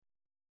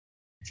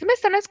¿Sí me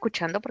están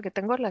escuchando? Porque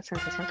tengo la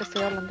sensación que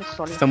estoy hablando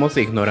sola. Estamos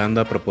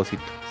ignorando a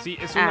propósito. Sí,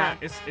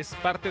 es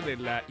parte de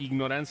la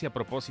ignorancia a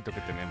propósito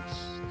que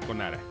tenemos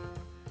con Ara.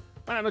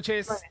 Buenas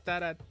noches.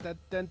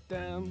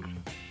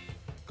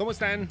 ¿Cómo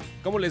están?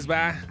 ¿Cómo les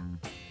va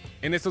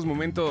en estos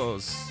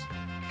momentos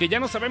que ya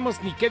no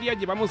sabemos ni qué día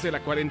llevamos de la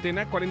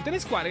cuarentena? Cuarentena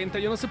es 40,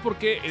 yo no sé por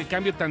qué el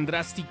cambio tan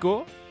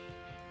drástico.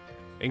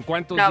 ¿En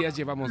cuántos días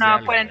llevamos de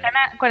algo?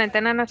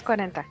 Cuarentena no es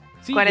 40.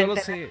 Sí, cuarentena yo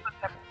lo sé.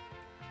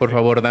 Por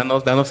favor,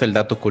 danos el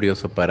dato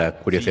curioso para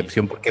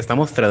Curiocepción, porque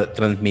estamos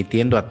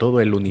transmitiendo a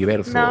todo el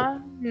universo.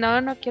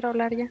 No quiero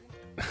hablar ya.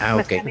 Ah,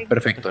 ok,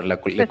 perfecto,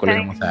 le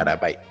colgamos a Ara,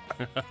 bye.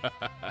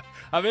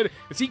 A ver,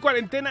 sí,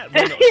 cuarentena.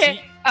 Bueno,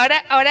 sí.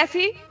 Ahora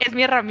sí, es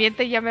mi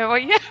herramienta y ya me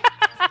voy.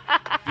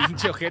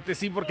 Pinche ojete,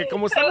 sí, porque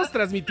como estamos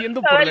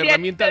transmitiendo por la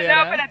herramienta de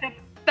Ara. Espérate,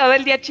 todo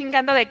el día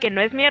chingando de que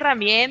no es mi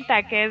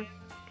herramienta, que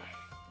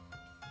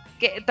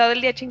todo el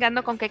día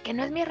chingando con que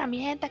no es mi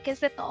herramienta, que es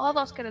de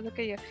todos, que no es lo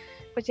que yo.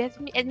 Pues ya es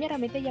mi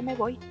herramienta y ya me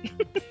voy.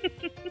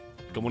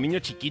 Como niño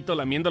chiquito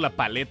lamiendo la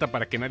paleta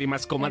para que nadie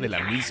más coma de la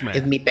misma.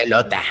 Es mi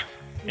pelota.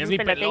 Es mi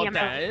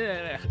pelota.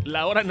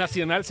 La hora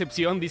nacional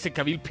Cepción, dice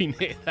Kabil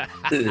Pineda.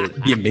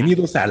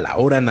 Bienvenidos a la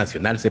hora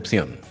nacional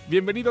Cepción.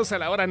 Bienvenidos a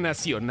la hora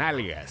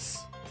nacional,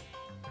 gas.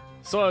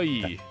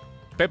 Soy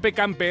Pepe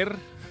Camper.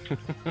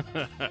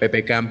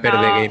 Pepe Camper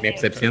de Game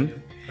Excepción.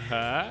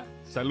 Ajá.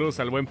 Saludos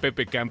al buen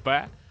Pepe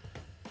Campa.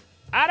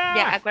 ¡Ara!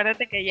 Ya,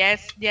 acuérdate que ya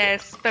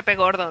es Pepe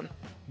Gordon.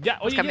 Ya,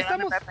 oye, ya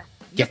estamos.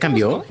 ¿Ya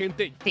cambió?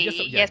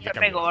 Sí, ya es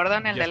Pepe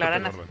Gordon, el de la hora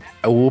nacional.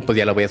 Pues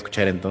ya lo voy a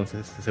escuchar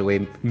entonces. Ese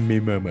güey,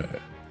 mi mamá.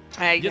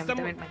 Ay, ya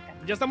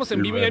estamos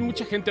en vivo y hay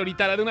mucha gente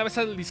ahorita. De una vez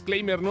al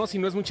disclaimer, ¿no? Si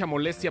no es mucha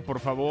molestia, por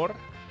favor.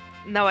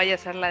 No vaya a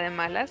ser la de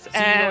malas. Sí, no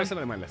vaya a ser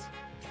la de malas.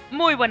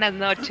 Muy buenas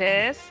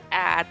noches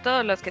a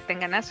todos los que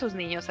tengan a sus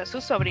niños, a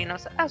sus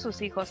sobrinos, a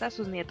sus hijos, a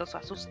sus nietos o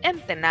a sus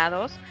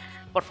entenados.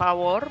 Por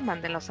favor,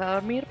 mándenlos a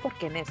dormir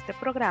porque en este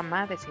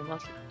programa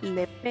decimos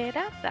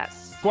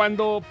leperadas.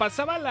 Cuando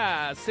pasaba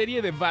la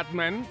serie de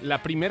Batman,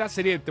 la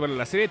serie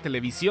de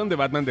televisión de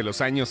Batman de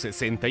los años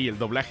 60 y el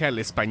doblaje al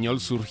español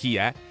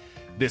surgía,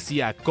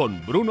 decía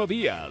con Bruno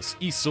Díaz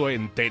y su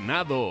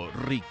entenado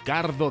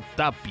Ricardo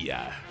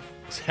Tapia.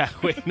 O sea,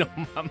 güey, no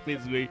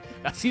mames, güey.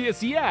 Así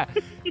decía.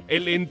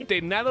 El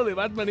entenado de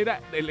Batman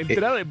era el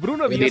entenado de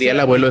Bruno Díaz. Diría el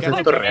abuelo, ¿es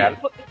esto real?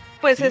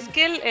 Pues sí. Es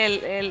que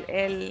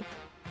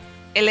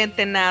el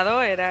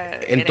entenado era...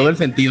 En todo el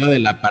sentido de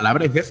la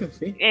palabra es eso,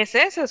 sí. Es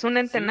eso, es un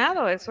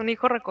entenado, sí. Es un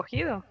hijo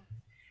recogido.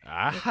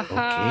 Ah,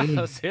 okay.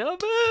 O sea,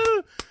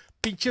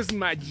 pinches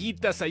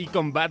mallitas ahí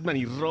con Batman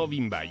y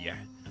Robin,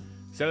 vaya.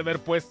 Se ha de haber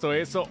puesto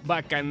eso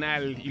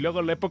bacanal. Y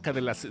luego la época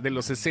de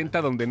los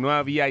 60 donde no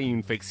había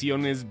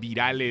infecciones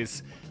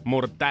virales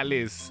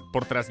mortales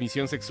por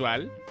transmisión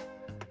sexual.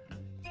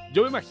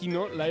 Yo me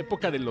imagino la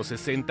época de los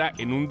 60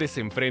 en un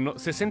desenfreno.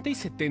 60 y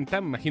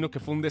 70 me imagino que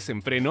fue un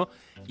desenfreno.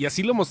 Y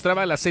así lo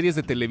mostraba las series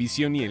de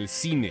televisión y el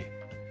cine.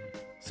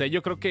 O sea,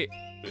 yo creo que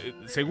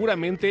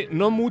seguramente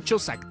no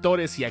muchos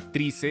actores y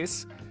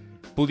actrices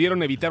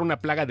pudieron evitar una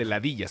plaga de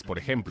ladillas, por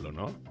ejemplo,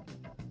 ¿no?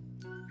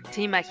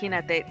 Sí,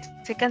 imagínate,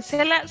 se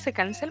cancela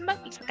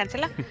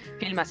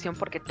filmación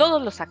porque todos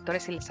los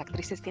actores y las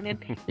actrices tienen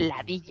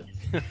ladillas.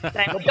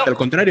 Al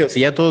contrario,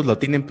 si ya todos lo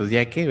tienen, pues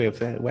ya qué, güey, o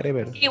sea,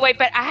 whatever. Y güey,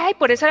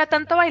 por eso era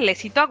tanto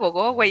bailecito a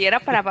gogo, güey, era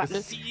para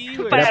sí,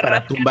 güey, era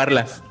para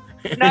tumbarlas.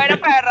 No, era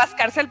para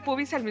rascarse el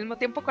pubis al mismo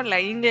tiempo con la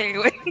ingle,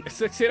 güey.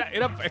 Eso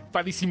era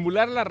para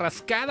disimular la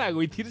rascada,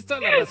 güey, tienes toda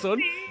la razón.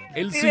 Sí,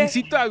 el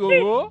swingcito a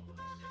gogo,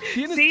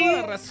 tienes toda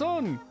la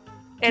razón.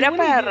 Era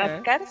para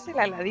rascarse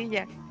la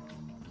ladilla.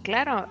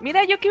 Claro,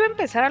 mira, yo que iba a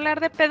empezar a hablar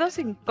de pedos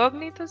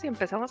incógnitos y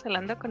empezamos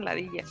hablando con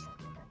ladillas.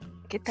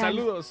 ¿Qué tal?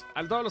 Saludos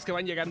a todos los que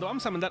van llegando.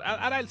 Vamos a mandar,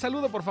 ahora el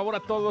saludo por favor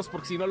a todos,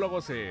 porque si no luego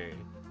se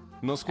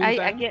nos juntan.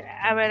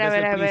 A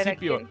ver.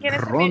 ¿Quién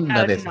es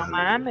ronda de no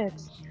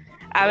mames.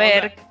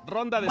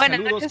 Ronda de buenas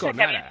saludos noches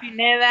con a Kabil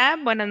Pineda,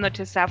 buenas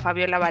noches a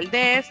Fabiola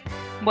Valdés,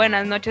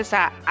 buenas noches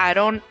a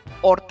Aarón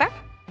Horta.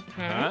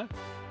 Ajá.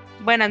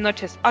 Buenas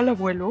noches al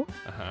abuelo.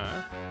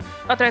 Ajá.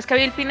 Otra vez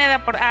Kabil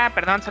Pineda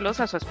saludos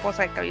a su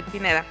esposa de Kabil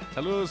Pineda.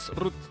 Saludos,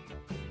 Ruth.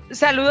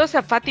 Saludos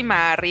a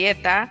Fátima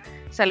Arrieta,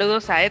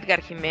 saludos a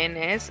Edgar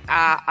Jiménez,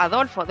 a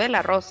Adolfo de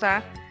la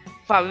Rosa,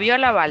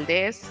 Fabiola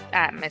Valdés,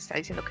 me está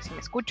diciendo que sí me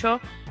escucho,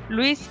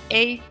 Luis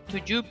A.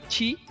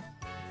 Tuyupchi,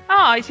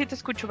 ay, sí te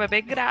escucho,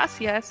 bebé,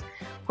 gracias,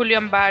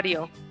 Julián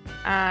Bario,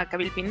 a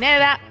Kabil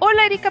Pineda,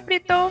 hola Erika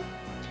Prieto,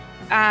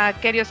 a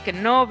Kerios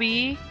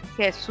Kenobi,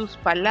 Jesús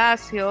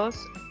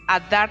Palacios, a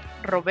Dart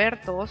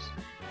Robertos,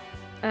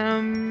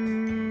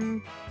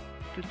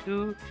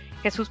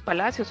 Jesús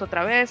Palacios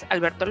otra vez,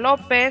 Alberto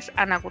López,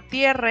 Ana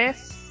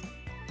Gutiérrez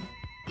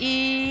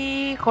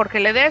y Jorge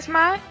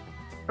Ledesma,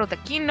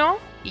 Protequino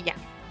y ya.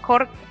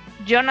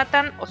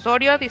 Jonathan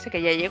Osorio dice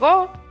que ya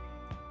llegó,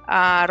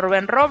 a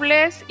Rubén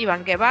Robles,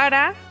 Iván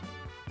Guevara,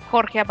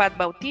 Jorge Abad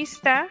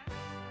Bautista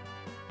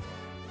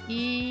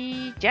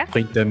y ya.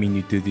 30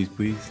 minutos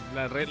después.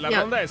 La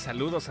ronda de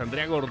saludos,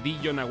 Andrea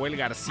Gordillo, Nahuel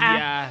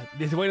García.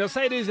 Desde Buenos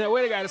Aires,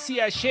 Nahuel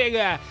García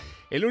llega.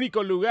 El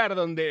único lugar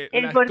donde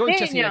El las porteño.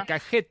 conchas y la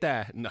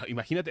cajeta... No,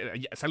 imagínate,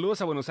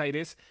 saludos a Buenos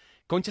Aires.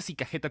 Conchas y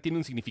cajeta tienen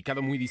un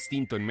significado muy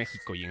distinto en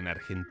México y en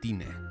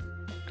Argentina.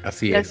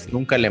 Así es.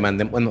 Nunca le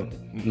manden, bueno,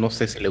 no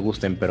sé si le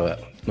gusten, pero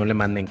no le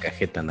manden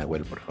cajeta a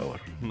Nahuel, por favor.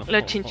 No.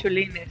 Los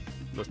chinchulines.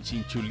 Los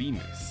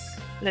chinchulines.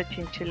 Los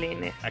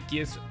chinchulines. Aquí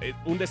es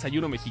un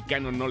desayuno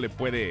mexicano, no le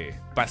puede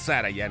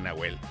pasar allá a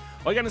Nahuel.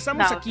 Oigan,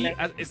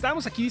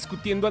 estábamos aquí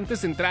discutiendo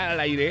antes de entrar al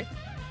aire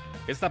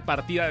esta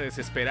partida de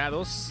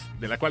desesperados,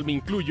 de la cual me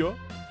incluyo,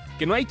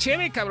 que no hay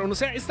cheve, cabrón. O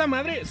sea, esta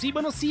madre, sí,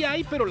 bueno, sí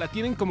hay, pero la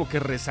tienen como que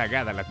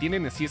rezagada, la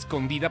tienen así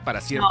escondida para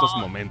ciertos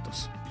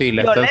momentos. Sí,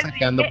 la Yo están les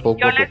sacando dije- poco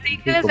yo a les poquito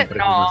dije y con desde-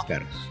 precios no. más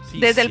caros. Sí,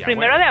 Desde sí, el a 1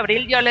 huevo. de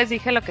abril yo les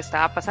dije lo que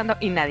estaba pasando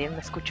y nadie me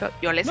escuchó.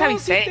 Yo les No,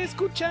 avisé. sí te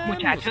escuchamos,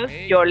 Muchachos,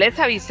 güey. yo les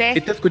avisé. Sí te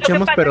Lo que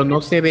escuchamos, pasa pero es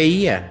no se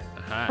veía.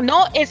 Ajá.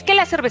 No, es que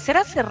las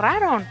cerveceras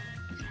cerraron.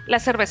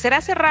 Las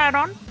cerveceras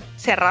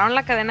cerraron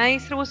la cadena de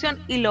distribución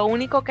y lo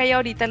único que hay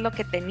ahorita es lo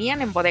que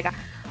tenían en bodega.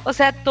 O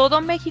sea,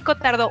 todo México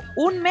tardó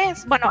un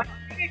mes, bueno,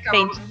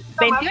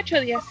 28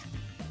 días.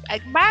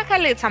 Ay,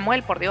 bájale,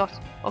 Samuel, por Dios.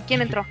 ¿O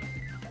quién entró?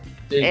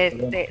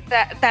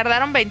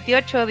 Tardaron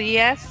 28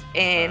 días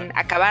en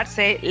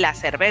acabarse las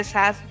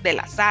cervezas de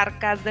las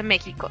arcas de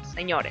México,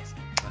 señores.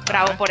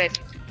 Bravo por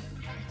eso.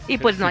 Y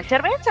pues no hay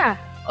cerveza.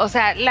 O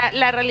sea,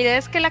 la realidad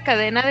es que la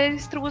cadena de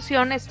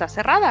distribución está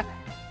cerrada.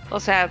 O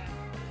sea,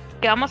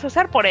 ¿qué vamos a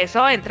hacer? Por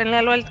eso, entrenle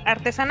a lo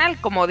artesanal.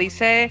 Como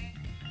dice,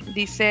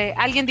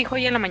 alguien dijo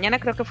hoy en la mañana,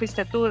 creo que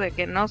fuiste tú, de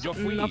que no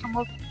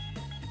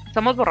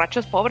somos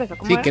borrachos pobres. ¿O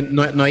cómo Sí, era? que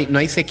no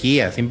hay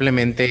sequía,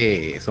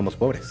 simplemente somos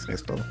pobres,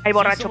 es todo. Hay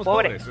borracho Sí, somos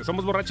pobre. pobres,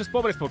 somos borrachos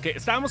pobres porque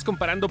estábamos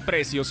comparando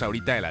precios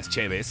ahorita de las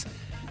cheves.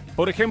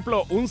 Por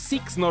ejemplo, un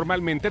Six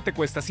normalmente te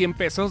cuesta 100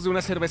 pesos de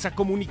una cerveza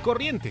común y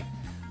corriente.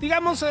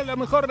 Digamos, a lo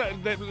mejor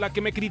de la que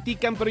me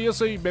critican, pero yo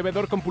soy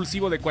bebedor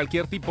compulsivo de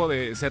cualquier tipo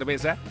de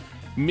cerveza.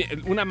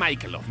 Una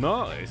Michelob,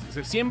 ¿no?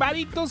 100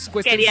 varitos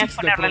cuesta el Querías Six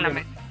de ponerla en la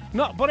problema.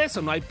 No, por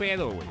eso no hay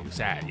pedo, güey. O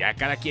sea, ya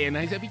cada quien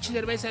dice, pinche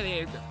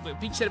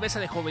cerveza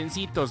de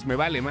jovencitos, me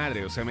vale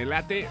madre. O sea, me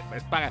late,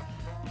 es para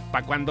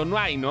cuando no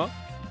hay, ¿no?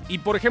 Y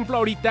por ejemplo,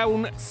 ahorita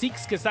un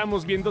Six que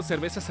estábamos viendo,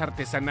 cervezas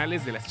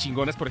artesanales de las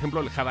chingonas, por ejemplo,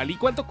 el jabalí.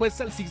 ¿Cuánto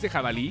cuesta el Six de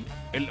jabalí?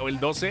 ¿O el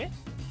 12?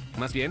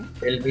 Más bien.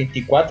 El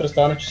 24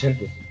 estaban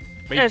 800.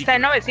 Está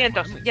en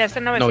 900. Ya está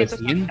en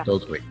 900.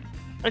 900, güey.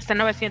 Está en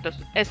 900.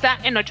 Está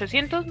en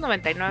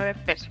 899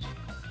 pesos.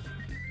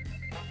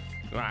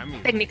 Ah,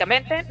 mira.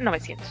 Técnicamente,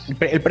 900.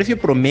 El precio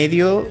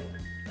promedio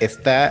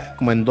está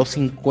como en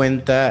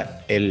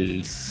 2.50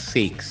 el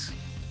Six.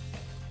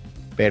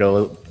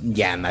 Pero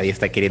ya nadie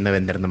está queriendo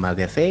vender nomás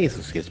de a 6.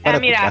 O si es para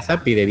mira, tu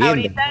casa, pide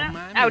bien.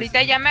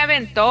 Ahorita ya me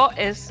aventó,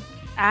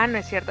 no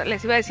es cierto,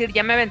 les iba a decir,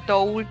 ya me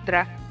aventó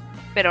Ultra,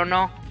 pero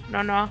no,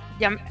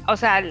 ya, o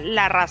sea,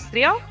 la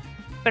rastreó,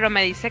 pero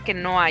me dice que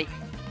no hay.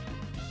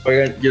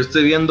 Oigan, yo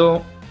estoy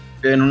viendo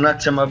en una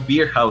que se llama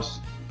Beer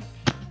House.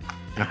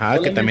 Ajá,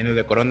 que también es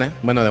de Corona.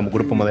 Bueno, de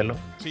Grupo Modelo.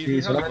 Sí, Sí,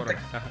 sí, solamente-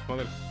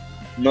 modelo.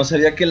 No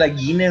sabía que la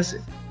Guinness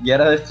ya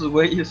era de estos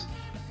güeyes.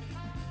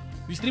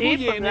 Distribuyen,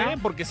 Sí, pues,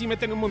 ¿no? Porque sí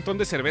meten un montón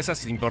de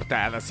cervezas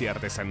importadas y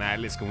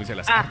artesanales, como dicen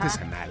las Ajá.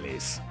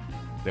 artesanales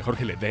de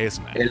Jorge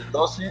Ledesma. El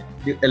 12,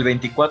 el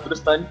 24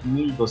 está en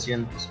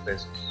 1,200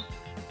 pesos.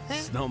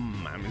 No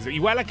mames.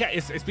 Igual acá,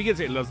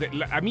 fíjense,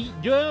 a mí,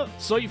 yo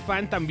soy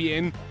fan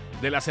también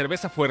de la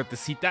cerveza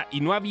fuertecita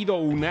y no ha habido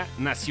una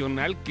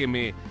nacional que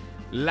me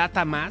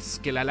lata más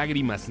que la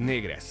Lágrimas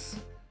Negras.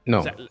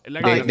 No, O sea,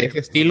 de ese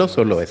estilo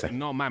solo esa.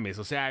 No mames,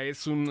 o sea,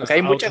 es un O sea,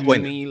 hay muchas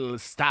buenas. oatmeal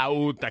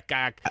stout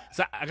acá. O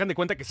sea, hagan de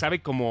cuenta que sabe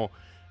como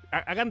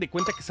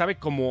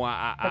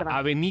a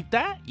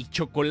avenita y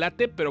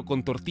chocolate, pero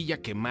con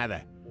tortilla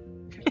quemada.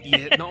 Y,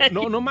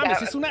 no mames,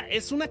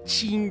 es una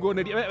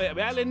chingonería.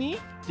 Vea, Lenny,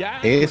 ya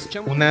Es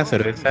escuchamos, una ¿no?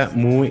 cerveza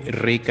muy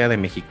rica de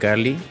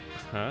Mexicali.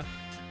 Ajá.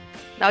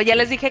 No, ya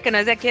les dije que no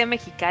es de aquí de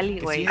Mexicali,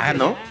 Que güey. sí, Ah,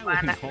 ¿no?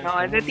 Tijuana. No,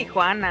 No, es de ¿cómo no?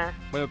 Tijuana.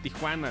 Bueno,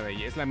 Tijuana,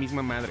 güey, es la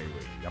misma madre,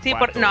 güey. Sí,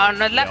 Irapuato,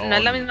 no es la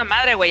León. misma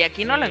madre, güey.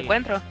 Aquí no lo Sí.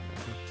 encuentro.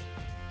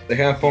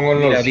 Déjame pongo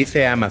Mira, los.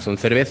 dice Amazon,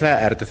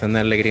 cerveza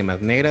artesanal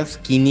Lágrimas Negras,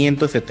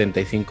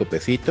 575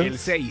 pesitos. El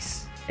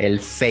 6. El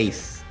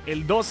 6.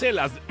 El 12,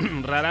 las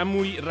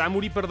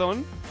Ramuri,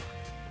 perdón.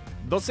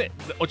 12,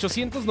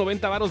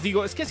 890 varos.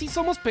 Digo, es que así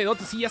somos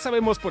pedotes. Sí, ya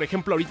sabemos, por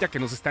ejemplo, ahorita que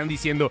nos están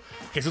diciendo,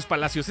 Jesús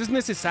Palacios, es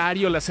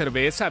necesario la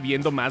cerveza,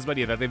 habiendo más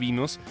variedad de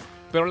vinos.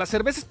 Pero la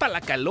cerveza es para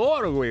la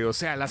calor, güey. O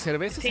sea, la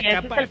cerveza Sí, es acá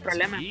ese es para. el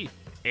problema. Sí,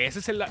 esa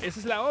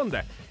es la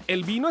onda.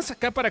 El vino es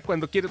acá para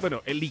cuando quieres.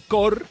 Bueno, el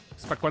licor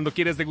es para cuando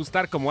quieres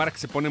degustar, como ahora que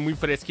se pone muy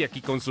fresqui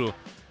aquí con su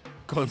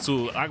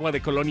agua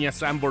de colonia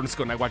Sanborns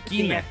con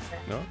aguaquina,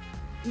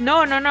 Sí,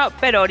 ¿no? No,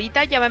 pero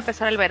ahorita ya va a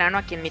empezar el verano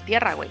aquí en mi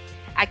tierra, güey.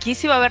 Aquí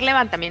sí va a haber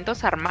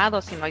levantamientos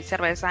armados si no hay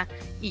cerveza.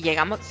 Y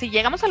si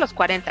llegamos a los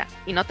 40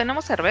 y no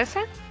tenemos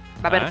cerveza,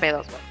 va a haber Ajá.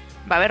 pedos, güey.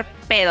 Va a haber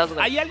pedos,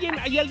 güey.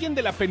 ¿Hay alguien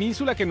de la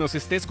península que nos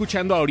esté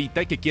escuchando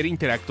ahorita y que quiere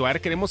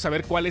interactuar? Queremos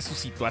saber cuál es su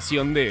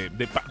situación de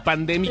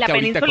pandémica La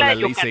ahorita con península la de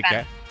ley Yucatán.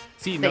 seca.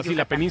 Sí, de no, sí, la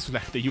Yucatán.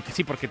 península de Yucatán.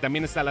 Sí, porque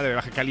también está la de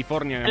Baja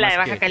California. La de más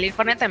Baja que-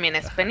 California también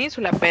es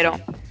península, pero,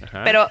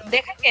 Ajá. pero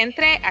deja que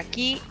entre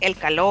aquí el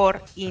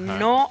calor y Ajá.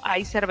 no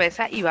hay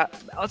cerveza y va,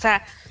 o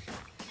sea,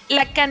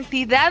 la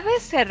cantidad de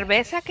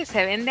cerveza que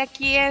se vende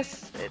aquí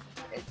es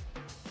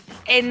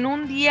en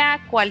un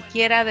día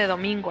cualquiera de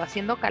domingo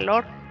haciendo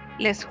calor,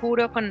 les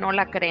juro que no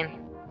la creen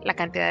la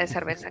cantidad de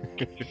cerveza.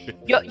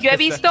 Yo he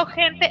visto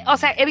gente, o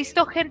sea, he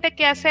visto gente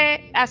que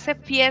hace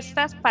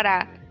fiestas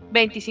para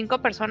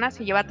 25 personas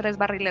y lleva 3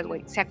 barriles,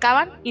 güey. Se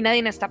acaban y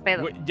nadie está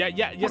pedo. Güey, ya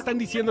están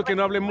diciendo que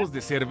no hablemos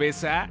de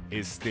cerveza,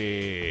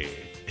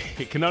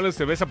 que no hablemos de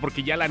cerveza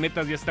porque ya la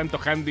neta ya está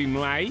antojando y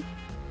no hay.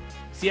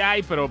 Sí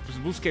hay, pero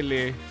pues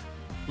búsquele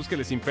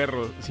sin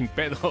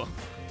pedo.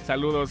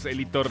 Saludos,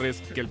 Eli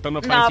Torres, que el tono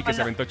No, fancy que pues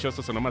se no. aventó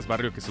Chosto sonó más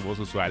barrio que su voz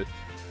usual.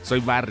 Soy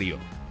barrio.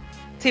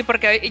 Sí,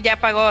 porque hoy ya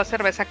pagó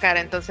cerveza cara,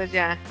 entonces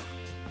ya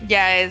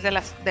es de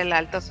la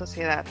alta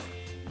sociedad.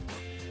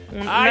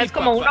 No Ay, es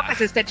como papá. uno que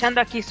se esté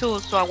echando aquí su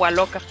agua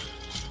loca.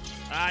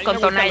 Ay, Con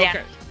una vuelta Tonaya.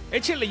 loca.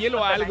 Échenle hielo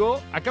Con a Tonaya.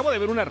 algo. Acabo de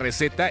ver una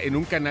receta en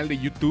un canal de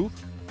YouTube.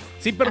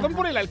 Sí, perdón Ajá.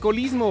 por el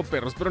alcoholismo,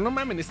 perros, pero no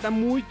mamen, está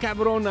muy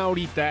cabrón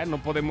ahorita. No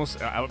podemos,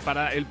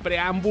 para el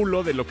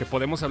preámbulo de lo que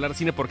podemos hablar de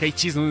cine, porque hay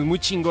chismes muy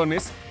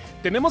chingones,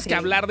 tenemos que Sí.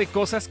 hablar de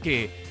cosas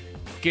que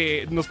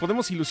nos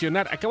podemos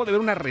ilusionar. Acabo de ver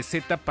una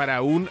receta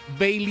para un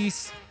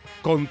Baileys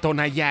con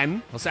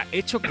Tonayán, o sea,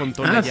 hecho con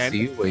Tonayán.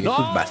 sí, güey,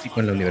 eso es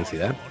básico en la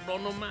universidad.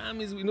 No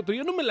mames, güey, no, pero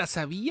yo no me la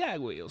sabía,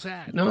 güey, o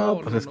sea. No,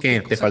 pues es que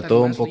qué te cosa tan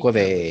faltó un más poco rica.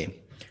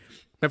 de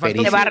Me faltó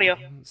pericia. De barrio.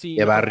 Sí,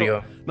 De me faltó-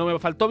 barrio. no, me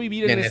faltó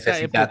vivir De en esta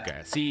necesidad.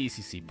 época.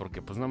 Sí,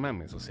 porque pues no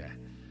mames, o sea.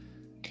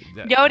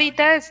 ya- Yo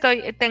ahorita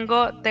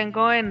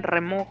tengo en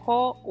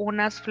remojo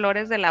unas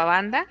flores de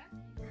lavanda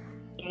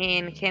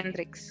en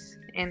Hendrix,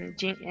 en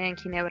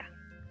Ginebra.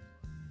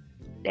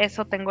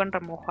 Eso tengo en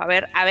remojo. A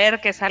ver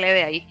qué sale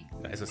de ahí.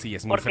 Eso sí,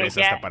 es muy Porque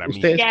fresa ya- hasta para mí.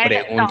 Ustedes Ya,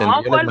 pregunten, no,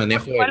 yo les ¿cuál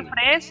manejo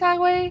fresa,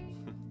 güey?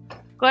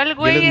 ¿Cuál, yo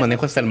güey? les Eso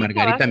manejo es hasta el química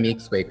Margarita básica.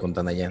 Mix, güey, con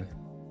Tonayán.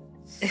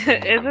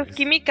 Eso es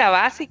química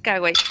básica,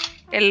 güey.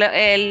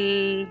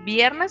 El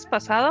viernes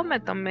pasado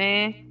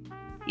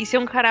hice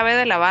un jarabe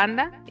de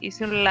lavanda,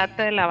 hice un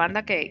latte de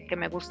lavanda que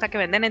me gusta, que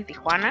venden en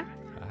Tijuana.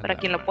 Para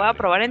quien lo pueda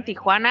probar en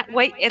Tijuana,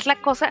 güey, es la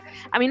cosa.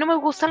 A mí no me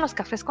gustan los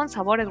cafés con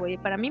sabores, güey.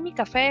 Para mí mi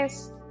café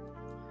es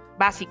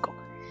básico.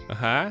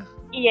 Ajá.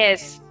 Y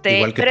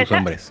Igual que pero tus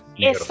hombres.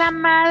 negros. esa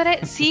madre,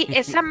 sí,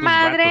 esa Tus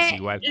madre vatos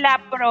igual.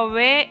 la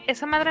probé.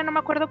 Esa madre no me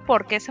acuerdo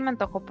por qué se me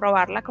antojó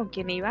probarla, con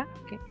quién iba.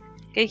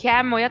 Que dije,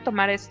 me voy a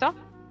tomar esto.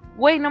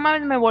 Güey, no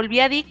mames, me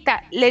volví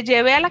adicta. Le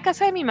llevé a la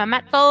casa de mi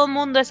mamá. Todo el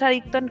mundo es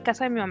adicto en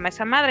casa de mi mamá,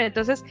 esa madre.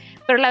 Entonces,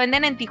 pero la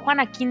venden en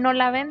Tijuana, aquí no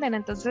la venden.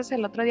 Entonces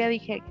el otro día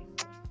dije,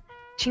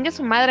 chingue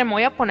su madre, me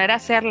voy a poner a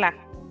hacerla.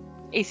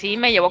 Y sí,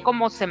 me llevó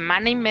como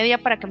semana y media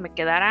para que me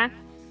quedara,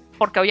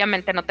 porque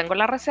obviamente no tengo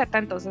la receta,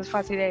 entonces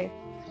fue así de...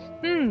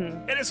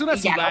 Eres una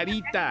Ya lo-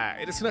 sibarita.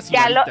 Eres una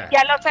ya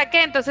sibarita. lo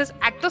saqué, entonces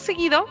acto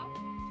seguido,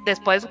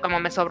 después como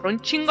me sobró un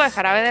chingo de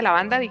jarabe de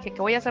lavanda, dije,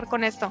 ¿qué voy a hacer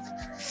con esto?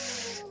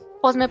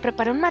 Pues me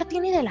preparé un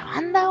martini de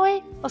lavanda,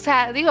 güey. O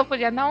sea, digo, pues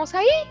ya andamos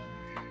ahí.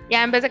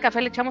 Ya en vez de café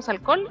le echamos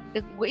alcohol.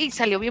 Güey,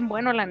 salió bien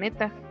bueno, la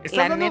neta.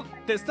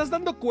 ¿Te estás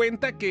dando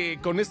cuenta que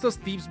con estos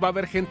tips va a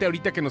haber gente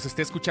ahorita que nos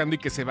esté escuchando y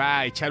que se va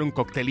a echar un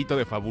coctelito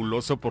de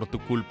fabuloso por tu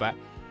culpa?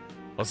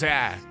 O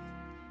sea...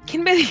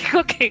 ¿Quién me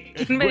dijo que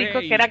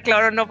Güey, era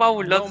cloro no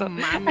fabuloso?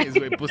 No mames,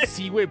 güey. Pues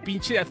sí, güey.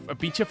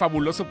 Pinche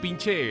fabuloso,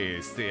 pinche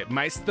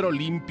maestro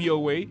limpio,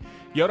 güey.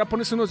 Y ahora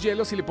pones unos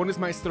hielos y le pones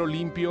maestro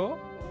limpio.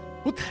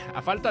 Puta,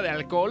 a falta de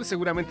alcohol,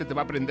 seguramente te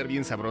va a prender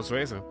bien sabroso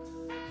eso.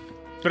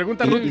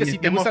 Pregunta Ruth que si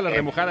te gustan las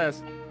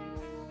remojadas.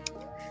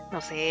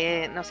 No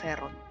sé,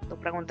 Ron. Tú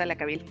pregúntale a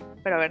Kabil.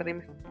 Pero a ver,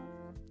 dime.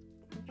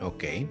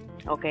 Ok.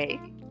 Ok.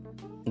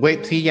 Güey,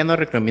 sí, ya no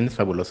recomiendes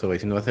fabuloso, güey,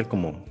 si no va a ser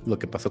como lo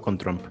que pasó con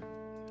Trump.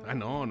 Ah,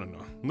 no. No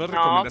es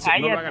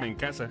recomendación, no lo cállate. hagan en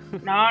casa.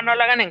 No lo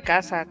hagan en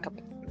casa.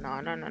 No.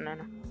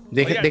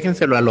 Oigan.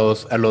 Déjenselo a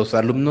los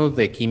alumnos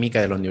de química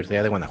de la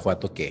Universidad de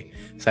Guanajuato que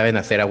saben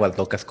hacer aguas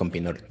locas con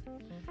pinol.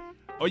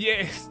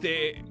 Oye,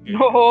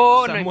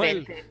 No Samuel.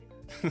 inventes.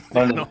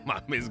 No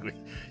mames, güey.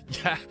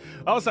 Ya,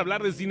 vamos a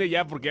hablar de cine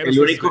ya porque ya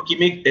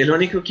El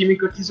único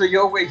químico aquí soy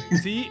yo, güey.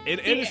 Sí,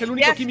 eres el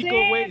único Ya químico,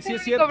 sé, güey. Sí, es el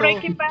cierto. único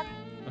Breaking Bad.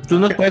 ¿Tú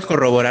nos puedes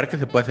corroborar que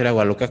se puede hacer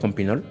agua loca con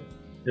pinol?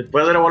 Se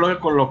puede hacer agua loca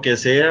con lo que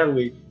sea,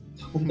 güey.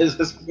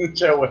 Eso es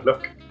mucha agua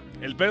loca.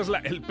 El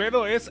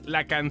pedo es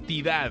la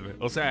cantidad.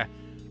 O sea,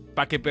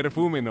 para que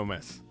perfume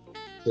nomás.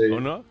 Sí. ¿O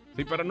no?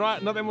 Sí, pero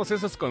no demos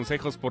esos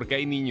consejos porque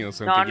hay niños,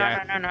 No, aunque no,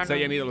 ya no, se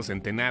hayan ido los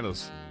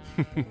centenados.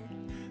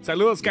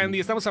 Saludos, Candy.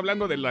 Estamos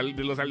hablando de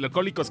los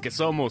alcohólicos que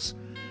somos.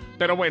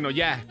 Pero bueno,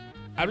 ya.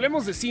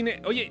 Hablemos de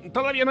cine. Oye,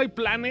 ¿todavía no hay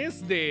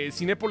planes de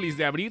Cinépolis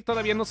de abrir?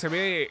 ¿Todavía no se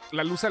ve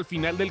la luz al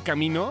final del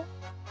camino?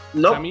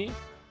 No, Sammy?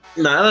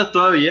 nada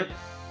todavía.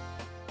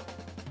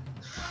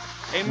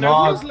 En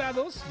No. algunos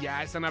lados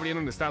ya están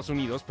abriendo en Estados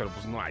Unidos, pero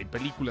pues no hay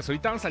películas.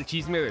 Ahorita vamos al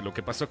chisme de lo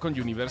que pasó con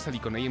Universal y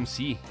con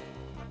AMC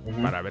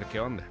para ver qué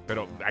onda.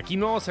 Pero aquí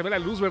no se ve la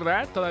luz,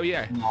 ¿verdad?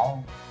 Todavía.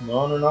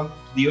 No.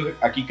 Digo,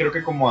 aquí creo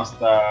que como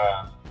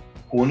hasta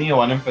junio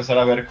van a empezar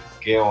a ver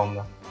qué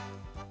onda.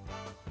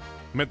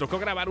 Me tocó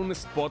grabar un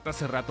spot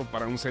hace rato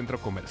para un centro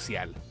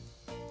comercial.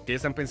 Que ya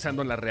están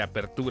pensando en la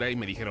reapertura y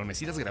me dijeron,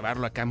 necesitas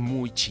grabarlo acá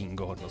muy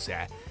chingón, o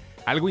sea,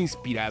 algo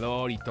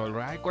inspirador y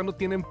todo. Ay, ¿cuándo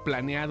tienen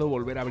planeado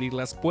volver a abrir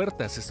las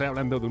puertas? Estoy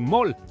hablando de un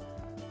mall.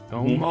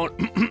 ¿No? Un mall,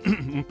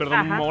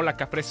 perdón, un mall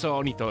acá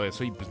fresón y todo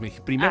eso. Y pues me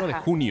dije, 1 de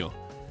junio.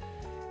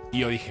 Y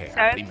yo dije,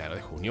 1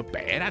 de junio,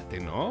 espérate,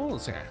 ¿no? O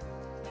sea,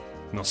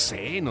 no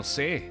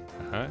sé.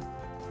 Ajá.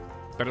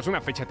 Pero es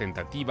una fecha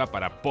tentativa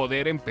para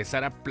poder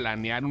empezar a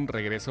planear un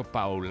regreso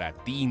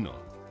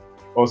paulatino.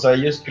 O sea,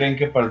 ellos creen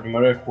que para el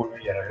 1 de junio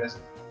ya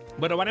regresan.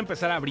 Bueno, van a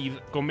empezar a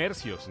abrir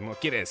comercios. No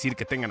quiere decir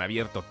que tengan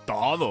abierto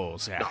todo, o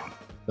sea.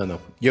 No.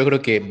 Yo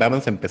creo que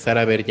vamos a empezar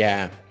a ver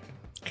ya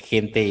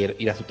gente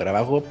ir a su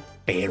trabajo,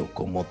 pero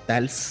como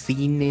tal,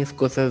 cines,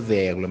 cosas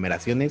de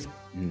aglomeraciones,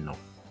 no.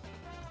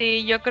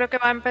 Sí, yo creo que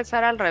va a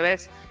empezar al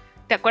revés.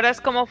 ¿Te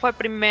acuerdas cómo fue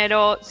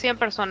primero 100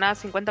 personas,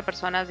 50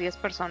 personas, 10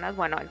 personas?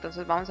 Bueno,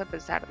 entonces vamos a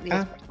empezar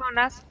 10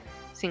 personas,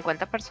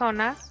 50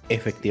 personas.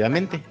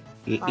 Efectivamente.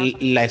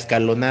 La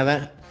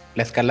escalada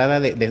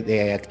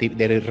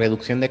de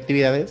reducción de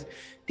actividades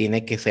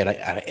tiene que ser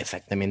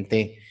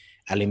exactamente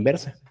a la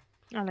inversa.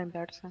 A la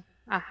inversa.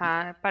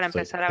 Ajá, para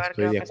empezar a ver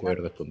qué va a pasar. Estoy de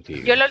acuerdo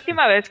contigo. Yo la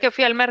última vez que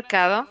fui al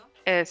mercado,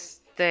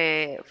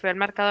 fui al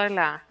mercado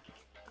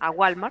a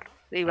Walmart,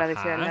 iba a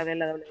decir la de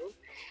la W.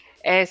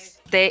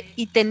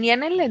 Y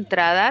tenían en la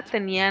entrada,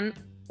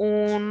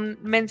 un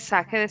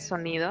mensaje de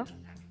sonido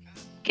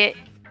que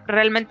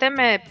realmente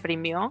me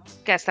deprimió,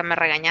 que hasta me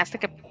regañaste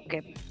que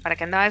para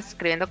qué andabas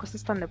escribiendo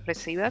cosas tan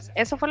depresivas.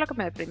 Eso fue lo que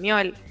me deprimió,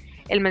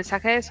 el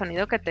mensaje de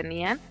sonido que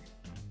tenían,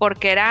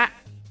 porque era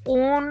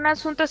un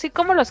asunto así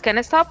como los que han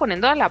estado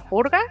poniendo a la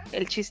purga,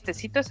 el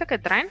chistecito ese que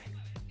traen.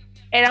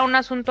 Era un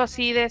asunto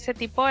así de ese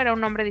tipo, era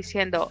un hombre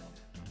diciendo,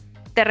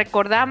 te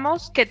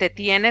recordamos que te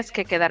tienes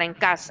que quedar en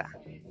casa.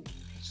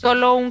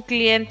 Solo un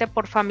cliente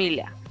por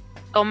familia.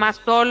 Toma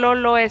solo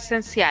lo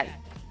esencial.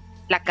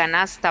 La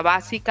canasta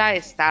básica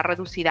está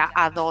reducida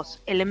a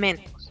 2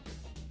 elementos.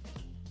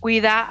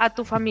 Cuida a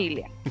tu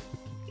familia.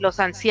 Los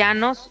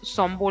ancianos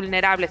son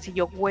vulnerables. Y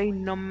yo, güey,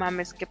 no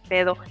mames, qué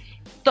pedo.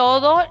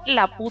 Todo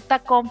la puta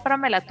compra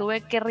me la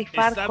tuve que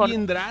rifar. Está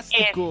bien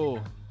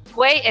drástico.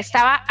 Güey,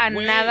 estaba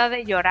nada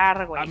de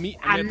llorar, güey. A mí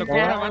me tocó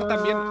grabar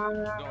también.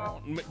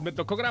 No, me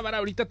tocó grabar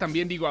ahorita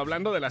también, digo,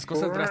 hablando de las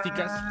cosas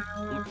drásticas.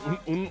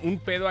 Un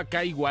pedo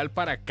acá igual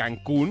para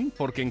Cancún,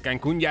 porque en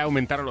Cancún ya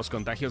aumentaron los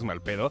contagios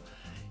mal pedo.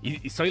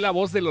 Y soy la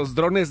voz de los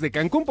drones de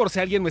Cancún, por si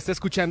alguien me está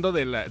escuchando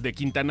de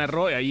Quintana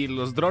Roo. Ahí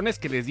los drones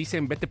que les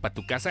dicen vete pa'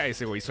 tu casa,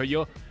 ese güey soy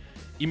yo.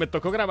 Y me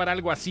tocó grabar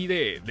algo así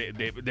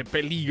de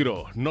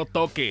peligro. No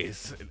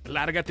toques,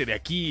 lárgate de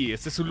aquí,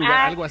 este es un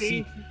lugar, algo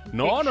así.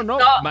 No,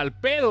 mal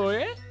pedo,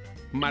 ¿eh?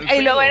 Mal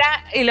pedo.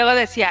 Y luego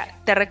decía,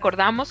 te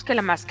recordamos que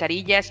la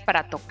mascarilla es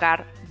para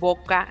tapar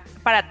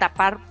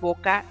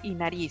boca y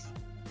nariz.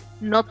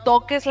 No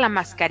toques la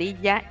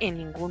mascarilla en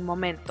ningún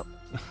momento.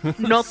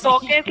 No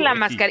toques la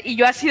mascarilla. Y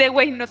yo así de,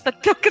 güey, no te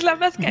toques la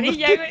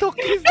mascarilla, güey. No te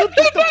toques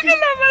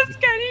la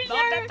mascarilla. No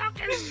te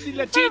toques. Ni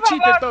la chichi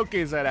te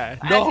toques, Sara.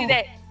 No. Así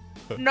de,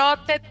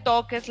 no te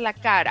toques la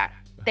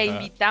cara. Te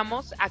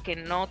invitamos a que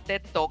no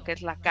te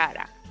toques la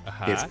cara.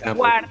 Ajá.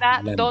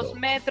 Guarda 2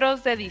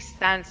 metros de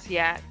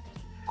distancia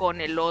con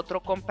el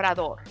otro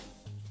comprador.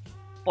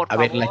 Por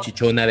favor. Ver la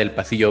chichona del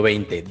pasillo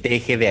 20.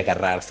 Deje de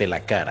agarrarse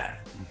la cara.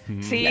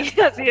 Sí,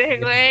 así de,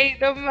 güey,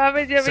 no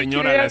mames, ya me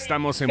Señora, la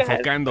estamos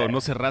enfocando, no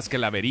se rasque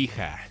la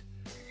verija.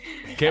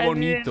 Qué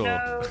bonito.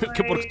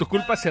 Que por tu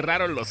culpa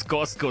cerraron los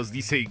Costcos,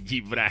 dice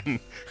Gibran.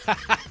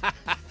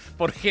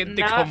 Por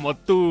gente como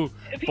tú.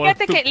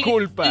 Fíjate por tu que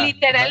culpa.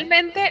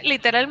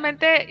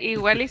 Literalmente,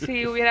 igual y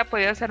si hubiera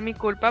podido ser mi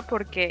culpa,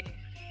 porque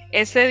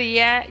ese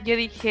día yo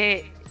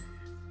dije,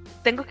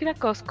 tengo que ir a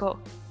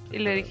Costco. Y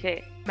le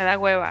dije, me da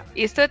hueva.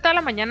 Y estuve toda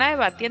la mañana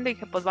debatiendo y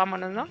dije, pues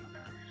vámonos, ¿no?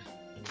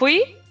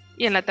 Fui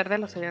y en la tarde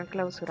los habían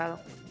clausurado.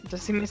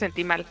 Entonces sí me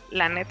sentí mal.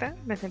 La neta,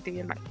 me sentí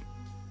bien mal.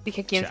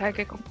 Dije, quién sabe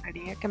qué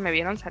compraría, que me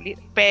vieron salir.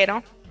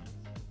 Pero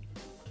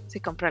sí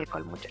compré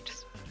alcohol,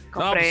 muchachos.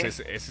 No, pues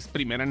esa es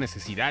primera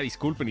necesidad,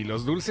 disculpen. Y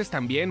los dulces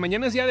también.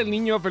 Mañana es Día del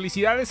Niño.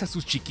 Felicidades a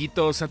sus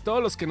chiquitos, a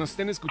todos los que nos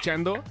estén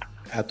escuchando.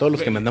 A todos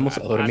los que mandamos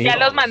a dormir. Ya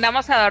los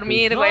mandamos a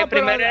dormir, güey. No,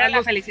 primero era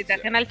la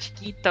felicitación al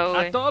chiquito,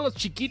 güey. A todos los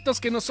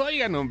chiquitos que nos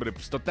oigan, hombre.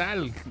 Pues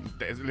total,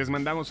 les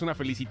mandamos una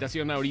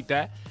felicitación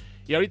ahorita.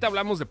 Y ahorita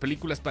hablamos de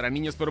películas para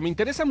niños, pero me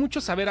interesa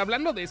mucho saber,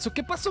 hablando de eso,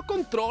 ¿qué pasó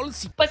con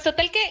Trolls? Pues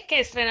total que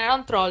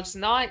estrenaron Trolls,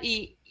 ¿no?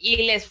 Y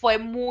les fue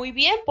muy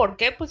bien. ¿Por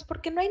qué? Pues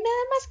porque no hay nada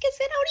más que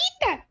hacer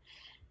ahorita.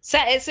 O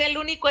sea, es el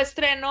único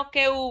estreno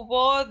que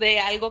hubo de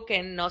algo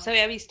que no se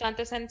había visto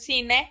antes en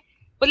cine.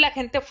 Pues la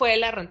gente fue,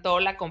 la rentó,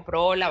 la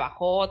compró, la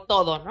bajó,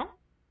 todo, ¿no?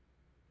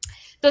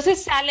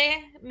 Entonces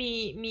sale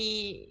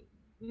mi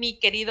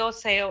querido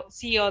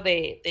CEO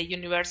de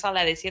Universal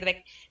a decir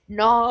de,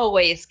 no,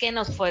 güey, es que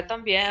nos fue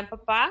tan bien,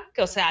 papá,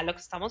 que, o sea, lo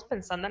que estamos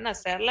pensando en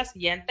hacer la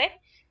siguiente,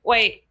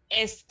 güey,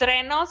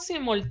 estreno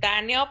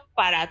simultáneo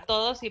para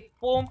todos y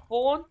pum,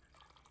 pum,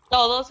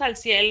 todos al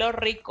cielo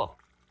rico.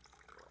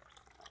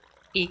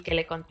 Y que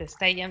le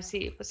contesta a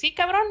AMC, pues sí,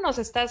 cabrón, nos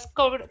estás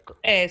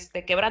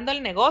quebrando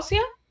el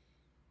negocio.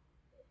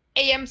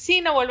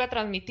 AMC no vuelve a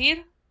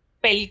transmitir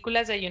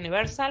películas de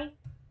Universal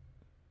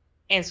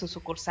en sus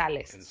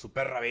sucursales. En su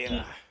perra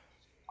vida.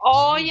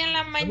 Hoy en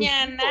la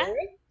mañana...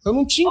 Son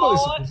un chingo de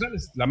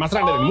sucursales, la más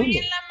grande del mundo.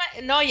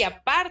 No, y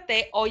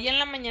aparte, hoy en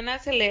la mañana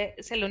se le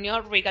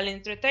unió Regal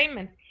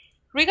Entertainment.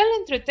 Regal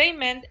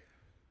Entertainment,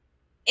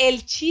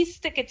 el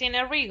chiste que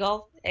tiene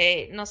Regal,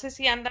 no sé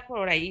si anda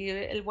por ahí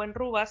el buen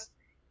Rubas,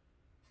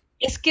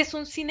 es que es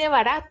un cine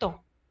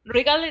barato.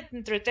 Regal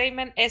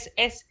Entertainment es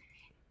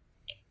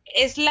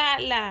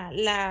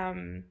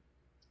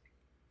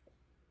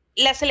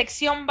la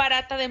selección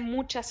barata de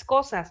muchas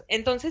cosas.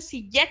 Entonces,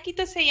 si ya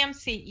quitas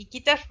AMC y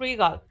quitas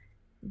Regal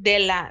de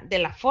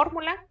la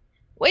fórmula,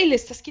 güey, le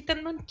estás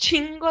quitando un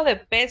chingo de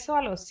peso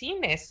a los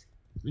cines.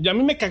 Y a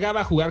mí me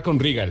cagaba jugar con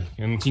Regal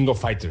en King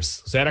of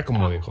Fighters. O sea, era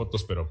como de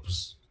jotos, pero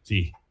pues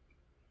sí.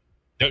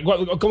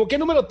 ¿Cómo qué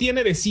número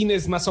tiene de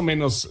cines más o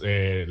menos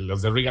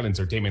los de Regal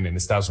Entertainment en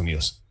Estados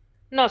Unidos?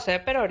 No sé,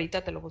 pero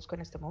ahorita te lo busco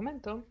en este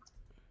momento.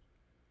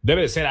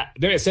 Debe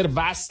de ser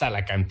vasta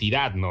la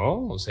cantidad,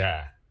 ¿no? O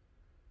sea,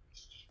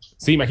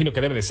 sí, imagino que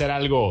debe de ser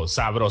algo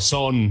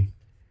sabrosón.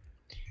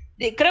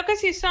 Creo que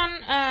sí son...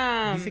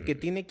 Dice que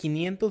tiene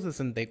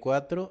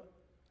 564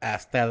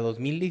 hasta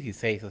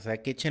 2016. O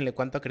sea, que échenle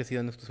cuánto ha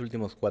crecido en estos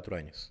últimos 4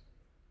 años.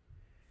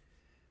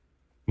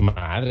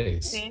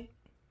 Madres. Sí,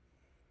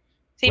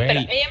 pero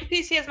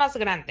AMC sí es más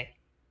grande.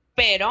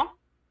 Pero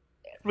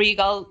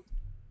Regal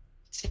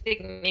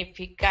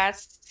significa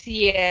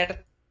cierto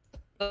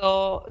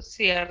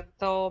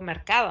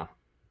mercado.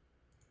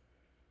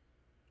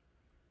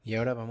 Y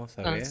ahora vamos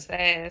a ver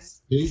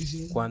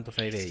cuántos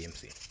hay de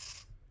AMC.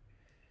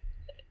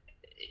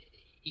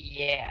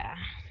 Yeah.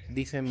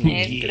 Dice mi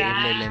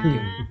increíble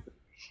Lentium.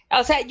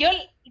 O sea, yo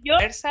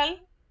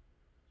Universal.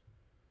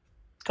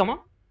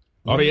 ¿Cómo?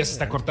 Ahora ya se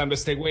está cortando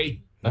este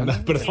güey.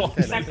 Perdón.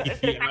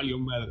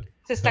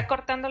 ¿Se está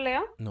cortando,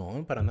 Leo?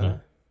 No, para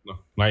nada.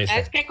 No, ahí está.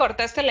 Es que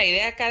cortaste la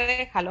idea acá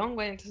de jalón,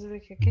 güey. Entonces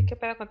dije, ¿qué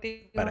pedo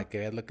contigo? Para que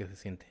veas lo que se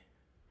siente.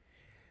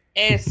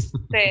 Qué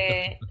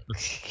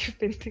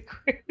pendejo.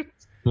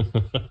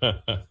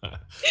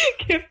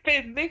 Qué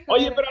pendejo.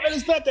 Oye, pero a ver,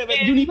 espérate.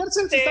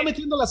 ¿Universal se está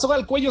metiendo la soga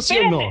al cuello, sí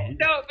o no?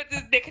 No,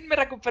 déjenme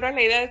recuperar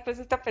la idea después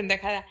de esta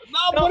pendejada. No,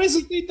 por eso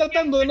estoy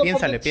tratando de no...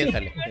 Piénsale.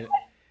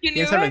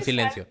 Piénsalo en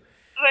silencio.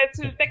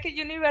 Resulta que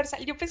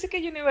Universal, yo pensé que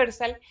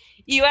Universal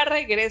iba a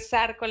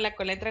regresar con la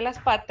cola entre las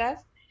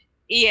patas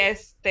y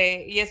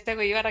este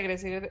güey iba a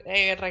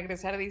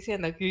regresar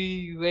diciendo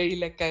que, güey,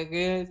 la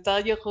cagué, estaba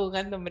yo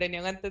jugando, hombre, ni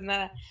aguantes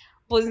nada.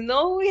 Pues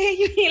no, güey,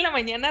 y en la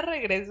mañana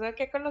regresó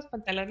acá con los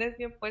pantalones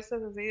bien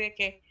puestos, así de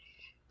que,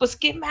 pues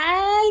qué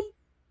mal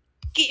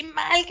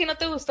que no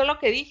te gustó lo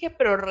que dije,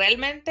 pero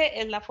realmente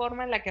es la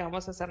forma en la que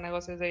vamos a hacer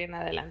negocios de hoy en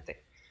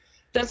adelante.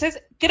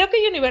 Entonces, creo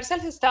que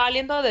Universal se está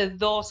valiendo de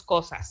dos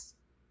cosas.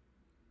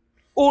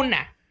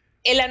 Una,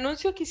 el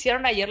anuncio que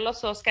hicieron ayer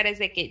los Óscares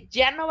de que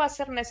ya no va a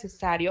ser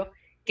necesario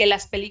que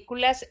las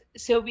películas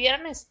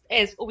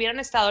hubieran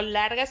estado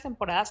largas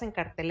temporadas en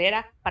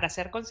cartelera para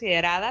ser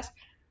consideradas,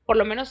 por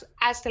lo menos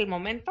hasta el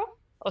momento.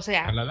 O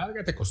sea, a la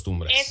larga te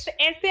acostumbras.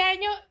 Este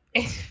año,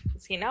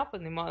 si no,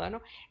 pues ni modo,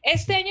 ¿no?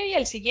 Este año y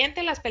el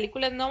siguiente las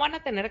películas no van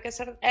a tener que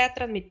ser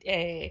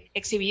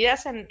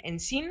exhibidas en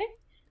cine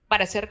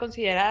para ser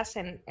consideradas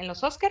en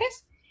los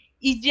Óscares.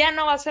 Y ya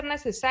no va a ser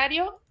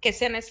necesario que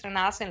sean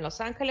estrenadas en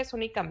Los Ángeles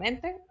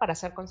únicamente para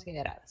ser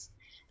consideradas.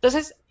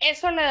 Entonces,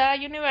 eso le da a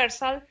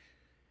Universal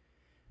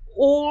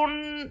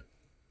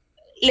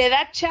le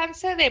da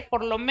chance de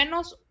por lo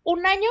menos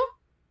un año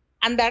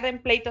andar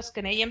en pleitos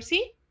con AMC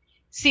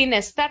sin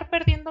estar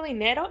perdiendo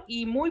dinero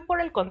y muy por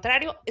el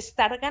contrario,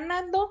 estar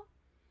ganando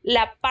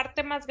la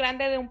parte más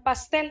grande de un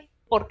pastel,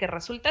 porque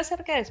resulta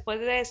ser que después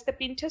de este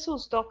pinche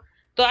susto,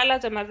 todas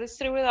las demás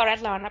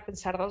distribuidoras la van a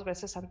pensar 2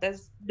 veces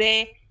antes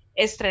de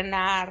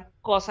estrenar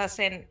cosas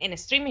en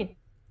streaming,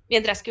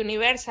 mientras que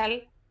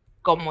Universal,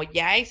 como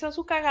ya hizo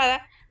su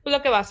cagada, pues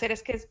lo que va a hacer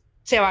es que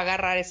se va a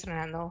agarrar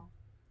estrenando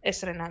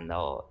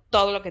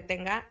todo lo que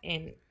tenga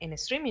en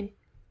streaming.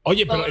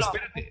 Oye, pero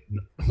espérate,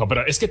 no,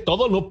 pero es que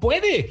todo no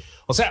puede.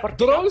 O sea,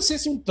 Trolls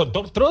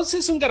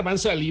es un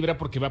garbanzo de libra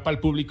porque va para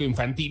el público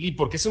infantil y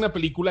porque es una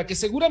película que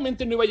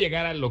seguramente no iba a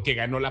llegar a lo que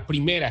ganó la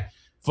primera.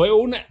 Fue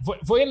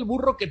el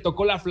burro que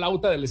tocó la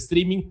flauta del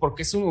streaming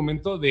porque es un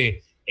momento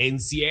de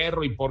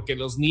encierro y porque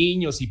los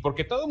niños y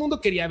porque todo el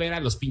mundo quería ver a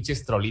los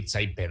pinches trollitos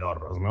ahí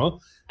pedorros, ¿no?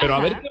 Pero a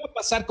ver qué va a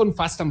pasar con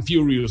Fast and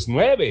Furious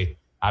 9,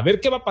 a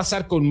ver qué va a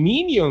pasar con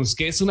Minions,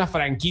 que es una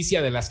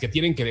franquicia de las que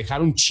tienen que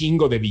dejar un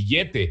chingo de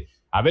billete,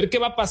 a ver qué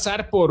va a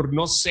pasar por,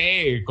 no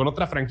sé, con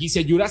otra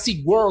franquicia,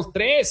 Jurassic World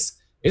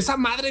 3. Esa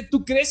madre,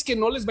 ¿tú crees que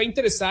no les va a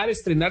interesar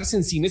estrenarse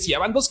en cines? Y ya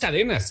van 2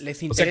 cadenas.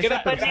 ¿Les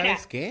interesa, pero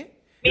 ¿sabes qué?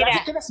 Mira,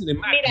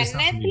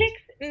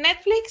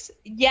 Netflix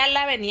ya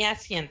la venía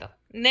haciendo.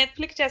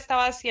 Netflix ya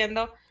estaba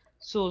haciendo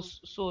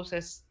sus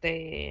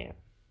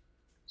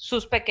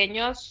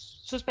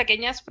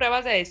pequeñas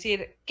pruebas de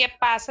decir qué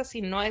pasa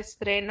si no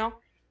estreno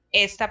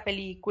esta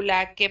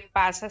película, ¿qué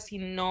pasa si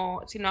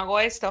no hago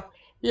esto?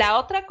 La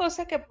otra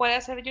cosa que puede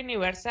hacer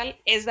Universal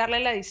es darle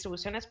la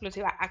distribución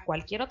exclusiva a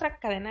cualquier otra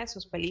cadena de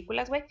sus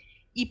películas, güey,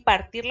 y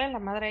partirle la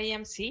madre a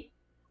AMC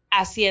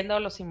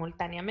haciéndolo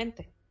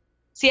simultáneamente.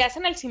 Si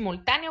hacen el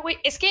simultáneo, güey,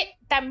 es que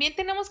también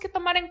tenemos que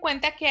tomar en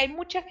cuenta que hay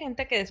mucha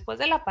gente que después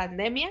de la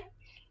pandemia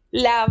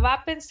la va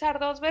a pensar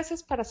 2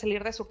 veces para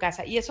salir de su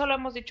casa, y eso lo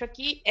hemos dicho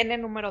aquí en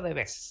el número de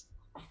veces.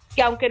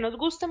 Que aunque nos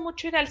guste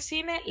mucho ir al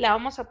cine, la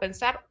vamos a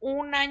pensar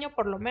 1 año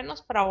por lo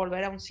menos para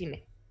volver a un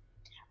cine.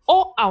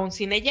 O a un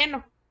cine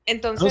lleno.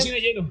 Entonces, un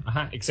cine lleno,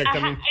 ajá,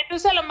 exactamente.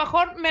 Entonces a lo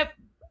mejor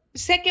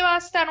sé que va a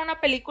estar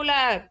una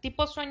película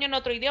tipo Sueño en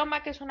otro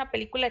idioma, que es una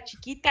película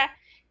chiquita,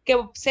 que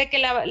sé que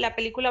la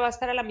película va a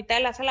estar a la mitad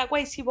de la sala,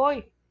 güey, sí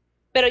voy.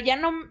 Pero ya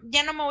no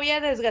me voy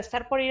a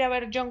desgastar por ir a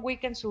ver John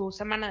Wick en su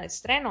semana de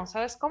estreno,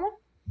 ¿sabes cómo?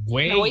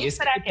 Güey, me voy a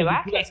esperar a que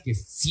baje. Que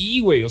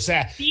sí, güey, o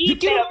sea, sí, yo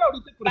quiero ver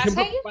ahorita, por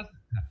ejemplo, ¿qué pasa.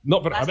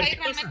 No, pero a ver,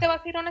 ¿realmente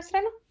vas a ir a un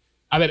estreno?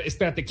 A ver,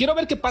 espérate, quiero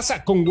ver qué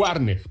pasa con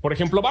Warner. Por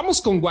ejemplo,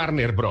 vamos con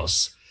Warner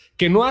Bros.,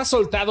 que no ha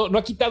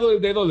quitado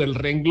el dedo del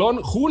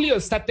renglón. Julio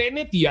está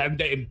Tenet y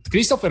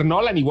Christopher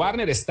Nolan y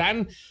Warner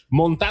están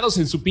montados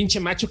en su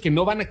pinche macho que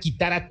no van a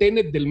quitar a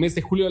Tenet del mes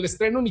de julio del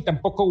estreno, ni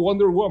tampoco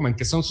Wonder Woman,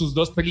 que son sus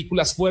 2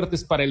 películas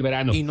fuertes para el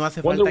verano. Y no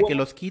hace falta que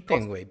los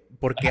quiten, güey,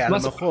 porque a lo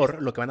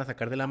mejor lo que van a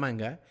sacar de la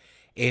manga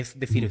es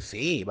decir,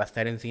 sí, va a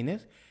estar en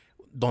cines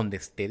donde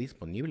esté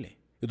disponible.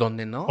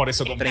 Donde no, por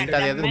eso, 30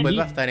 días después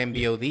va a estar en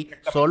VOD.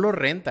 Solo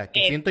renta,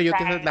 que siento yo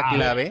que esa es la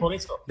clave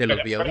de los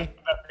VOD.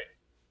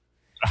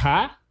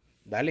 Ajá.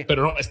 Dale.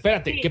 Pero no,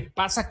 espérate, ¿qué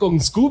pasa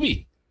con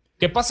Scooby?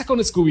 ¿Qué pasa con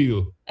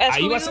Scooby-Doo?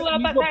 Ahí va a ser el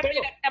mismo pedo.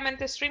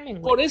 Directamente streaming,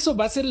 güey. Por eso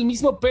va a ser el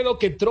mismo pedo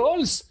que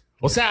Trolls.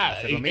 O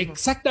sea,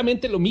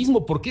 exactamente lo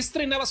mismo. ¿Por qué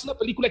estrenabas una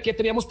película que ya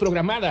teníamos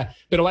programada?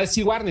 Pero va a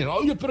decir Warner,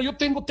 oye, pero yo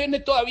tengo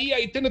Tenet todavía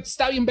y Tenet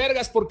está bien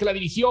vergas porque la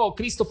dirigió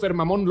Christopher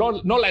Mamón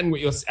Nolan,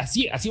 güey.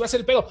 Así va a ser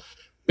el pedo.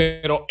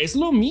 Pero es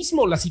lo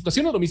mismo, la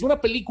situación es lo mismo.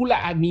 Una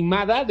película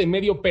animada de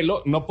medio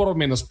pelo, no por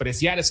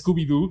menospreciar a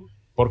Scooby-Doo,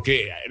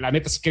 porque la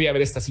neta sí quería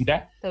ver esta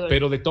cinta,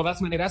 pero de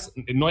todas maneras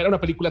no era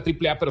una película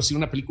AAA, pero sí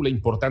una película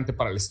importante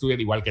para el estudio,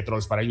 igual que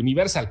Trolls para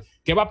Universal.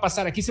 ¿Qué va a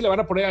pasar? ¿Aquí se le van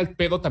a poner al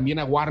pedo también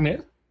a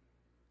Warner?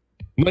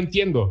 No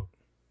entiendo.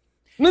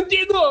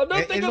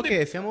 Es lo que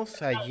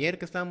decíamos ayer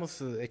que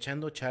estábamos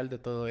echando chal de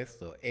todo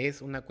esto.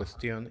 Es una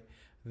cuestión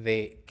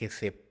de que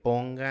se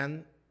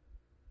pongan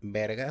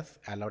vergas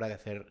a la hora de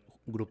hacer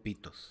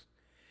grupitos.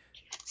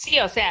 Sí,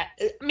 o sea,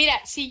 mira,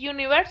 si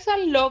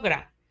Universal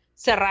logra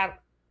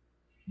cerrar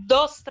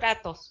 2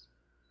 tratos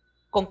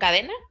con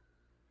cadena,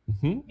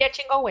 ya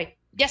chingó, güey.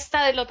 Ya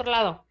está del otro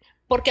lado.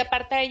 Porque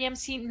aparte a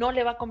AMC no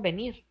le va a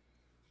convenir.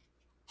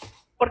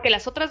 Porque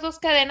las otras 2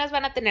 cadenas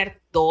van a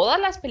tener todas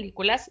las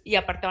películas y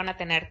aparte van a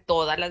tener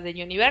todas las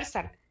de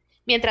Universal.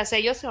 Mientras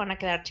ellos se van a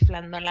quedar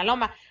chiflando en la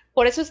loma.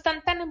 Por eso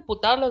están tan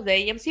emputados los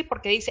de AMC,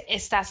 porque dice,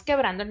 estás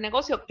quebrando el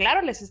negocio.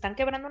 Claro, les están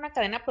quebrando una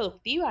cadena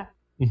productiva.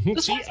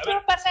 ¿Tú sabes qué va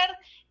a pasar?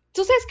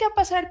 ¿Tú sabes qué va a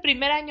pasar el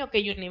primer año que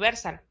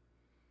Universal,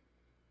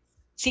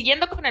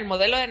 siguiendo con el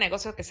modelo de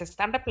negocio que se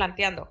están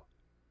replanteando,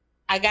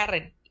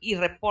 agarren y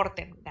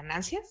reporten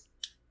ganancias?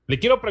 Le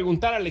quiero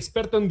preguntar al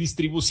experto en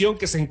distribución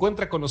que se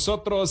encuentra con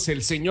nosotros,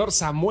 el señor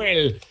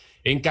Samuel,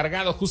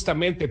 encargado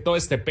justamente de todo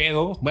este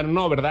pedo. Bueno,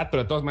 no, ¿verdad?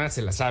 Pero de todas maneras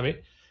se la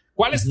sabe.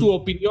 ¿Cuál es tu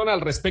opinión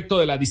al respecto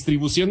de la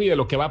distribución y de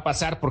lo que va a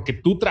pasar? Porque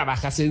tú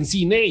trabajas en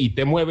cine y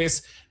te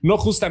mueves no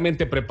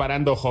justamente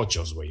preparando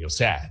hochos, güey. O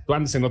sea, tú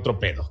andas en otro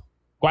pedo.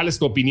 ¿Cuál es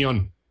tu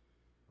opinión?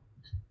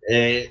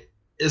 Es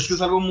que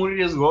es algo muy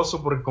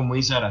riesgoso porque, como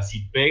dice Ara,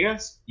 si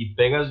pegas y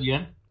pegas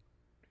bien,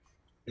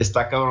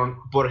 está cabrón.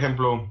 Por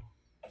ejemplo,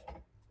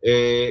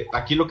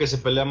 aquí lo que se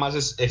pelea más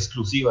es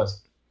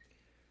exclusivas.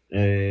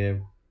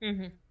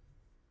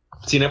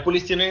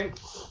 Cinépolis tiene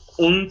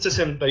un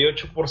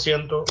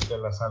 68% de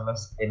las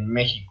salas en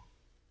México.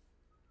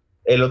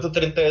 El otro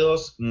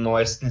 32% no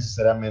es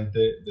necesariamente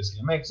de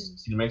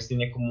Cinemex. Cinemex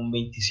tiene como un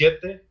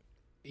 27%.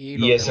 Y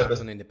los demás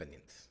son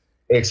independientes.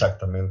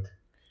 Exactamente.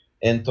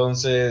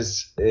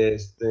 Entonces,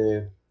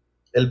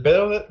 el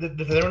pedo de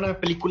tener una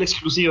película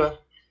exclusiva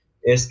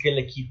es que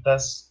le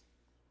quitas,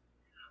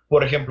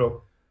 por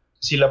ejemplo,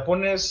 si la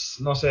pones,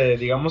 no sé,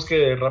 digamos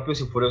que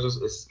Rápidos y Furiosos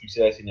es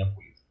exclusiva de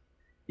Cinépolis,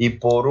 y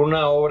por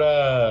una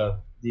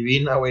obra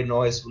divina, güey,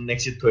 no es un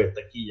éxito de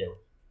taquilla, güey.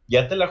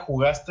 Ya te la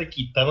jugaste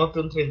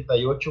quitándote un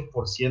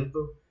 38%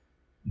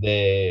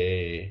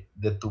 de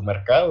tu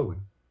mercado, güey.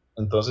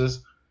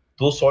 Entonces,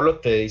 tú solo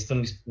te diste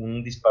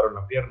un disparo en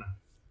la pierna.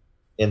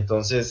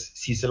 Entonces,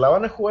 si se la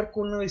van a jugar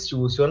con una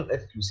distribución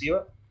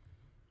exclusiva,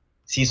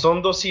 si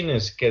son 2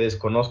 cines que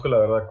desconozco la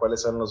verdad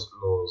cuáles son los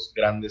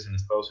grandes en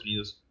Estados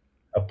Unidos,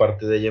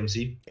 aparte de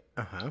AMC,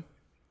 ajá.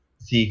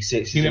 Si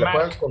se la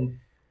juegan con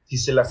sí,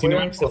 Cinemark.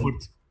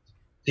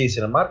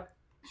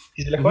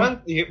 Si se la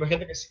juegan,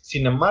 imagínate que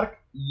Cinemark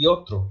y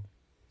otro,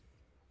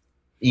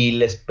 y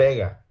les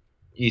pega,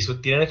 y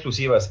tienen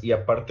exclusivas, y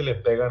aparte le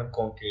pegan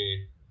con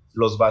que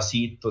los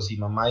vasitos y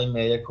mamá y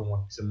media,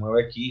 como que se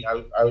mueve aquí,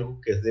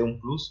 algo que es de un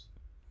plus,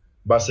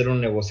 va a ser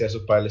un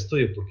negociazo para el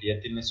estudio porque ya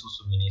tiene su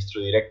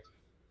suministro directo.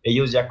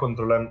 Ellos ya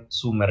controlan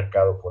su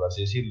mercado, por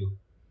así decirlo.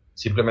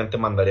 Simplemente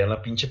mandarían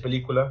la pinche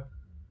película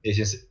y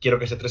decían, quiero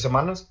que sea 3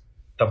 semanas.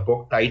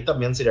 Tampoco, ahí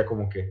también sería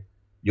como que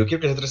yo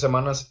quiero que sea 3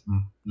 semanas,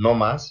 no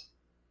más,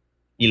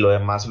 y lo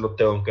demás lo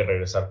tengo que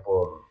regresar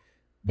por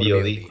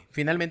VOD.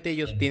 Finalmente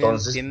ellos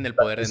tienen el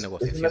poder de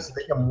negociación. Es una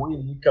estrategia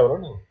muy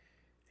cabrona.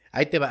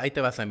 Ahí te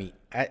vas a mí.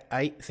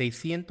 Hay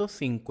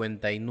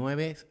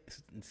 659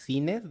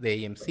 cines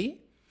de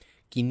AMC,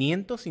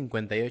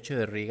 558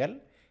 de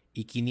Regal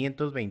y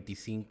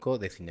 525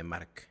 de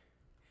Cinemark.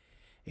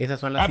 Esas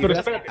son las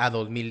cifras a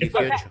 2018.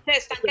 O sea, se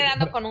están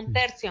quedando con un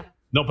tercio.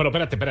 No, pero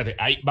espérate.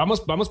 Ahí,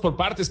 vamos por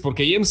partes,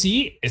 porque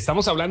AMC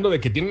estamos hablando de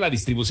que tiene la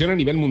distribución a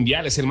nivel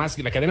mundial, es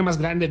la cadena más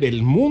grande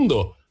del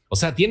mundo. O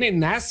sea, tiene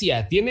en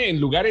Asia, tiene en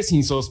lugares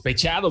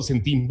insospechados,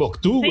 en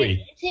Timbuktu,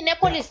 güey. Sí,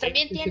 Cinépolis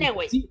también tiene,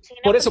 güey. Sí,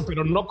 por eso,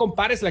 pero no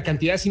compares la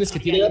cantidad de cines que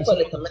tiene.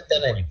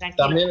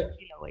 También,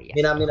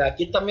 mira,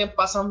 aquí también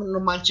pasa No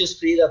Manches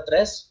Frida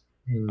 3.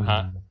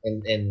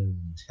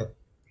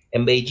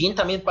 En Beijing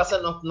también pasa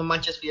No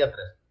Manches Frida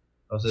 3.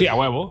 Entonces, sí, a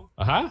huevo.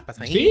 Ajá.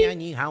 Pasa ¿Sí?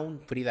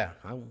 Frida.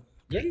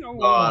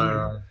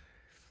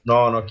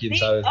 No, quién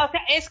sabe. O sea,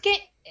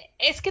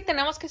 es que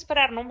tenemos que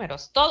esperar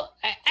números. Todo,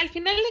 al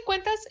final de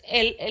cuentas,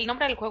 el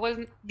nombre del juego es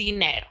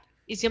dinero.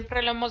 Y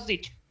siempre lo hemos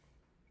dicho.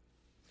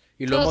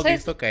 Y lo hemos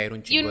visto caer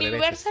un chingo de veces.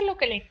 Universal lo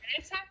que le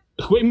interesa.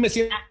 Güey, me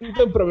siento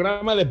en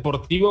programa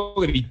deportivo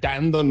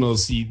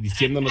gritándonos y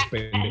diciéndonos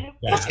pendejos.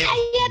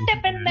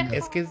 Cállate, pendejo.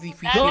 Es que es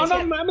difícil.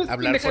 No mames,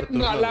 hablar por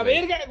turnos, a la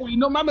verga, güey.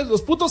 No mames,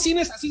 los putos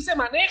cines así se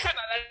manejan, a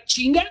la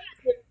chingada.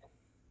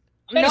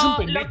 Eres un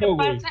pendejo,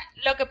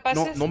 lo que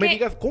pasa es no me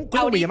digas,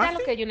 ¿cómo me llamaste?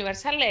 Lo que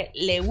Universal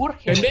le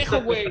urge.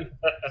 Pendejo, güey.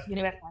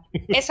 Universal.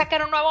 Es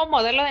sacar un nuevo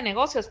modelo de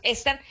negocios.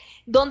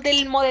 Donde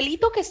el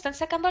modelito que están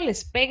sacando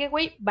les pegue,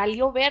 güey,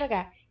 valió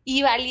verga.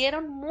 Y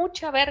valieron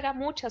mucha verga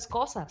muchas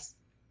cosas.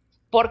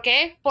 ¿Por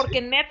qué? Porque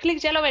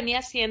Netflix ya lo venía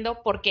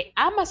haciendo, porque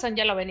Amazon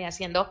ya lo venía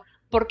haciendo,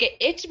 porque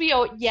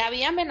HBO ya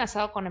había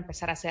amenazado con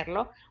empezar a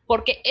hacerlo,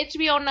 porque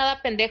HBO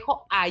nada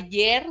pendejo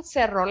ayer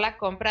cerró la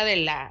compra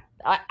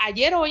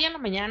ayer o hoy en la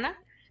mañana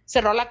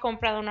cerró la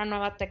compra de una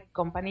nueva tech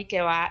company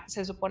que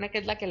se supone que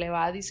es la que le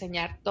va a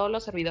diseñar todos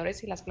los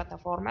servidores y las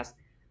plataformas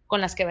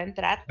con las que va a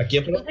entrar. ¿A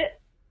quién?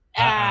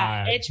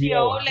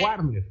 HBO,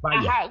 Warner,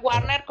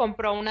 Warner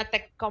compró una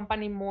tech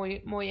company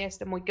muy.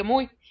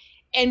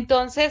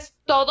 Entonces,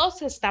 todos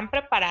se están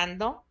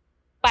preparando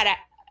para,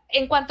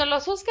 en cuanto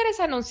los Óscares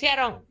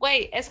anunciaron,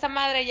 güey, esta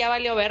madre ya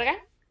valió verga,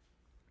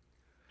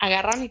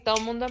 agarraron y todo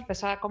el mundo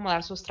empezó a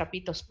acomodar sus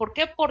trapitos. ¿Por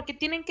qué? Porque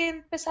tienen que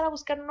empezar a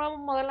buscar un nuevo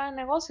modelo de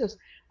negocios,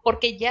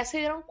 porque ya se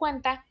dieron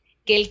cuenta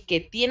que el que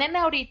tienen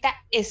ahorita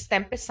está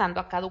empezando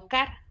a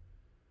caducar.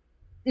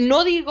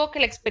 No digo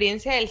que la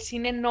experiencia del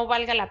cine no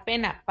valga la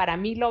pena, para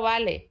mí lo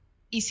vale,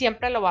 y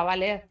siempre lo va a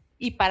valer,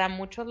 y para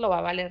muchos lo va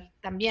a valer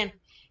también.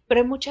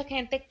 Pero hay mucha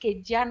gente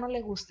que ya no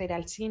le gusta ir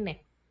al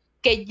cine,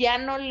 que ya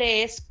no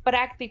le es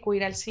práctico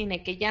ir al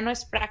cine, que ya no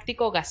es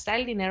práctico gastar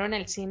el dinero en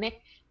el cine.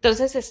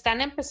 Entonces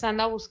están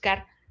empezando a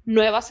buscar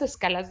nuevas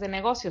escalas de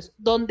negocios,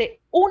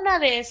 donde una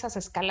de esas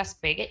escalas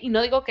pegue, y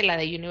no digo que la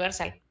de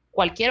Universal,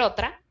 cualquier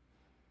otra,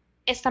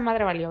 esta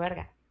madre valió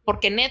verga.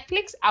 Porque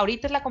Netflix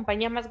ahorita es la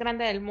compañía más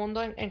grande del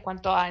mundo en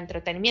cuanto a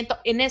entretenimiento.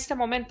 En este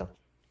momento,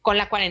 con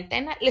la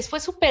cuarentena, les fue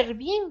súper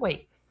bien,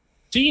 güey.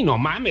 Sí, no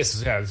mames, o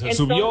sea, entonces,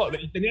 subió,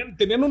 tenían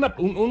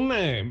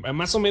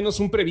más o menos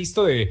un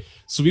previsto de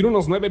subir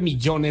unos 9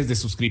 millones de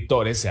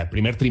suscriptores al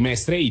primer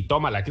trimestre y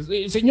tómala.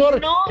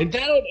 Señor,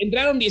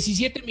 entraron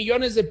 17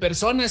 millones de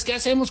personas, ¿qué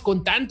hacemos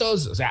con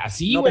tantos? O sea,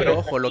 así, güey. No, pero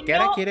ojo, lo que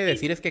ahora quiere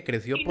decir es que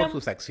creció por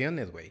sus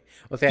acciones, güey.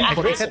 O sea,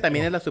 esa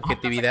también es la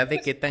subjetividad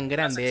de qué tan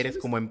grande eres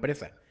como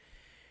empresa.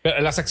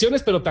 Las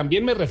acciones, pero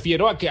también me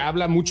refiero a que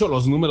habla mucho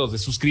los números de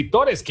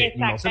suscriptores, que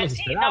no se los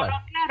esperaban.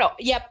 Claro,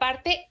 y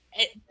aparte,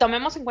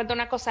 tomemos en cuenta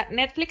una cosa,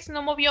 Netflix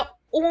no movió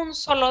un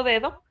solo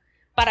dedo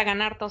para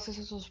ganar todos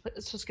esos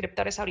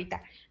suscriptores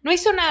ahorita. No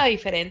hizo nada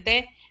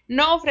diferente,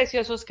 no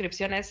ofreció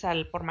suscripciones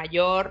al por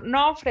mayor,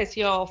 no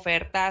ofreció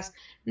ofertas,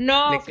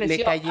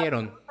 le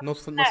cayeron, no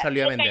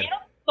salió a vender. Le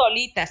cayeron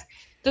solitas.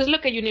 Entonces lo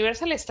que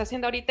Universal está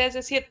haciendo ahorita es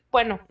decir,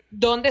 bueno,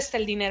 ¿dónde está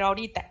el dinero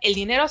ahorita? El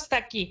dinero está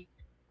aquí.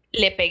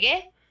 Le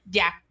pegué,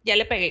 ya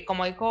le pegué,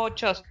 como dijo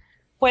Chos.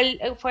 Fue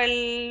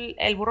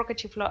el burro que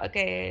chifló,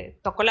 que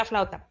tocó la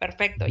flauta,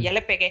 perfecto, ya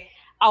le pegué.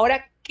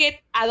 Ahora,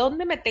 ¿a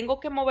dónde me tengo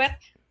que mover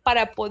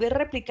para poder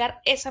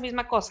replicar esa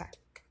misma cosa?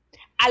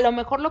 A lo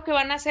mejor lo que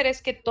van a hacer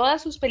es que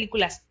todas sus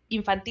películas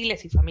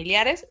infantiles y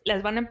familiares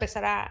las van a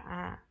empezar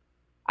a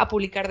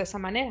publicar de esa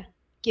manera.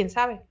 ¿Quién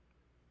sabe?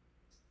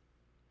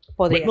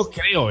 No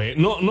creo,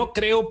 no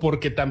creo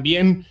porque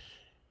también...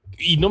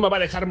 Y no me va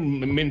a dejar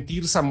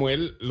mentir,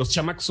 Samuel, los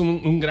chamacos son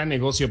un gran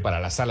negocio para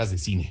las salas de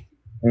cine.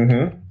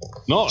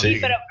 No, sí,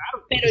 pero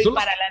 ¿y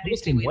para las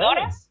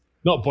distribuidoras?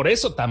 No, por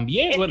eso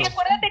también. Es que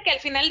acuérdate que al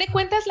final de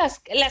cuentas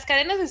las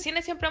cadenas de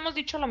cine siempre hemos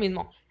dicho lo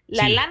mismo.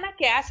 La lana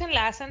que hacen,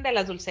 la hacen de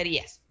las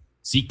dulcerías.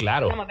 Sí,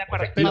 claro. Estamos de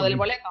acuerdo, lo del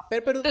boleto.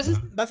 Pero entonces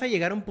vas a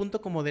llegar a un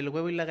punto como del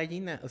huevo y la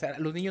gallina. O sea,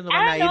 los niños no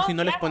van a ir si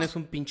no les pones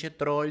un pinche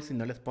troll, si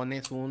no les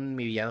pones un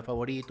mi villano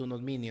favorito,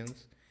 unos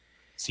minions.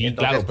 Sí,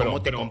 entonces, claro,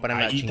 ¿cómo te compran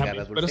las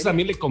chingadas? Pero eso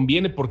también le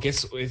conviene porque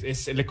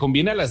le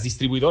conviene a las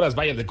distribuidoras,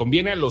 vaya, le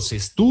conviene a los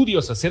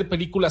estudios hacer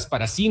películas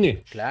para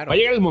cine. Claro. Va a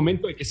llegar el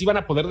momento de que sí van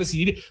a poder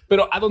decidir,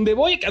 pero a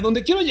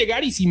donde quiero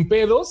llegar y sin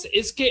pedos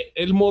es que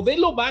el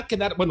modelo va a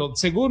quedar, bueno,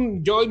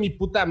 según yo y mi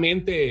puta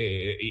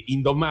mente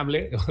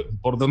indomable,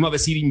 por no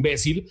decir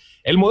imbécil,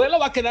 el modelo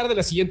va a quedar de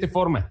la siguiente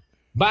forma.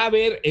 Va a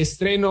haber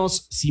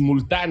estrenos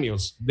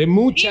simultáneos de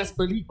muchas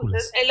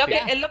películas.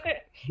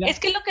 Es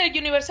que es lo que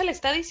Universal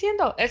está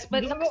diciendo. Es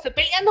lo que estoy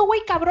peleando, güey,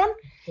 cabrón.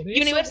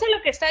 Universal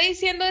lo que está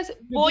diciendo es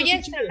voy a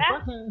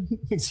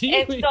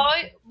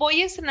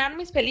estrenar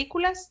mis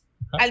películas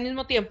al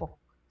mismo tiempo.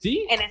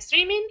 ¿Sí? En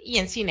streaming y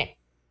en cine.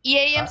 Y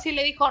AMC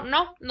le dijo,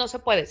 no se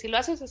puede. Si lo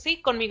haces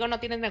así, conmigo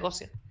no tienes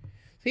negocio.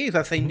 Sí, o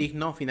sea, se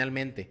indignó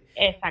finalmente.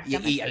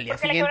 Exactamente. Y al día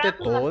siguiente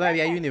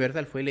todavía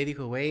Universal fue y le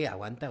dijo, güey,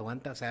 aguanta,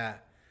 o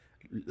sea,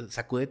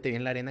 sacúdete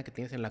bien la arena que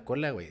tienes en la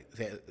cola, güey. O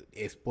sea,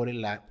 es por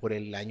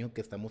el año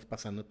que estamos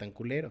pasando tan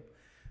culero.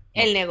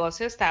 ¿No? El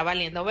negocio está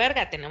valiendo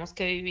verga, tenemos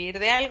que vivir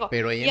de algo.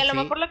 Pero y a lo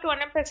mejor lo que van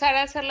a empezar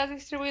a hacer las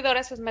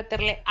distribuidoras es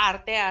meterle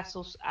arte a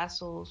sus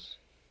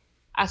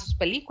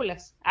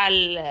películas.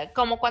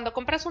 Como cuando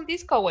compras un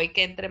disco, güey,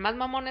 que entre más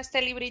mamón esté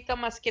el librito,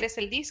 más quieres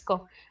el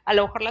disco. A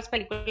lo mejor las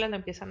películas lo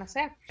empiezan a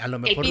hacer. A lo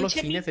mejor los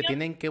cines se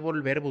tienen que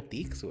volver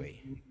boutiques,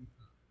 güey.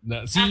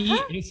 No, sí,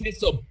 es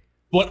eso.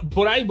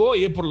 Por ahí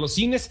voy, por los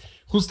cines,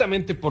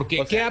 justamente porque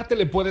o sea, ¿qué arte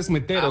le puedes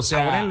meter? O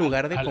sea, ahora en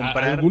lugar de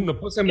comprar...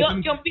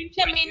 yo un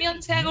pinche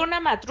Minion se haga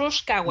una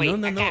matrushka, güey.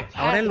 No.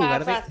 Ahora en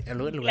lugar de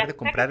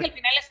comprar... Al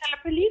final está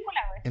la película,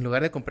 güey. En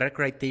lugar de comprar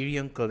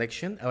Criterion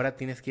Collection, ahora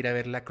tienes que ir a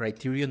ver la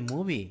Criterion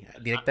Movie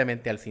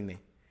directamente al cine.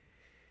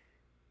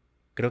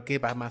 Creo que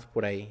va más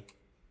por ahí.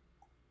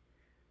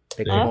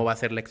 De cómo va a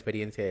ser la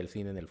experiencia del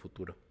cine en el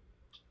futuro.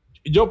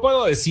 Yo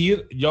puedo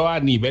decir, yo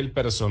a nivel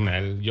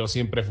personal, yo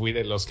siempre fui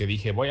de los que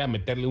dije, voy a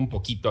meterle un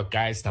poquito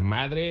acá a esta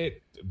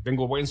madre,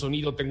 tengo buen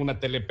sonido, tengo una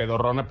tele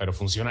pedorrona, pero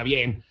funciona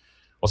bien.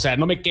 O sea,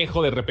 no me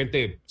quejo, de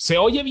repente, se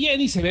oye bien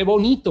y se ve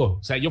bonito.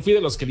 O sea, yo fui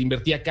de los que le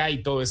invertí acá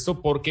y todo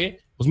esto porque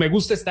pues me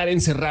gusta estar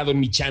encerrado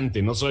en mi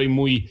chante, no soy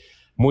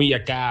muy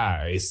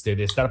acá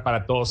de estar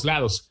para todos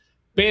lados.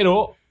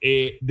 Pero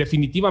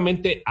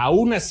definitivamente,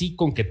 aún así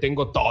con que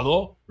tengo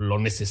todo lo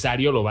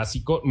necesario, lo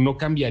básico, no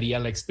cambiaría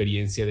la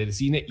experiencia del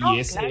cine. Y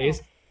eso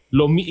es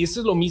lo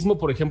mismo,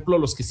 por ejemplo,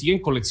 los que siguen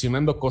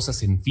coleccionando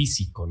cosas en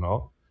físico,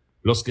 ¿no?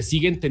 Los que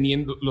siguen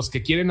teniendo, los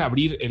que quieren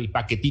abrir el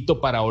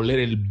paquetito para oler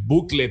el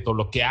booklet o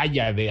lo que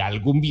haya de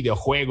algún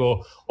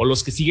videojuego, o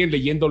los que siguen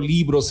leyendo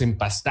libros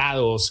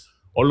empastados,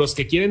 o los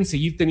que quieren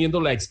seguir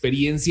teniendo la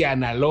experiencia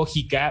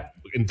analógica,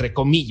 entre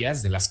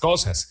comillas, de las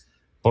cosas.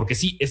 Porque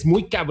sí, es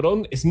muy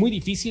cabrón, es muy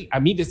difícil.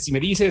 A mí, si me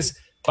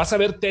dices, vas a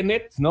ver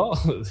Tenet, ¿no?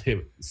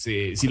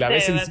 si la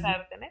ves en... ¿Vas a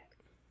ver Tenet?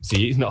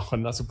 Sí,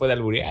 no se puede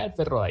alburear,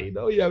 perro, ahí,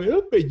 ¿no? Ya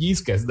veo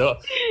pellizcas, ¿no?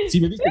 Si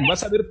me dicen,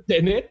 ¿vas a ver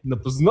Tenet? No,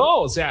 pues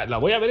no, o sea, la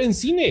voy a ver en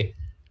cine.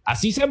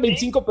 Así sean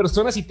 25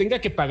 personas y tenga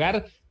que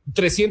pagar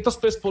 300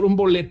 pesos por un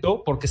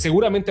boleto, porque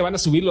seguramente van a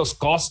subir los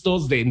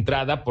costos de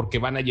entrada porque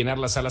van a llenar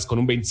las salas con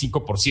un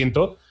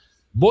 25%.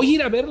 Voy a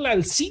ir a verla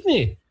al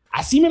cine.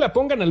 Así me la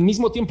pongan al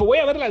mismo tiempo. Voy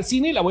a verla al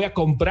cine y la voy a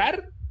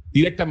comprar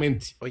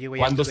directamente. Oye, güey,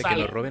 antes de que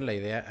nos roben la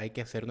idea, hay que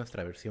hacer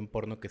nuestra versión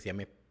porno que se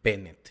llame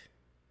Penet.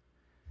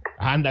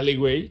 Ándale,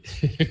 güey.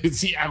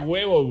 Sí, a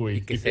huevo, güey.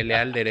 Y que se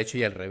lea al derecho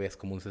y al revés,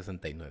 como un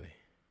 69.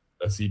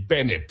 Así,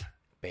 Penet.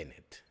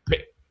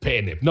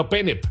 Penep. No,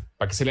 Penep.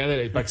 Para que se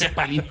lea, para que sea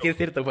palito. Es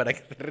cierto, para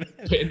que se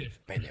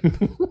Penep.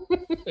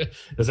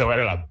 Esa va a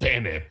la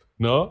Penep,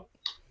 ¿no?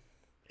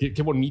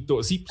 Qué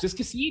bonito. Sí, pues es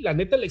que sí, la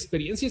neta, la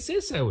experiencia es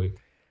esa, güey.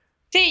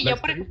 Sí, yo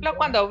por ejemplo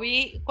cuando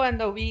vi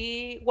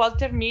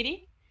Walter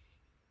Mitty,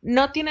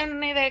 no tienen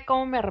una idea de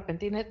cómo me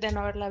arrepentí de no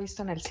haberla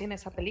visto en el cine,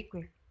 esa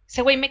película.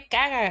 Ese güey me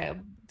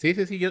caga. Sí,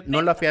 yo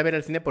no la fui a ver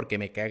al cine porque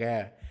me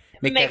cagaba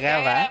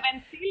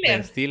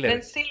Ben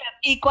Stiller.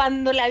 Y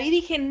cuando la vi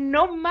dije,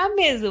 no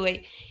mames,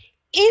 güey.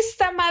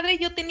 Esta madre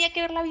yo tenía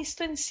que haberla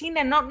visto en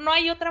cine. No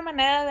hay otra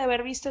manera de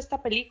haber visto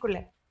esta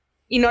película.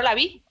 Y no la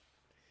vi.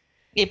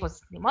 Y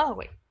pues, ni modo,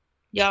 güey.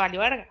 Ya valió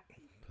verga.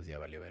 Pues ya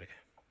valió verga.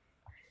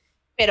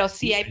 Pero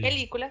sí hay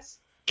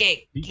películas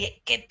que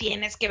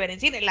tienes que ver en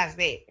cine. Las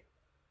de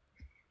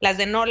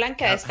Nolan,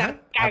 que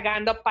están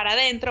cagando para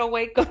adentro,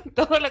 güey, con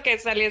todo lo que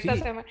salió esta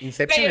semana.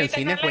 Inception en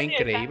cine fue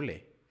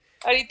increíble.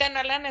 Ahorita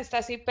Nolan está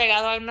así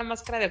pegado a una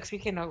máscara de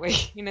oxígeno, güey.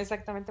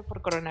 Inexactamente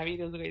por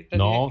coronavirus, güey.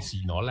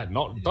 Nolan,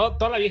 no.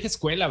 Toda la vieja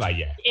escuela,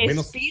 vaya.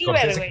 Menos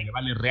Scorsese, que le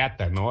vale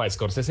reata, ¿no? A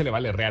Scorsese le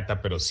vale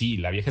reata, pero sí,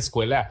 la vieja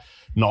escuela,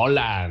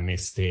 Nolan,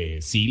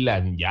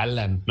 Cilan,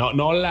 Yalan. No,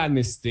 Nolan,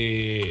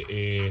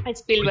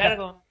 Spielberg,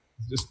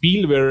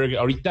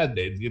 ahorita,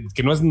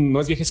 que no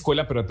es vieja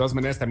escuela, pero de todas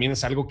maneras también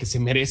es algo que se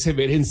merece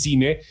ver en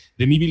cine.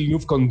 Denis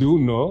Villeneuve con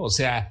Dune, ¿no? O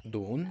sea...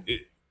 ¿Dune?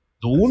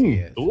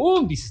 Dune,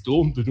 dices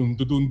Dune.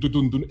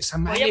 Esa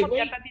madre, voy a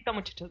mutear tantito,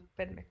 muchachos.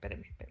 Espérenme.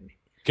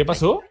 ¿Qué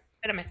pasó?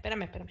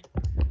 Espérame.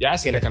 Ya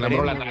se le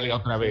calambró la nalga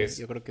otra vez.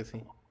 Yo creo que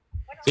sí.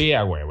 Sí,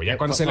 a huevo. Ya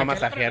cuando se va le a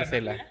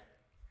masajeársela.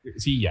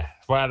 Sí, ya.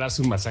 Fue a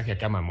darse un masaje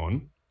acá,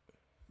 mamón.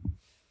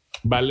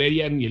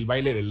 Valerian y el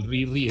baile del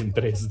Riri en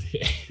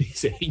 3D.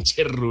 Dice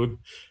pinche Ruth.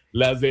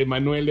 Las de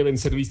Manuel deben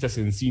ser vistas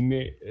en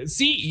cine.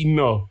 Sí y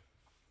no.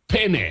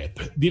 Penep,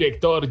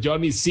 director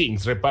Johnny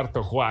Sings,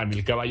 reparto Juan,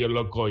 El Caballo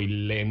Loco y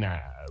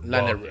Lana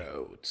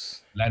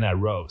Rhodes. Lana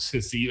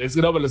Rose, sí, es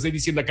que no, me lo estoy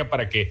diciendo acá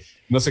para que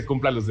no se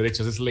cumplan los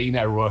derechos, es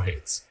Lana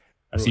Rhodes.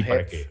 Así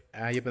para que.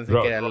 Yo pensé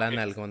que era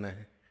Lana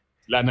Algona.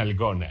 Lana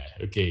Algona,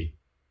 ok.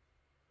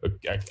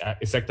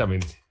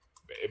 Exactamente.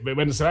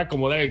 Bueno, se va a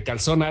acomodar el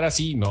calzón, ahora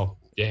sí,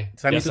 no.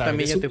 Sammy, ¿tú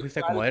también ya te fuiste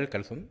a acomodar el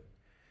calzón?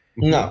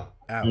 No,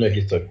 no, aquí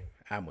estoy.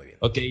 Muy bien.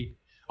 Ok.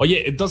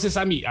 Oye, entonces,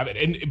 Sammy, a ver,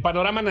 en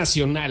panorama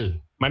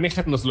nacional,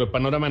 manéjanos lo de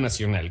panorama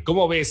nacional.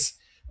 ¿Cómo ves?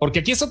 Porque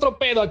aquí es otro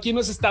pedo, aquí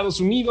no es Estados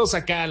Unidos,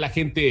 acá la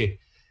gente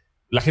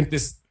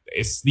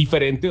es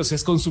diferente, o sea,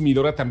 es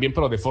consumidora también,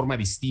 pero de forma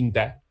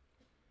distinta.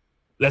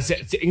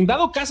 En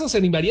dado caso, se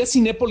animaría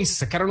Cinépolis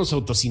a sacar unos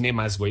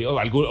autocinemas, güey,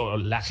 o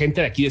la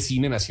gente de aquí de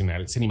Cine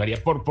Nacional se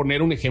animaría, por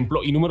poner un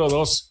ejemplo. Y número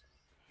 2,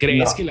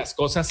 ¿crees que las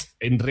cosas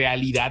en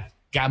realidad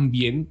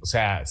cambien? O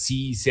sea,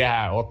 sí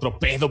sea otro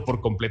pedo por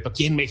completo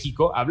aquí en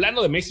México.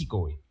 Hablando de México,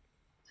 güey.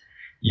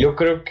 Yo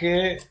creo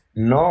que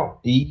no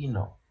y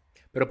no.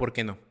 ¿Pero por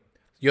qué no?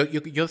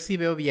 Yo sí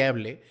veo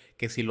viable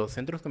que si los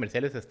centros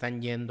comerciales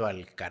están yendo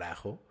al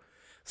carajo,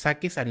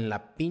 saques en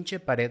la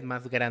pinche pared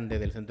más grande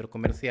del centro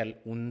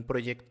comercial un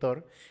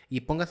proyector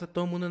y pongas a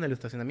todo el mundo en el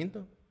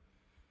estacionamiento.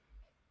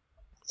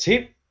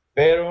 Sí,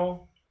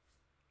 pero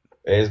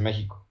es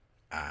México.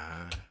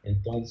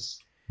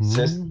 Entonces,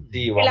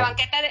 sí, en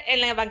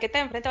la banqueta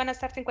de enfrente van a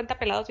estar 50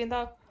 pelados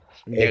viendo.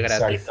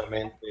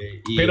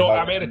 Exactamente. Pero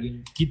a ver,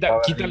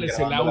 quítales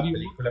el audio. La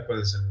película con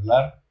el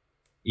celular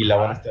y la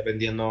van a estar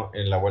vendiendo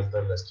en la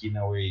vuelta de la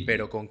esquina, güey.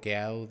 Pero ¿con qué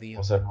audio?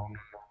 O sea, no.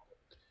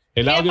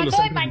 El audio lo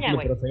todo hay maña,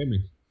 güey.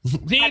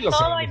 Sí, para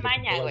todo hay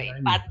maña, güey.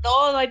 Para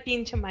todo hay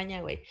pinche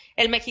maña, güey.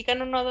 El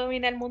mexicano no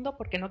domina el mundo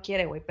porque no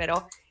quiere, güey.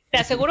 Pero te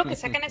aseguro que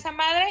sacan esa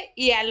madre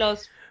y a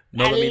los.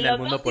 No domina el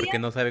mundo porque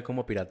no sabe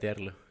cómo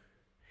piratearlo.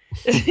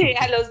 Sí,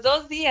 a los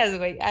 2 días,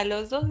 güey. A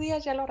los 2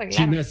 días ya lo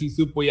arreglaron. China sí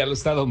supo, ya lo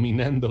está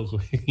dominando,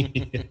 güey.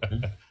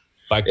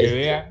 Para que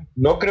vean.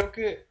 No creo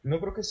que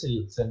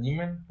se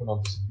animen con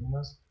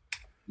autocinemas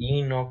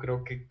y no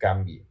creo que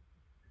cambie.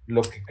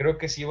 Lo que creo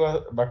que sí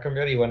va a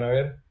cambiar y van a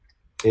ver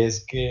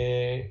es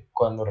que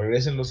cuando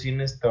regresen los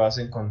cines te vas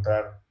a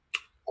encontrar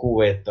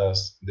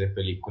cubetas de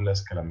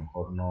películas que a lo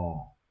mejor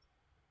no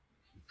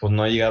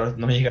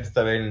llegaste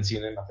a ver en el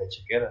cine en la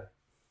fecha que era.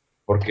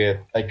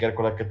 Porque hay que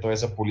recordar que toda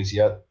esa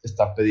publicidad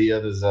está pedida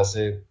desde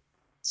hace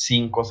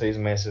 5 o 6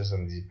 meses de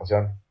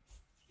anticipación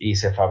y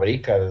se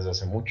fabrica desde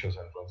hace muchos,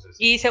 entonces.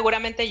 Y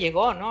seguramente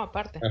llegó, ¿no?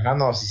 Aparte. Ajá,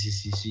 no,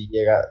 sí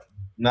llega.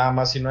 Nada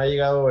más si no ha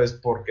llegado es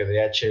porque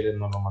DHL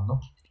no lo mandó.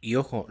 Y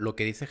ojo, lo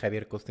que dice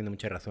Javier Costa tiene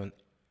mucha razón.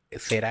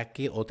 ¿Será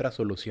que otra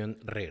solución,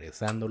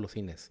 regresando a los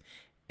cines,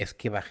 es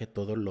que baje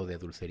todo lo de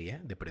dulcería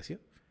de precio?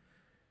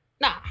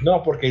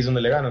 No, porque ahí es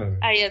donde le ganan.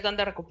 Ahí es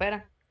donde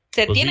recuperan.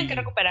 Tienen que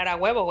recuperar a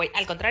huevo, güey.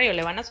 Al contrario,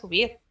 le van a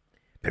subir.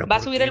 Va a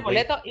subir el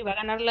boleto y va a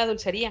ganar la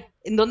dulcería.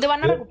 ¿En dónde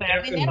van a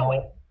recuperar dinero,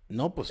 güey?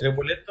 No, pues.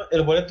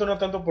 El boleto no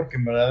tanto porque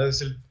en verdad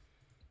ese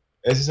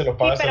se lo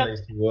pagas a la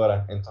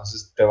distribuidora.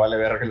 Entonces te vale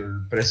ver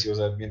el precio. O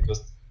sea,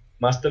 mientras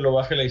más te lo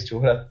baje la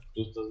distribuidora,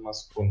 tú estás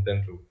más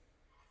contento.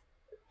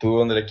 Tú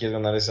donde le quieres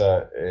ganar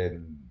esa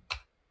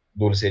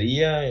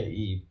dulcería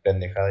y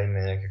pendejada y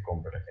media que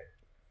compra la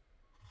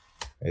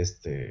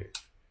gente.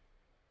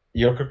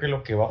 Yo creo que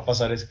lo que va a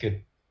pasar es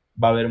que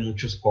va a haber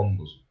muchos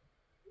combos.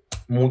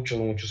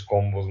 Muchos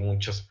combos,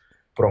 muchas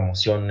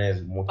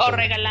promociones. O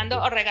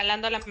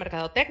regalando la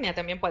mercadotecnia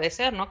también puede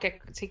ser, ¿no? Que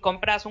si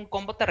compras un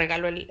combo te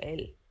regalo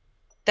el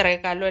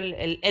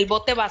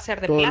bote va a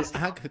ser de plástico.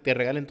 Ajá, que te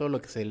regalen todo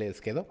lo que se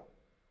les quedó.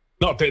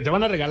 No, te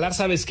van a regalar,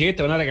 ¿sabes qué?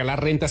 Te van a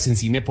regalar rentas en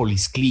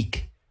Cinépolis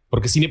Click.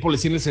 Porque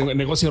Cinépolis tiene ese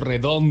negocio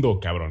redondo,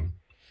 cabrón.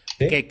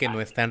 ¿Sí? Que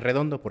no es tan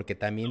redondo porque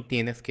también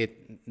tienes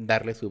que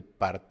darle su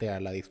parte a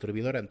la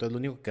distribuidora. Entonces lo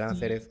único que van a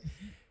hacer es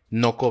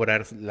no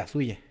cobrar la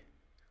suya.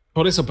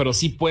 Por eso, pero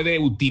sí puede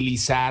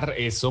utilizar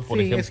eso, por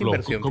ejemplo, es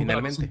inversión,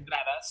 finalmente.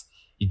 Entradas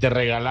y te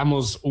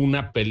regalamos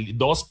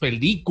 2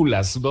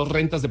 películas, 2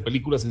 rentas de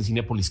películas en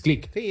Cinépolis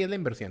Click. Sí, es la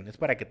inversión, es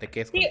para que te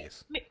quedes con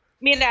ellos.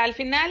 Mira, al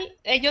final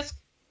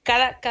ellos,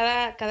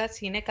 cada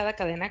cine, cada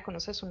cadena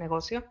conoce su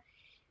negocio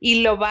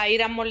y lo va a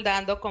ir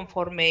amoldando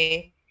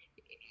conforme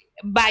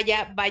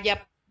vayan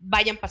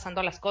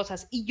pasando las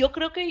cosas. Y yo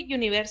creo que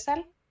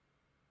Universal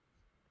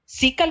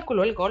sí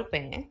calculó el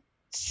golpe, ¿eh?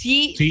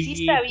 Sí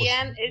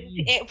sabían,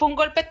 pues, fue un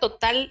golpe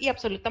total y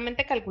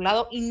absolutamente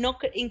calculado y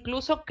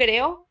incluso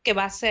creo que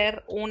va a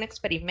ser un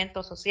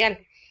experimento social.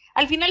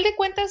 Al final de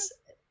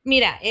cuentas,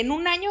 mira, en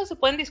un año se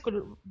pueden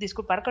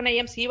disculpar con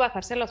AMC,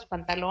 bajarse los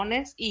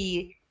pantalones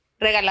y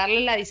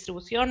regalarle la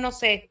distribución, no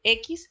sé,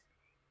 X,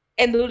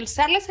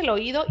 endulzarles el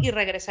oído y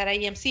regresar a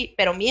AMC,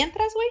 pero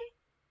mientras, güey,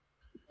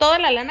 toda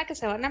la lana que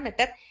se van a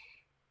meter,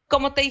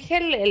 como te dije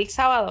el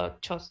sábado,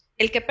 Chos,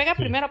 el que pega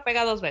primero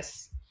pega 2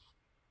 veces.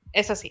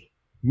 Es así.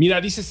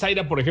 Mira, dice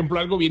Zaira, por ejemplo,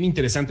 algo bien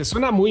interesante.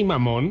 Suena muy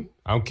mamón,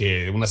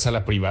 aunque una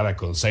sala privada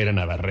con Zaira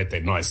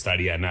Navarrete no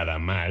estaría nada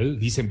mal.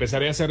 Dice,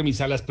 empezaré a hacer mis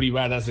salas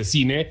privadas de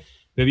cine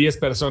de 10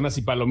 personas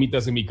y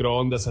palomitas de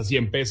microondas a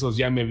 100 pesos.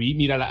 Ya me vi.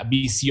 Mira la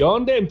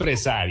visión de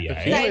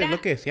empresaria. Es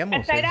lo que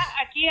decíamos. Zaira,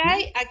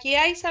 aquí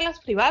hay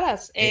salas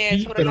privadas.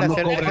 Pero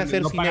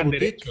no pagan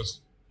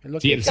derechos.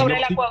 Sobre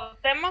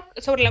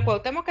la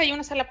Cuauhtémoc hay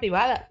una sala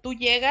privada. Tú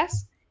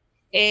llegas...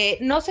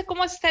 no sé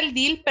cómo está el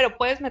deal, pero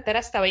puedes meter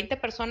hasta 20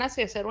 personas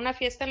y hacer una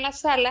fiesta en la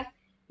sala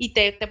y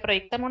te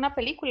proyectan una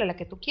película, la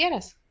que tú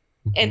quieras.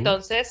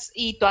 Entonces,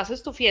 y tú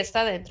haces tu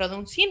fiesta dentro de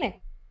un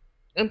cine.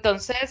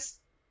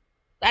 Entonces,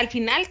 al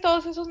final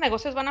todos esos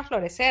negocios van a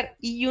florecer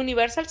y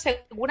Universal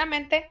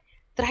seguramente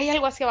trae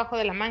algo hacia abajo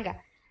de la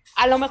manga.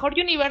 A lo mejor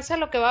Universal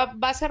lo que va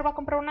a hacer va a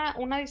comprar una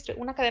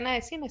cadena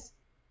de cines.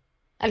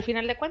 Al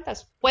final de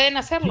cuentas, pueden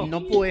hacerlo.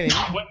 No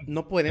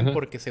pueden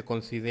porque se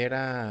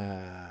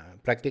considera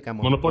práctica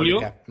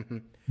 ¿Monopolio?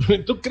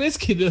 ¿Tú crees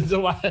que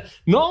eso va?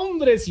 No,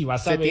 hombre, si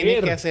vas a ver. Se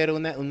tiene que hacer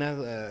una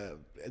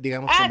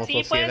digamos, como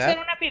sí, sociedad. puede ser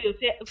una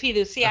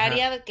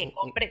fiduciaria que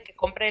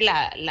compre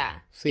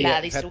la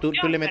distribución. O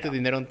sea, tú le metes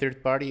dinero a un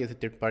third party y ese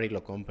third party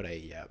lo compra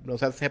y ya. O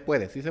sea,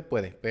 sí se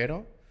puede,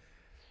 pero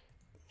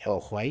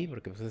ojo ahí,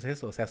 porque pues es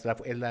eso. O sea,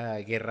 es la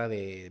guerra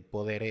de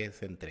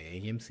poderes entre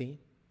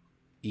AMC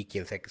y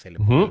quien sea que se le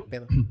ponga el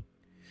pedo.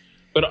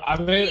 Pero a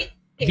ver,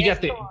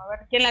 fíjate. A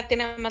ver quién la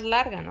tiene más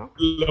larga, ¿no?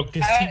 Lo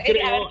que a sí ver,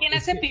 creo. A ver quién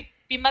hace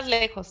pipí más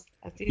lejos.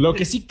 Lo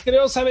que sí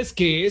creo, ¿sabes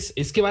qué es?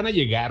 Es que van a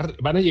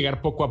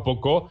llegar poco a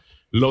poco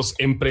los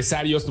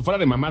empresarios. Fuera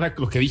de mamada,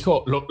 lo que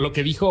dijo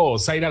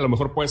Zaira, a lo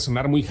mejor puede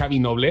sonar muy Javi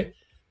Noble,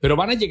 pero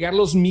van a llegar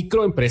los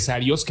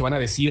microempresarios que van a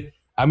decir: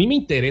 a mí me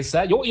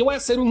interesa, yo voy a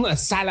hacer una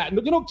sala.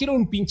 Yo no quiero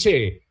un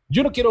pinche.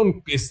 Yo no quiero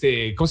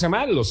 ¿cómo se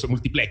llama? Los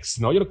multiplex,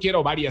 ¿no? Yo no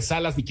quiero varias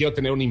salas, ni quiero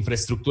tener una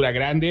infraestructura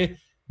grande.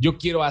 Yo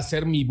quiero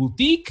hacer mi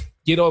boutique,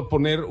 quiero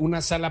poner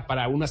una sala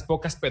para unas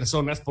pocas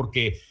personas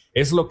porque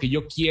es lo que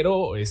yo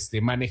quiero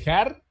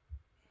manejar.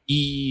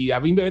 Y a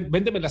mí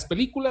véndeme las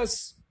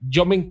películas,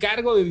 yo me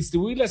encargo de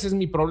distribuirlas, es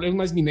mi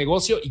problema, es mi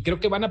negocio. Y creo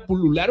que van a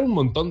pulular un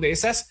montón de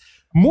esas,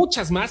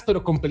 muchas más,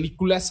 pero con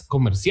películas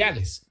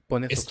comerciales.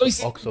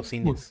 Pones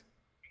Oxocines.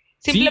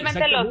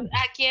 Simplemente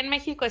aquí en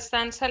México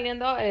están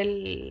saliendo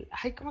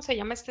 ¿cómo se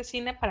llama este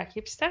cine para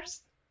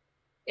hipsters?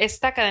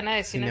 Esta cadena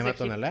de cines ¿Cinema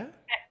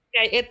Tonalá?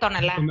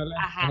 Tonalá.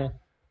 Ajá.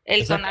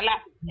 El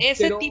Tonalá.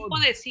 Ese tipo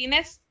de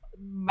cines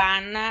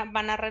van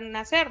a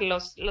renacer.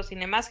 Los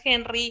cinemas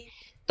Henry,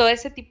 todo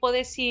ese tipo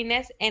de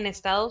cines en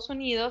Estados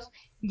Unidos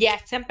ya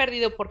se han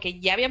perdido porque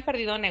ya habían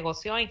perdido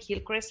negocio. En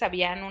Hillcrest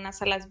habían unas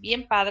salas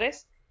bien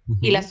padres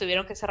y las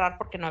tuvieron que cerrar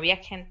porque no había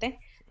gente.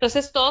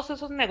 Entonces, todos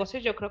esos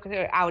negocios yo creo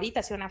que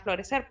ahorita se van a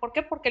florecer. ¿Por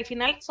qué? Porque al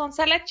final son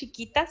salas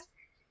chiquitas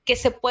que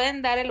se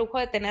pueden dar el lujo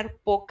de tener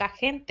poca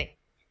gente.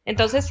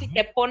 Entonces, si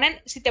te ponen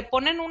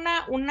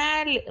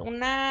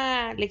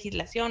una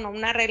legislación o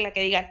una regla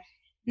que digan,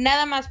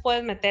 nada más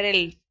puedes meter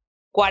el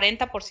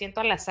 40%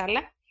 a la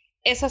sala,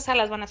 esas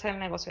salas van a ser el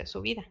negocio de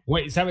su vida.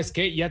 Güey, ¿sabes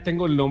qué? Ya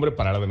tengo el nombre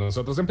para lo de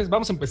nosotros.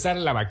 Vamos a empezar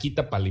la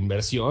vaquita para la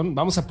inversión.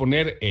 Vamos a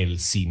poner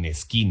el Cine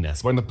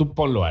Esquinas. Bueno, tú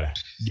ponlo, Ara.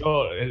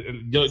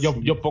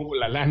 Yo pongo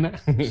la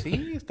lana.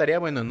 Sí, estaría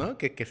bueno, ¿no?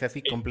 Que sea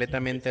así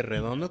completamente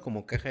redondo,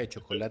 como caja de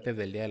chocolates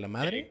del Día de la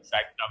Madre.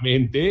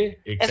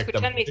 Exactamente.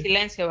 Escuchan mi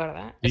silencio,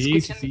 ¿verdad? Sí,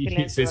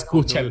 se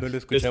escucha. No lo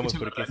escuchamos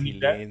porque es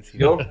silencio.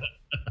 Yo,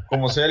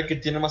 como soy el que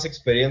tiene más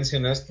experiencia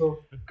en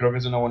esto, creo que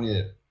es una buena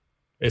idea.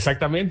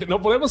 Exactamente,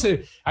 no podemos,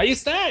 ahí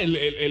está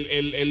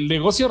el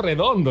negocio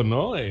redondo,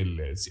 ¿no?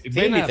 Sí,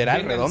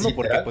 literal redondo,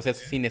 porque pues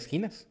es Cine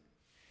Esquinas.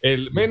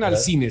 Ven al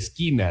Cine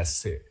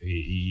Esquinas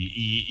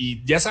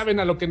y ya saben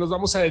a lo que nos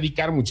vamos a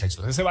dedicar,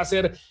 muchachos. Ese va a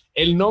ser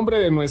el nombre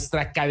de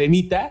nuestra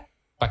cadenita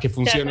para que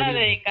funcione. ¿Te vas a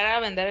dedicar a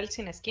vender el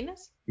Cine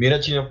Esquinas? Mira,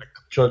 Chino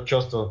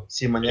Chosto,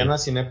 si mañana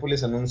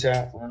Cinépolis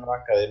anuncia una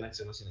nueva cadena que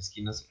se llama Cine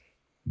Esquinas,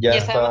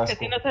 ya sabemos que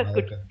sí nos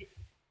escuchan.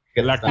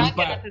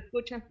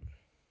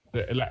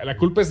 La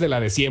culpa es de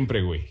la de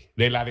siempre, güey.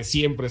 De la de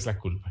siempre es la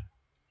culpa.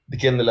 ¿De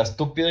quién? ¿De la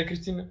estúpida de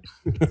Cristina?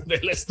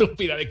 De la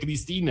estúpida de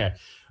Cristina.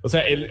 O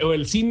sea,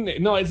 el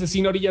cine, no, es de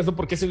Cine Orillas, no,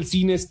 porque es el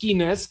Cine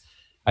Esquinas.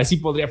 Así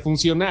podría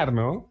funcionar,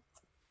 ¿no?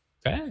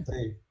 Sí.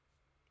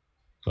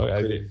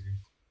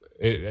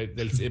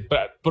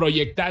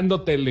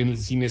 Proyectándote en el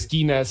Cine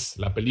Esquinas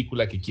la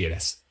película que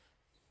quieras.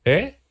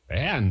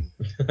 Vean.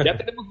 Ya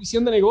tenemos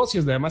visión de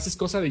negocios, nada más es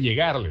cosa de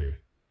llegarle.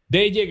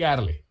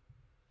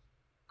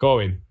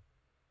 Joven.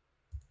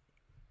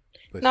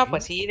 Pues no, sí.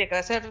 Pues sí, de que va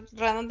a ser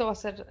redondo, va a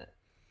ser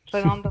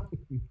redondo.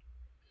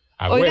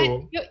 Oigan,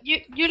 huevo.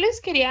 Yo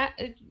les quería,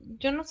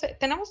 yo no sé,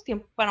 ¿tenemos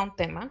tiempo para un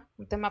tema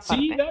aparte?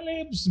 Sí,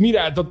 dale, pues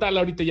mira, total,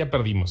 ahorita ya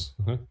perdimos.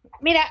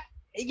 Mira,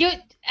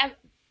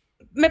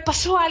 me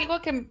pasó algo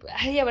que,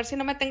 a ver si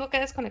no me tengo que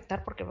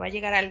desconectar porque va a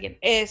llegar alguien.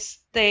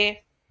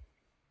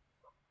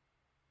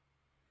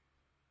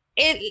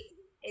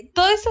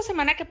 Toda esta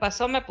semana que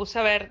pasó me puse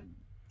a ver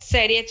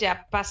series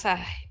ya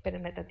pasadas.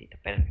 Espérenme tantito,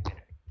 espérenme.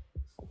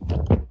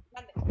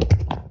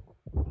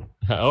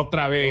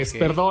 Otra vez, Okay.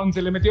 Perdón,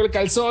 se le metió el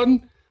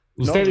calzón.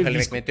 Se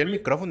le metió el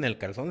micrófono en el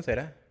calzón,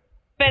 ¿será?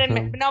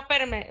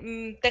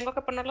 Espérenme. Tengo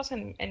que ponerlos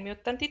en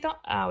mute tantito.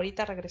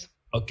 Ahorita regreso.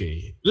 Ok.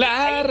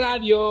 La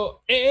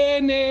radio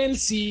en el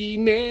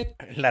cine.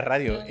 La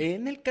radio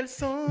en el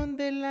calzón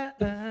de la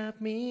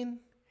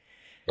admin.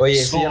 Oye,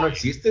 ¿eso ya no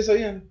existe,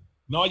 Soyan?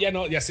 No, ya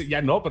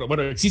no, pero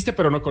bueno, existe,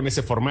 pero no con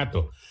ese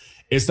formato.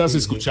 Estás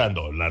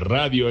escuchando la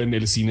radio en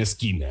el Cine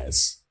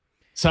Esquinas.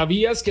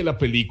 ¿Sabías que la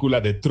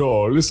película de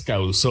Trolls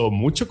causó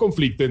mucho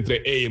conflicto entre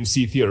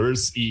AMC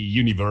Theaters y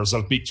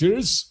Universal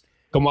Pictures?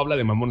 ¿Cómo habla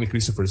de mamón el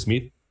Christopher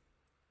Smith?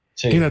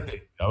 Sí.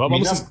 Quédate.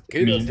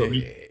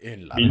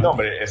 Mi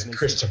nombre es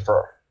Christopher.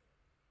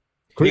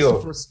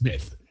 Christopher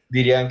Smith.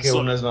 Dirían que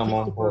uno es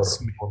mamón por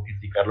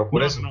criticarlo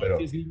por eso, pero...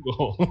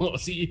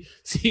 Sí,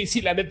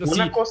 la neta,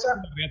 una sí. cosa,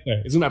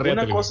 es una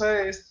reata.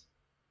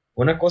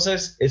 Una cosa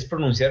es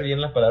pronunciar bien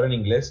la palabra en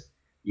inglés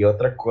y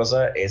otra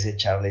cosa es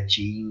echarle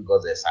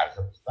chingos de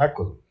salsa a tus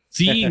tacos.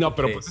 Sí, no,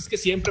 pero pues es que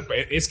siempre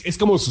es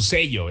como su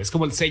sello, es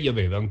como el sello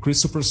de Don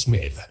Christopher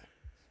Smith.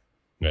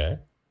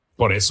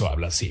 Por eso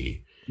habla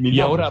así.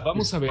 Y ahora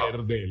vamos a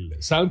ver del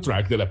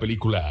soundtrack de la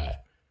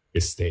película,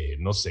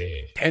 no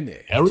sé,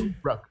 Tenet.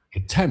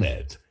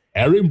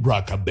 Erin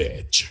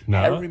Brockovich,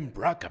 ¿no? Erin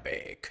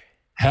Brockovich.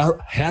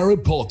 Harry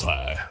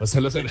Potter. O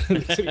sea, lo sé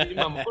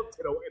mamón,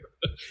 pero bueno.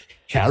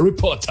 Harry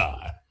Potter.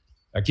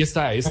 Aquí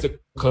está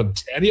con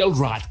Daniel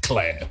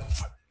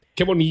Radcliffe.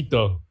 Qué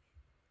bonito.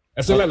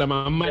 Hacerle a la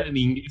mamá en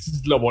inglés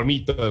es lo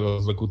bonito de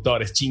los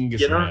locutores. Chingue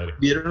su madre.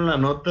 ¿Vieron la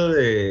nota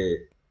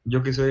de...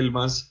 Yo que soy el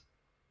más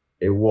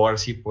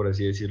Warsy, por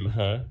así decirlo?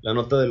 Ajá. La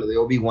nota de lo de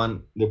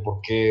Obi-Wan, de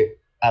por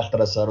qué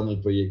atrasaron el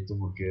proyecto,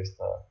 porque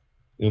está...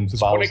 Se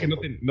supone que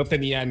no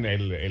tenían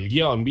el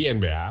guión bien,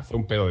 ¿verdad? Fue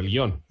un pedo del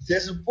guión.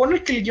 Se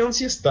supone que el guión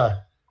sí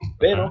está,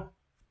 pero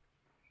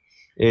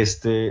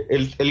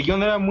el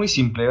guión era muy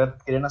simple.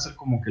 Querían hacer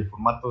como que el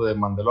formato de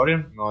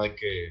Mandalorian, no de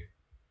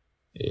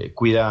que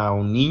cuida a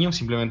un niño,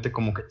 simplemente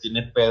como que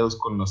tiene pedos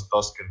con los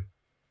Tusken.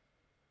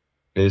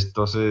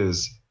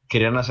 Entonces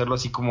querían hacerlo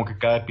así como que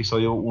cada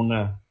episodio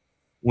una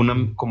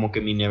como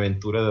que mini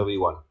aventura de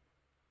Obi-Wan.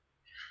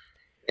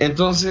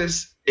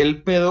 Entonces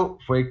el pedo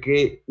fue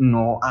que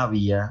no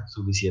había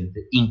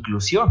suficiente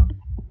inclusión.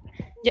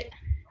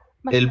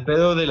 El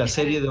pedo de la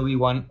serie de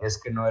Obi-Wan es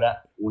que no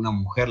era una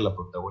mujer la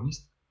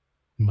protagonista.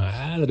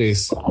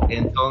 Madres.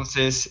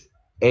 Entonces,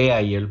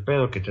 ahí el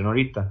pedo que tiene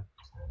ahorita.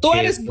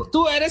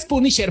 Tú eres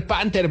Punisher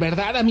Panther,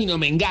 ¿verdad? A mí no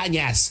me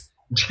engañas.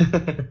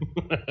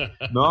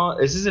 No,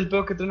 ese es el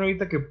pedo que tienen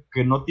ahorita,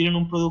 que no tienen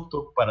un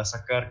producto para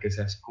sacar que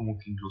sea así como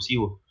que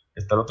inclusivo.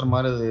 Está la otra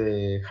madre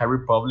de High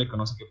Republic o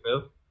no sé qué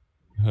pedo.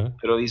 Ajá.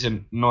 Pero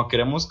dicen, no,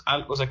 queremos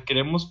algo, o sea,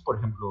 queremos, por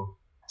ejemplo,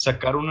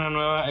 sacar una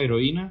nueva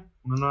heroína,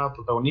 una nueva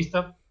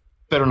protagonista,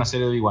 pero en la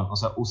serie de Obi-Wan. O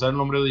sea, usar el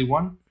nombre de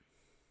Obi-Wan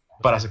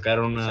para sacar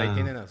una... Pues ahí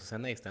tienen a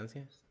Susana a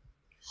distancia.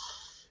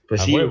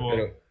 Pues A sí, huevo.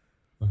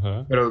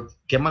 pero... Pero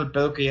qué mal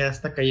pedo que ya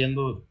está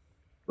cayendo.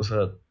 O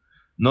sea,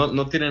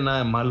 no tiene nada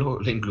de malo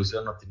la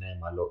inclusión, no tiene nada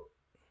de malo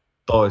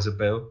todo ese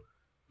pedo.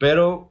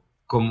 Pero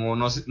como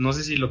no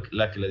sé si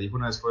la que le dijo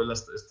una vez fue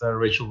esta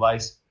Rachel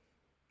Weisz,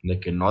 de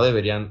que no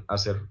deberían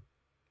hacer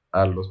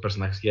a los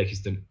personajes que ya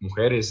existen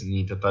mujeres,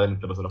 ni tratar de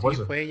meterlos a la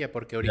fuerza. Sí, fue ella,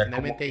 porque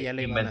originalmente ya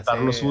le iban a inventar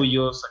hacer... los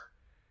suyos.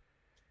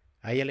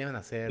 A ella le iban a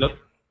hacer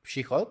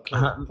She-Hulk,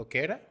 ¿o qué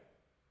era?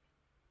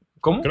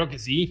 ¿Cómo? Creo que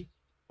sí.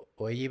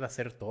 ¿O ella iba a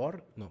ser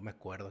Thor? No me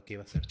acuerdo qué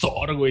iba a ser.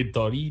 Thor, güey,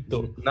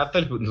 Torito.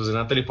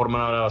 Natalie Portman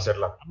ahora va a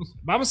hacerla.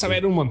 Vamos a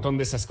ver un montón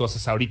de esas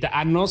cosas ahorita,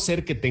 a no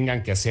ser que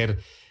tengan que hacer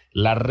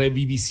la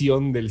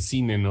revivisión del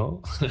cine,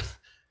 ¿no?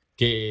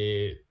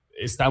 Que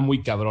está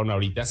muy cabrón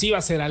ahorita. Sí va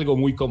a ser algo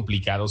muy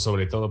complicado,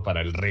 sobre todo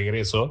para el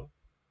regreso.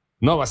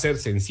 No va a ser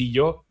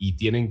sencillo y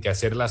tienen que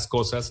hacer las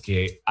cosas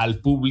que al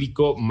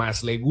público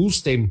más le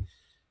gusten.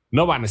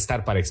 No van a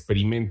estar para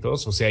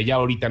experimentos, o sea, ya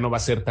ahorita no va a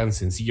ser tan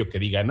sencillo que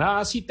digan,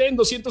 sí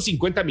tengo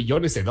 $150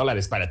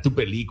 millones para tu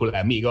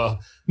película, amigo.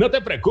 No te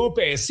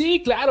preocupes,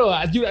 sí, claro,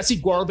 a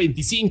Jurassic World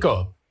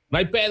 25, no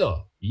hay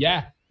pedo, y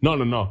ya.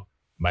 No,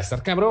 va a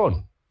estar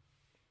cabrón.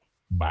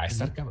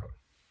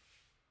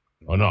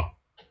 ¿O no?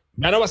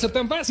 Ya no va a ser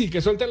tan fácil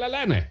que suelte la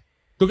lana.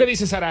 ¿Tú qué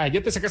dices, Sara?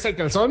 ¿Ya te sacaste el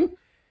calzón?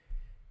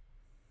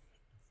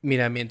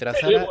 Mira, mientras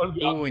Sara...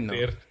 Uy, no.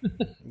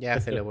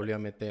 Ya se le volvió a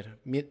meter.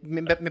 Me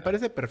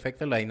parece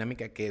perfecta la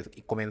dinámica que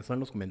comenzó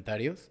en los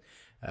comentarios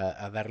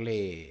a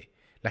darle...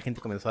 La gente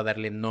comenzó a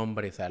darle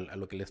nombres a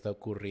lo que le está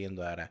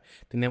ocurriendo a Ara.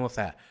 Tenemos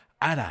a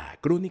Ara,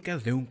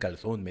 Crónicas de un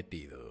calzón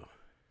metido.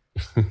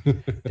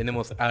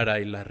 Tenemos Ara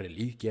y las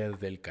reliquias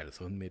del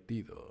calzón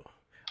metido.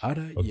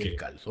 Ara y el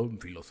calzón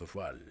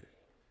filosofal.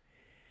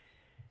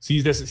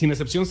 Sí, sin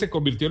excepción se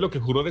convirtió en lo que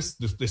juró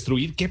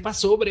destruir. ¿Qué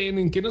pasó, Bren?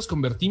 ¿En qué nos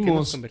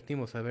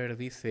convertimos? A ver,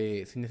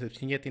 dice, sin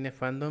excepción ya tiene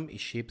fandom y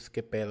ships,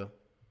 ¿qué pedo?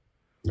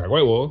 A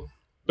huevo.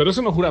 Pero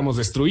eso no juramos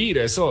destruir,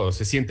 eso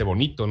se siente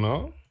bonito,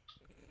 ¿no?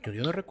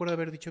 Yo no recuerdo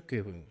haber dicho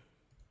que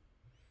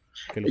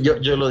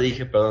yo lo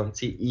dije, perdón.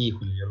 Sí,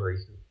 híjole, yo lo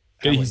dije.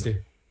 ¿Qué dijiste?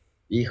 Bueno.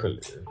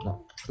 Híjole,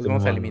 no. Pues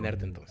vamos a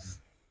eliminarte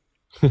entonces.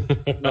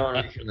 No,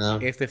 no dije nada.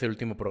 Este es el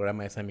último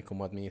programa de Sammy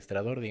como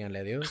administrador, díganle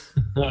adiós.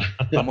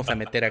 Vamos a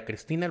meter a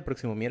Cristina el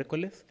próximo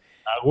miércoles.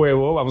 A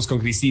huevo, vamos con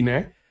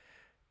Cristina.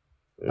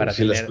 Para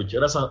si la tener-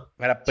 escucharas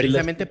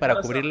Precisamente para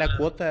escucharas cubrir la hablar.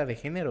 cuota de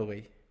género,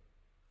 güey.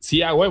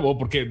 Sí, a huevo,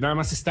 porque nada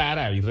más está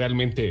Ara y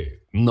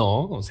realmente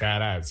no. O sea,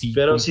 Ara sí.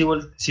 Pero si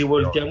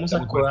volteamos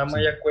Pero, a Kodama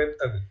sí. ya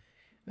cuenta, güey.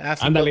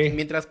 Sí, Ándale.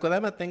 mientras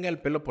Kodama tenga el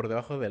pelo por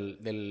debajo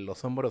de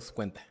los hombros,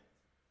 cuenta.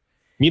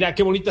 Mira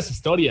qué bonitas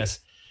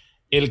historias.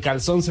 El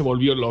calzón se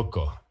volvió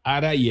loco.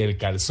 Ara y el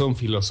calzón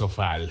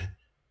filosofal.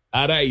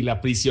 Ara y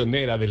la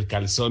prisionera del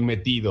calzón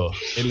metido.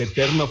 El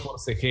eterno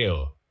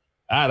forcejeo.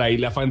 Ara y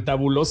la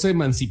fantabulosa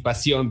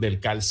emancipación del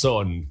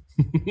calzón.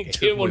 Eso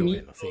Qué es muy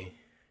bonito. bueno, sí.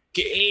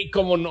 ¿Qué?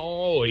 ¿Cómo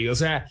no, güey? O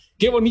sea,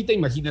 qué bonita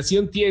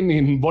imaginación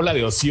tienen, bola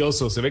de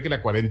ociosos. Se ve que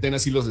la cuarentena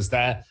sí los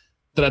está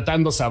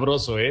tratando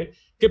sabroso, ¿eh?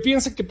 ¿Qué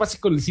piensa que pase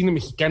con el cine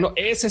mexicano?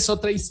 Esa es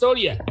otra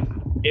historia.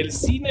 El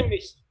cine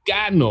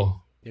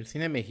mexicano. El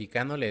cine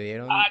mexicano le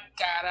dieron... ¡Ah,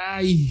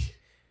 caray!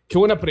 ¡Qué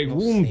buena no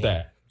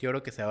pregunta! sé, yo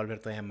creo que se va a volver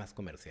todavía más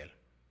comercial.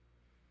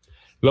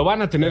 Lo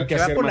van a tener que Se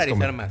va a hacer más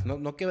polarizar comercial. más.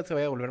 No que se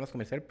vaya a volver más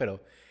comercial,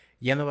 pero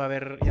ya no van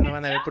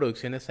a haber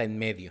producciones en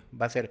medio.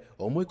 Va a ser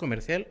o muy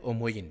comercial o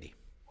muy indie.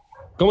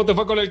 ¿Cómo te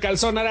fue con el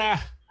calzón, Ara?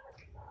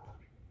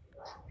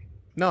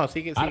 No,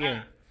 sigue.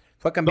 Ara.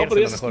 Fue a No, cambiarse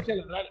pero ya lo se mejor. escucha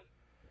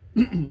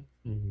ladrar.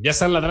 Ya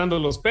están ladrando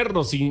los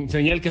perros, sin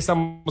señal que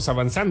estamos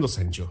avanzando,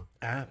 Sancho.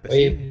 Ah, pues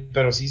Oye, sí.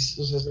 pero sí,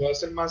 o sea, se va a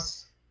hacer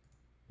más,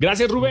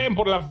 Gracias, Rubén,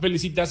 por la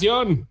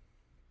felicitación.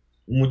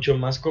 mucho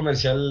más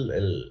comercial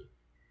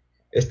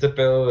este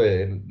pedo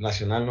de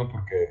nacional, ¿no?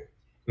 Porque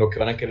lo que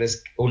van a querer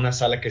es una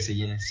sala que se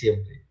llene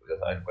siempre. Ya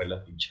saben cuál es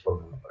la pinche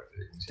fórmula para que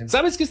se llene siempre.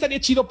 ¿Sabes qué estaría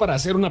chido para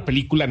hacer una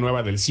película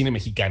nueva del cine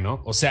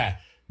mexicano? O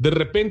sea, de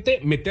repente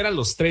meter a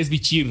los tres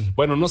bichir.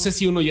 Bueno, no sé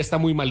si uno ya está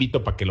muy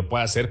malito para que lo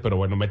pueda hacer, pero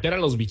bueno, meter a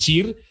los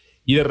bichir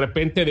y de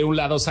repente de un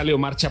lado sale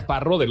Omar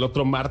Chaparro, del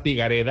otro Marta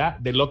Higareda,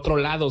 del otro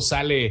lado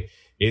sale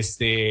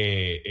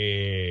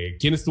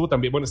 ¿quién estuvo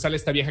también? Bueno, sale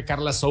esta vieja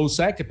Carla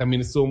Souza, que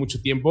también estuvo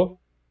mucho tiempo,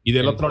 y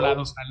del El otro Go.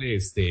 lado sale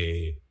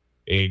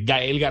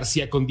Gael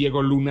García con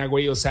Diego Luna,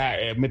 güey. O sea,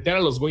 meter a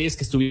los güeyes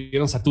que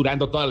estuvieron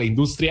saturando toda la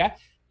industria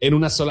en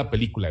una sola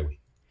película, güey.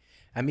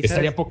 A mí,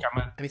 Estaría ¿sabes? poca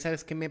más. A mí,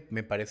 ¿sabes qué?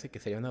 Me parece que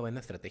sería una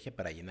buena estrategia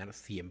para llenar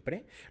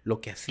siempre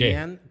lo que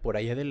hacían por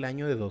allá del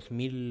año de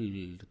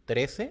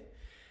 2013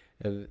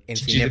 en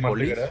Chichis de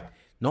Cinépolis. Marta Higareda.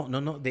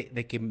 No,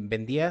 de que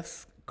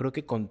vendías, creo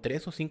que con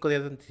 3 o 5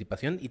 días de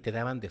anticipación y te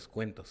daban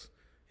descuentos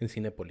en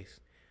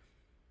Cinépolis.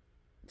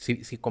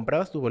 Si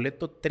comprabas tu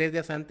boleto 3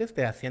 días antes,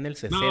 te hacían el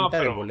 60 del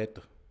pero-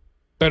 boleto.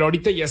 Pero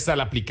ahorita ya está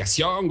la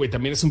aplicación, güey.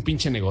 También es un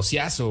pinche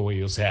negociazo,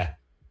 güey. O sea,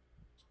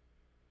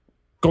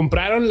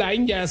 comprar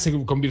online ya se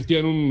convirtió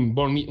en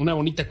una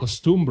bonita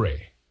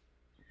costumbre.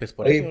 Pues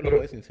por Oye, eso lo pero-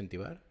 puedes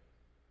incentivar.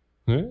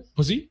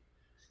 Pues sí.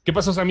 ¿Qué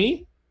pasó,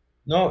 Sammy?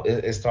 No,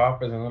 estaba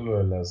pensando lo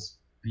de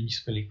las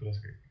pinches películas,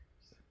 güey.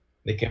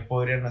 De qué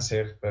podrían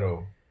hacer,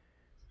 pero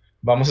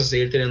vamos a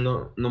seguir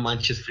teniendo No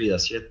Manches Frida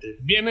 7.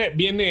 Viene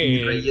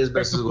Y Reyes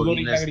versus Sexo, Pudor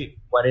y Godines Lágrimas.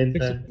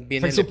 40.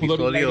 Viene el Sexo, Pudor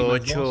y episodio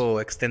Lágrimas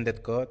 8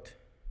 Extended Cut.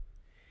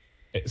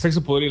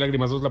 Sexo, Pudor y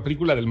Lágrimas 2, la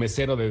película del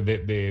mesero de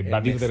El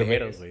Badir mesero,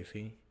 Derbez. güey,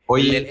 sí.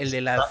 Oye, El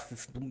de las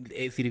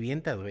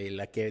sirvientas, güey,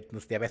 la que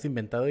te habías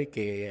inventado y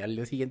que al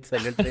día siguiente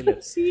salió el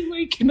trailer. Sí,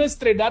 güey, que no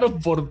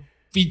estrenaron por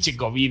pinche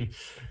COVID.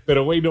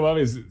 Pero, güey, no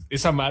mames,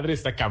 esa madre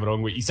está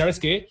cabrón, güey. ¿Y sabes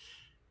qué?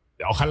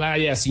 Ojalá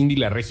haya Cindy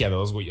la Regia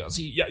 2, güey. Yo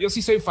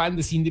sí soy fan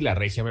de Cindy la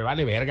Regia. Me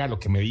vale verga lo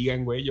que me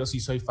digan, güey. Yo sí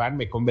soy fan.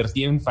 Me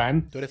convertí en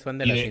fan. Tú eres fan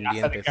de Y las hasta de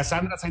indientes.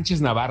 Cassandra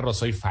Sánchez Navarro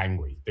soy fan,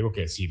 güey. Tengo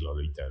que decirlo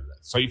ahorita.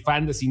 Soy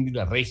fan de Cindy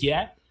la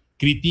Regia.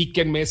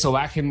 Critíquenme,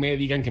 sobájenme,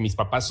 digan que mis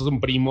papás son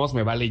primos,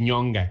 me vale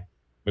ñonga.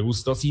 Me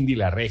gustó Cindy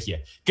la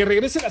Regia. Que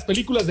regresen las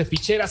películas de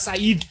fichera,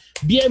 Said.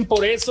 Bien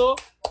por eso.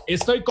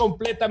 Estoy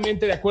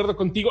completamente de acuerdo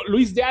contigo.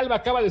 Luis de Alba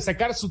acaba de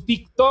sacar su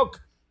TikTok.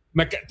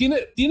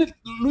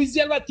 Luis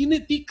de Alba tiene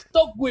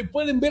TikTok, güey.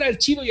 Pueden ver al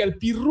Chido y al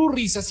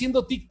Pirurris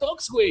haciendo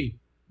TikToks, güey.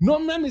 No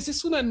mames,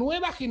 es una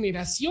nueva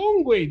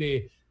generación, güey,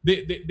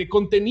 de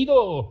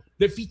contenido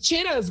de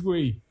ficheras,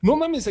 güey. No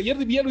mames, ayer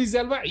vi a Luis de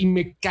Alba y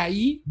me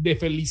caí de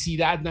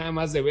felicidad nada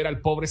más de ver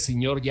al pobre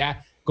señor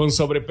ya con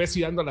sobrepeso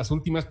y dando las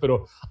últimas,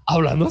 pero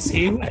hablando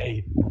así,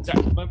 güey. O sea,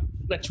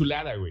 una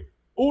chulada, güey.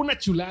 Una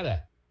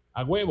chulada.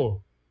 A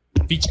huevo.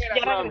 Ficheras,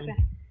 Ya mami.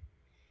 regresé.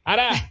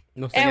 Ara,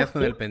 Nos tenías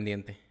con el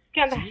pendiente.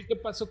 ¿Qué onda? sí, ¿qué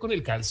pasó con el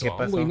 ¿Qué calzón,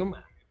 pasó? güey? No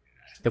mames.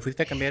 ¿Te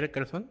fuiste a cambiar el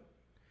calzón?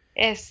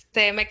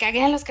 Me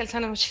cagué en los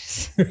calzones,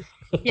 muchachos.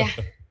 Ya.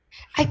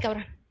 Ay,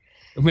 cabrón.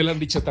 Me lo han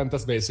dicho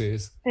tantas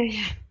veces.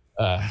 Ya,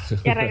 Ah,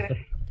 ya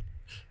regresé.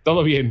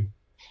 todo bien.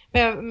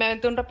 Me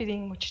aventé un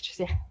rapidín, muchachos,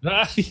 ya.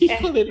 Ay,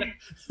 hijo de la...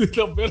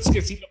 Lo peor es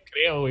que sí lo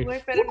creo, güey. Güey,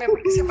 espérenme,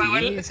 porque se apagó,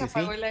 Sí, se sí,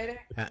 apagó sí. el aire.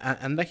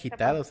 Anda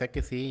agitado, o sea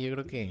que sí, yo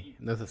creo que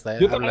nos está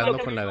Yo también hablando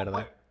lo con la creo,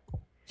 verdad.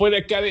 Fue de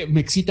acá de,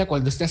 me excita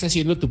cuando estás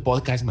haciendo tu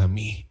podcast,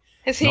 mami.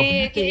 Sí, No,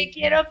 espérate.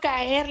 quiero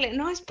caerle.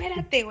 No,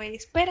 espérate, güey,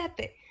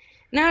 espérate.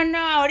 No,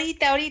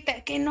 ahorita,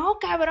 que no,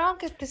 cabrón,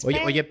 que te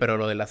esperes. Oye, pero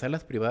lo de las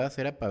salas privadas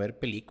era para ver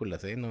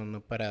películas, ¿eh?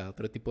 No para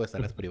otro tipo de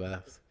salas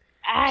privadas.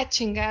 Ah,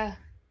 chingada.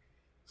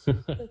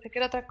 Pensé que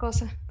era otra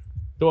cosa.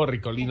 Todo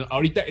ricolino.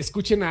 Ahorita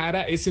escuchen a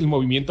Ara, es el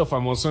movimiento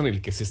famoso en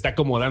el que se está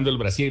acomodando el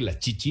brasier y las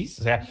chichis.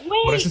 O sea, Güey,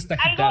 por eso está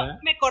agitada.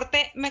 Me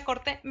corté.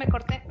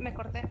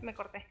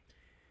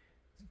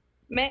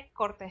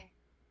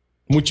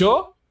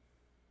 ¿Mucho?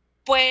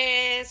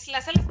 Pues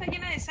la sala está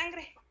llena de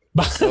sangre.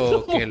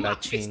 Oh, que la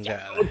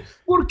chingada.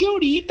 ¿Por qué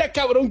ahorita,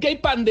 cabrón? Que hay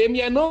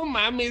pandemia. No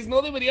mames,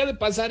 no debería de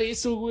pasar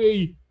eso,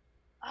 güey.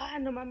 Ah,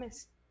 no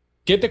mames.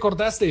 ¿Qué te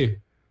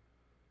cortaste?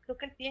 Creo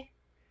que el pie.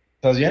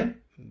 ¿Estás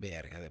bien?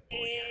 Verga de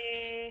polla.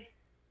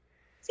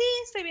 Sí,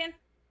 estoy bien.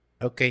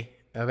 Ok,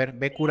 a ver,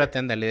 ve cúrate,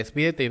 ándale,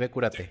 despídete y ve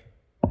cúrate.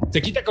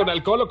 ¿Se quita con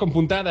alcohol o con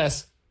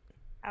puntadas?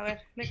 A ver,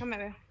 déjame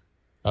ver.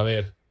 A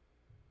ver.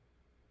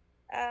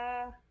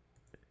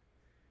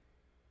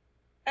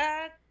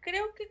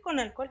 Creo que con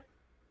alcohol.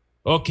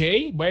 Ok,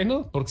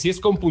 bueno, porque si es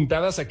con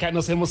puntadas, acá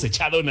nos hemos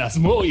echado unas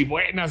muy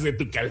buenas de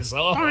tu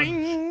calzón.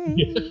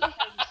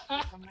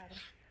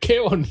 ¡Qué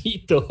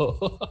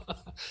bonito!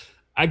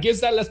 Aquí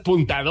están las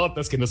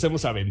puntadotas que nos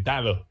hemos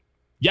aventado.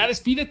 Ya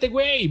despídete,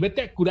 güey,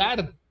 vete a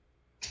curar.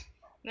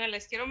 No,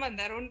 les quiero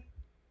mandar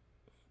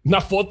una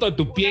foto de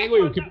tu pie,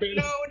 güey, ¿qué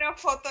pedo? No, una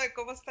foto de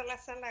cómo está la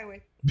sala,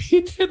 güey.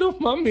 Vete, no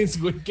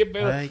mames, güey, qué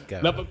pedo. Ay,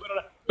 no,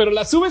 pero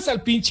la subes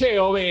al pinche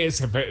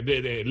OBS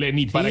de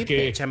Lenny, sí, para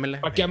que... Échamela.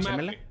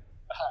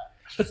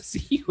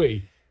 Sí,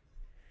 güey.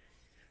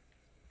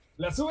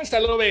 La subes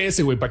al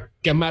OBS, güey, para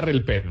que amarre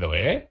el pedo,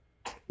 ¿eh?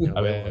 No,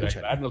 a ver,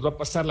 nos va a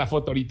pasar la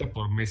foto ahorita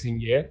por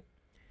Messenger.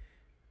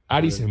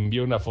 Aris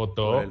envió una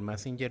foto. ¿Por el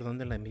Messenger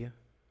dónde la envió?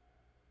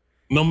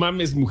 No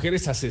mames,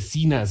 mujeres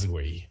asesinas,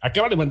 güey.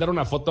 Acaba de mandar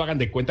una foto, hagan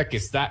de cuenta que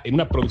está en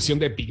una producción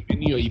de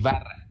Epigmenio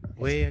Ibarra.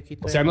 Güey, aquí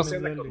o sea, no se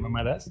anda con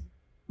mamadas.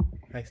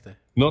 Ahí está.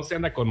 No se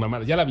anda con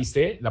mamadas. ¿Ya la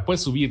viste? La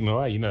puedes subir,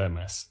 ¿no? Ahí nada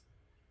más.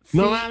 Sí,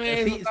 no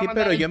mames. Sí,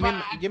 pero yo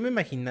me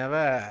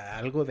imaginaba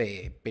algo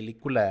de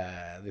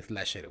película de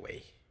slasher,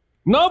 güey.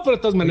 No, pero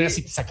de todas maneras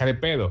sí te saca de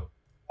pedo.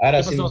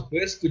 Ahora, si nos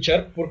puedes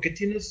escuchar, ¿por qué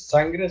tienes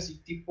sangre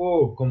así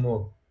tipo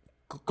como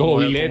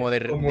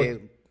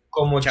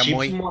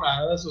chamoy. Chips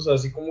moradas, o sea,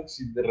 así como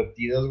si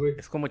derretidas, güey?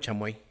 Es como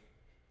chamoy.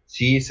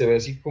 Sí, se ve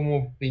así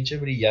como pinche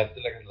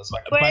brillante la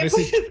sangre. Pues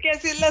es que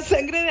así es la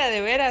sangre de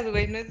a veras,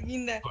 güey, no es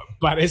guinda.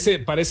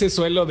 Parece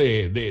suelo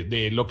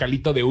de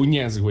localito de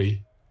uñas,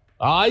 güey.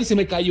 Ay, se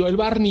me cayó el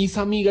barniz,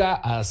 amiga.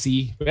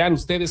 Así. Vean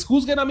ustedes,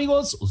 juzguen,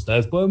 amigos.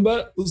 Ustedes pueden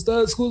ver,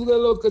 ustedes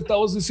juzguen lo que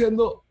estamos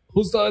diciendo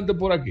justamente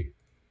por aquí.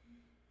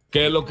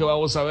 ¿Qué es lo que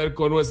vamos a ver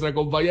con nuestra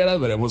compañera?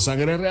 Veremos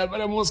sangre real,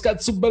 veremos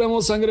catsup,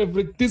 veremos sangre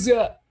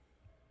ficticia.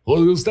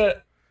 Juzgue usted.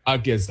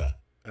 Aquí está.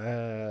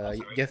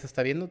 ¿Ya se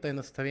está viendo? ¿Todavía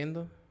no se está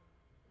viendo?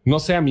 No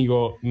sé,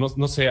 amigo.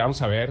 No sé,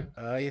 vamos a ver.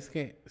 Ay, es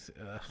que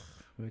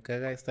me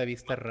caga esta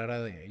vista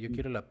rara de... Yo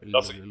quiero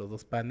los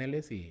dos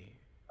paneles y...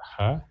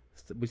 Ajá.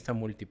 Vista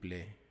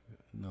múltiple.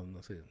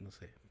 No sé.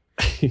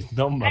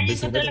 No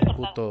mames.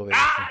 Puto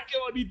qué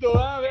bonito.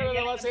 Veo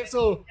nada más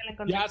eso.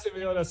 Ya se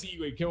ve ahora sí,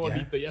 güey. Qué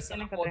bonito. Ya está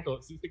la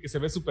foto. Sí, que se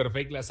ve súper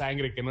fake la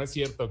sangre, que no es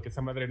cierto, que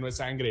esa madre no es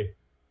sangre.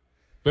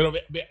 Pero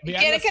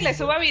 ¿Quieren que le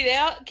suba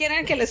video?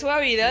 ¿Quieren que le suba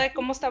video de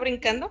cómo está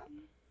brincando?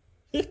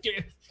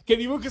 Que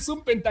dibujes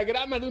un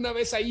pentagrama de una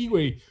vez ahí,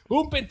 güey.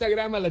 Un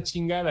pentagrama, la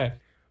chingada.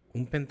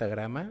 ¿Un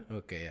pentagrama?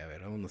 Ok, a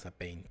ver, vámonos a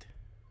Paint.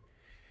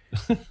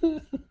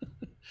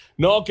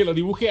 No, que lo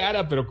dibuje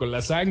Ara, pero con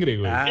la sangre,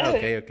 güey.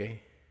 Ok.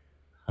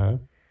 Ajá.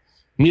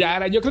 Mira,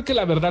 Ara, yo creo que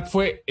la verdad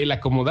fue el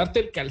acomodarte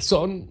el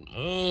calzón.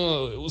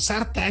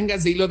 Usar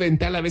tangas de hilo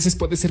dental a veces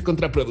puede ser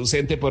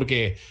contraproducente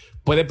porque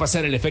puede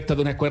pasar el efecto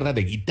de una cuerda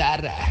de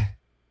guitarra.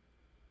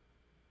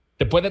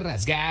 Te puede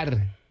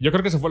rasgar. Yo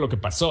creo que eso fue lo que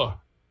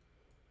pasó.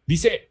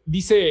 Dice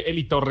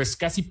Eli Torres,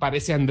 casi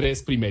parece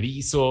Andrés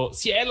Primerizo.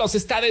 ¡Cielos,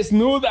 está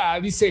desnuda!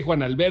 Dice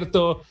Juan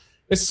Alberto.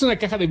 ¿Esa es una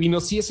caja de vino?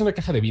 Sí, es una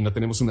caja de vino.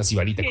 Tenemos una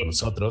sibarita con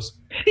nosotros.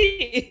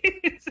 Sí.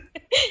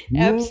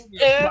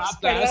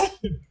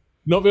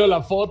 No veo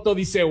la foto,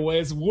 dice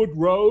Wes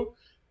Woodrow.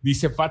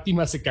 Dice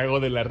Fátima se cagó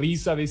de la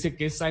risa. Dice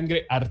que es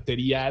sangre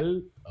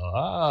arterial.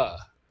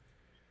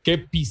 ¿Qué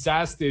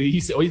pisaste?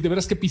 Dice, oye, ¿de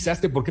veras qué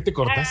pisaste? ¿Por qué te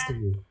cortaste?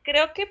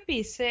 Creo que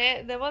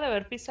debo de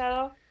haber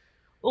pisado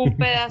un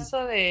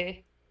pedazo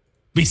de...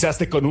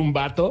 ¿Pisaste con un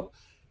vato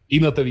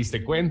y no te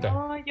diste cuenta?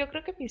 No, yo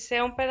creo que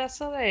pisé un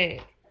pedazo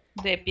de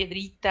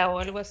piedrita o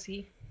algo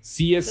así.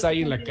 Sí, es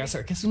ahí en la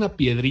casa. ¿Qué es una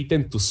piedrita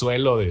en tu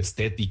suelo de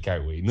estética,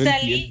 güey? No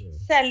entiendo.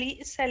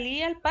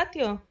 Salí al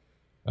patio.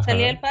 Ajá.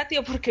 Salí al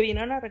patio porque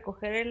vinieron a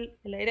recoger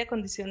el aire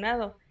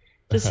acondicionado.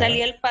 Entonces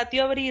salí al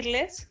patio a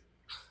abrirles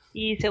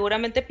y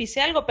seguramente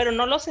pisé algo, pero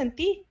no lo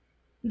sentí.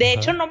 De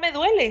hecho, no me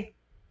duele.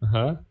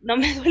 Ajá. No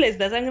me duele,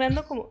 está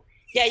sangrando como...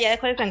 Ya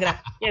dejó de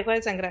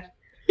sangrar.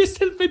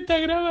 Es el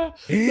pentagrama.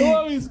 No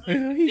mames.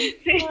 Sí.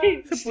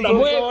 Se puso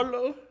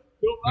solo.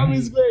 No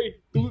mames,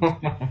 güey. Tú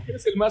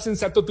eres el más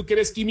sensato, tú que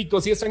eres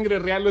químico. Si es sangre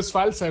real o es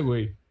falsa,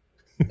 güey.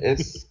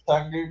 Es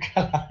sangre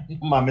calada.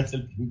 No mames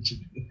el pinche.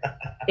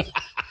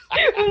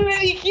 Pues me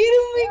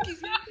dijeron,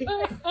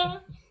 güey,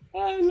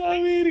 A la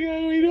verga,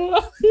 güey, no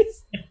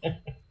mames.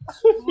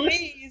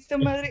 güey, esta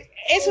madre.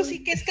 Eso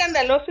sí que es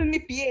escandaloso en mi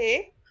pie,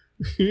 ¿eh?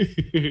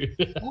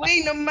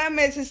 Güey, no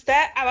mames,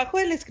 está abajo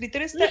del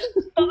escritorio, está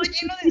todo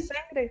lleno de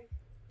sangre.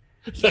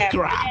 Ya, A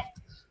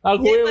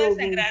ya huevo, puedo güey.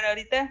 sangrar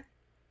ahorita.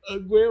 A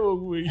huevo,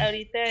 güey.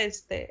 Ahorita,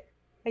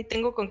 ahí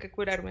tengo con qué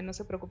curarme, no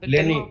se preocupe.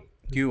 Lenny, Tengo-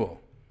 ¿Qué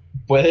hubo?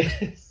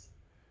 puedes.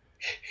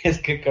 Es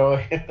que acabo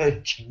de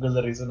ver chingos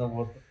de risa una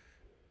foto.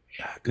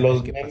 Ah, caray,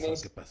 Los ¿qué pasó?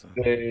 memes ¿Qué pasó?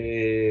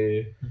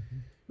 de.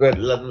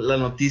 Bueno, la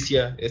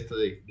noticia esta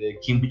de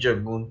Kim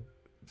Jong-un.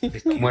 ¿De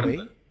qué, muerta.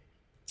 güey?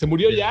 ¿Se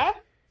murió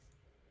ya?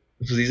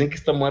 Pues dicen que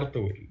está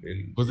muerto, güey.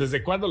 Pues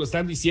desde cuándo lo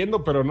están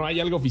diciendo, pero no hay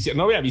algo oficial.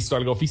 No había visto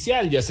algo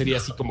oficial, ya sería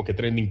así como que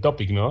trending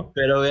topic, ¿no?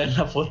 Pero vean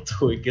la foto,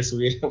 güey, que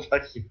subí en la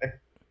página.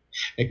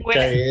 Me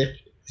Bueno. cagué.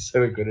 Se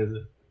ve con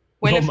eso.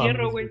 Huele No a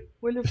fierro, mames, güey.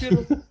 Huele a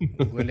fierro.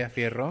 ¿Huele a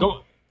fierro?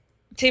 ¿Cómo?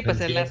 Sí, pues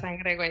es la Entiendo.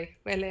 sangre, güey.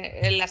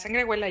 La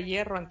sangre huele a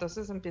hierro,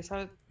 entonces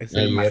empieza. Es El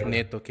el hierro.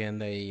 magneto que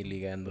anda ahí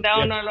ligando. Da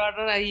un olor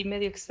ahí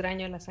medio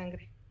extraño la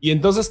sangre. ¿Y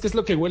entonces qué es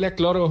lo que huele a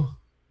cloro?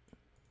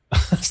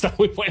 Está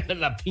muy buena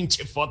la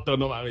pinche foto,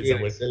 no mames, Y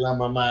güey. se la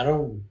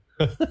mamaron.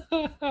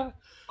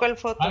 ¿Cuál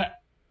foto? Ahora,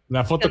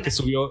 la foto que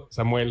subió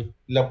Samuel.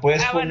 La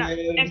puedes Ah, bueno,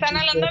 poner. ¿están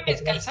hablando de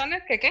mis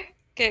calzones? ¿Qué?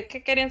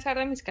 ¿Qué querían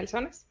saber de mis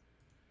calzones?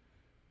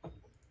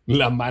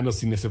 La mano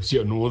sin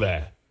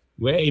excepcionuda.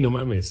 Güey, no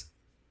mames.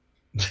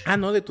 Ah,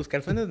 no, de tus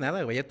calzones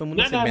nada, güey. Ya todo el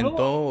mundo Nada, se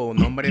inventó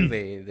nombres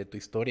de tu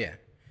historia.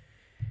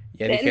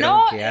 Ya dijeron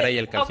no, que ahora hay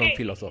el calzón ok.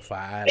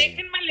 filosofal. y-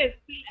 Déjenme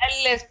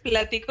les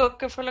platico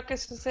qué fue lo que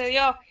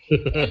sucedió.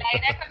 El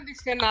aire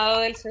acondicionado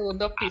del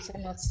segundo piso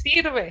no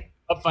sirve.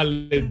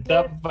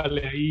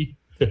 Tápale ahí.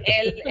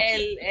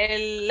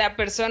 La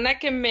persona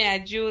que me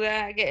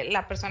ayuda,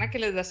 la persona que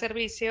les da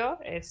servicio,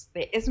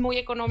 es muy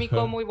económico,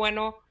 Ajá. muy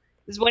bueno,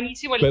 es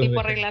buenísimo el Pero tipo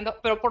deja- arreglando,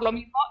 pero por lo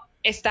mismo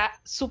está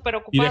súper Y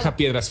ocupado. deja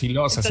piedras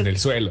filosas en el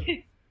suelo.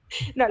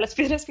 No, las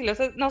piedras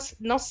filosas,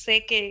 no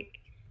sé qué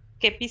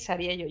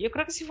pisaría yo. Yo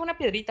creo que sí fue una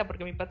piedrita,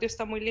 porque mi patio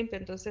está muy limpio,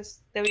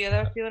 entonces debió de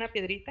haber sido una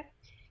piedrita.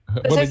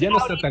 Bueno, ya no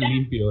está ahorita- tan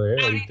limpio,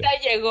 ahorita. Ahorita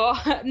llegó,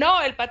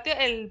 no,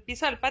 el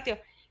piso del patio.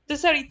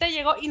 Entonces ahorita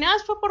llegó, y nada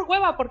más fue por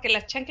hueva, porque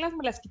las chanclas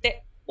me las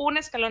quité un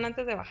escalón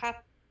antes de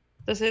bajar.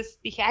 Entonces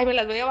dije, ay, me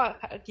las voy a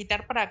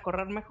quitar para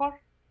correr mejor.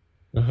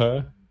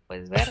 Ajá.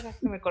 Pues verga,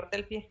 que me corté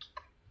el pie.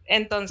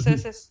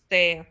 Entonces,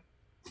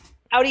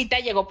 ahorita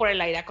llegó por el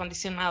aire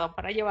acondicionado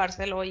para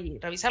llevárselo y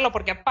revisarlo,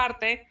 porque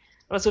aparte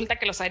resulta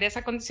que los aires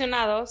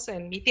acondicionados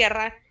en mi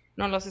tierra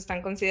no los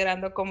están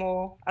considerando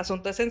como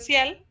asunto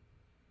esencial.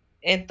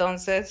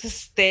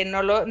 Entonces,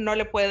 no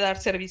le puede dar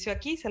servicio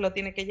aquí, se lo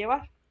tiene que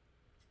llevar.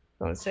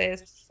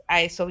 Entonces,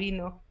 a eso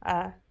vino,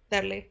 a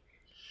darle.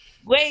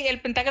 Güey,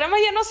 el pentagrama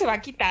ya no se va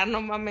a quitar,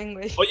 no mamen,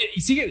 güey. Oye,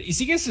 ¿y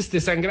sigues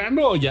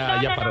sangrando o ya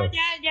paró? No,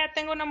 ya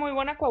tengo una muy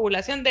buena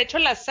coagulación. De hecho,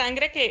 la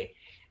sangre que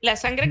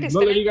está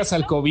No en le el digas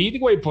al piso- COVID,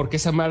 güey, porque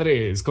esa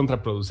madre es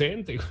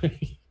contraproducente,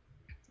 güey.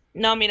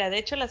 No, mira, de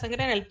hecho la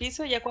sangre en el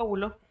piso ya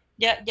coaguló.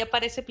 Ya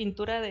parece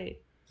pintura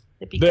de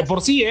De Picasso.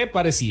 por sí,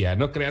 parecía.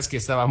 No creas que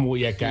estaba muy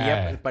Sí,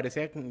 ya acá.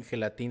 parecía con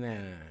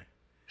gelatina.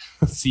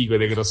 Sí, güey,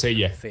 de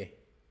grosella. Sí.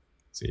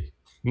 Sí.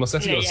 No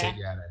seas Mira,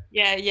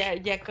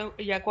 grosella.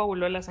 Ya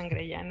coaguló la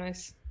sangre, ya no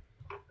es.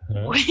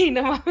 Ajá. Güey,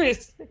 no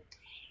mames.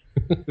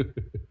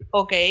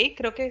 Ok,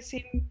 creo que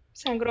sí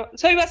sangró.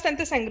 Soy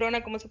bastante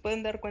sangrona, como se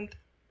pueden dar cuenta.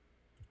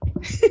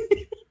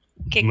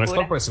 Qué No es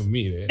cura. por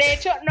presumir, De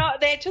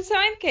hecho,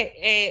 saben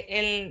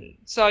que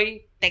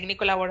soy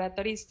técnico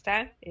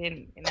laboratorista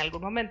en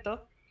algún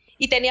momento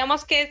y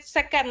teníamos que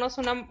sacarnos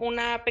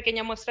una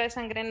pequeña muestra de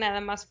sangre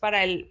nada más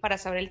para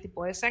saber el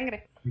tipo de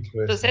sangre.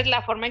 Entonces,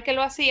 la forma en que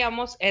lo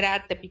hacíamos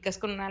era te picas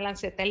con una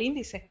lanceta el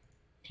índice.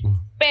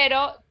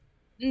 Pero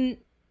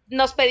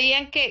nos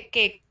pedían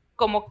que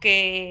como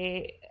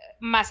que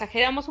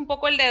masajeáramos un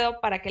poco el dedo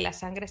para que la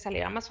sangre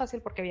saliera más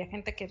fácil porque había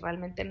gente que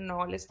realmente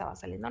no le estaba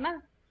saliendo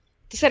nada.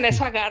 Entonces en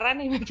eso agarran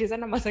y me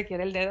empiezan a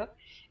masajear el dedo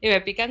y me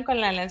pican con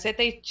la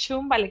lanceta y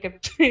chum, vale, que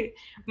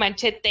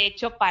manché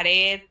techo,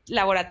 pared,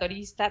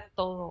 laboratorista,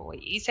 todo, güey.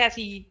 Hice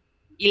así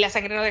y la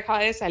sangre no dejaba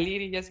de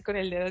salir y yo así con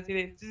el dedo así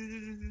de...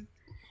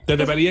 Te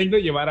deberían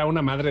de llevar a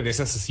una madre de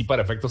esas así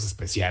para efectos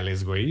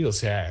especiales, güey. O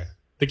sea,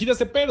 te quitas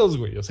de pedos,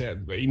 güey. O sea,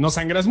 y no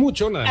sangras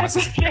mucho, nada más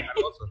es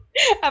pegajoso.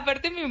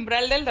 Aparte mi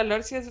umbral del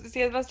dolor sí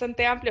es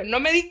bastante amplio. No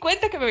me di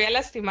cuenta que me había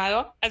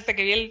lastimado hasta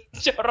que vi el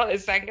chorro de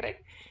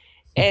sangre.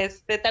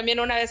 También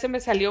una vez se me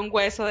salió un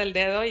hueso del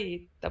dedo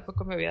y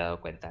tampoco me había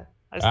dado cuenta.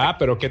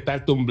 Pero ¿qué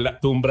tal tu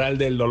umbral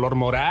del dolor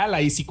moral?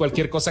 Ahí sí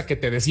cualquier cosa que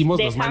te decimos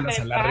nos Déjame mandas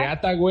a la en paz.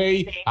 reata,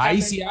 güey. Ahí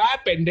Déjame sí, en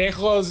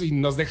pendejos, y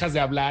nos dejas de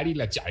hablar y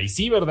ahí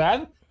sí,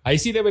 ¿verdad? Ahí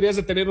sí deberías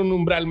de tener un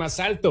umbral más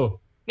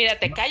alto. Mira,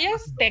 te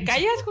callas,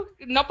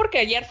 no porque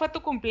ayer fue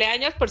tu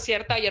cumpleaños, por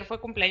cierto, ayer fue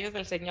cumpleaños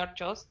del señor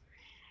Chos.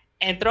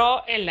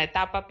 Entró en la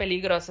etapa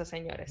peligrosa,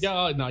 señores.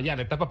 Ya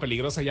la etapa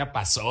peligrosa ya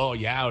pasó,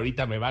 ya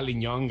ahorita me vale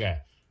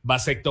ñonga.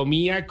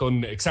 Vasectomía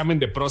con examen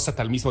de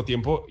próstata al mismo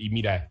tiempo y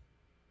mira,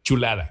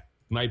 chulada,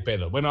 no hay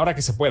pedo. Bueno, ahora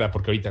que se pueda,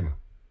 porque ahorita no.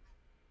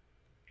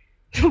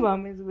 No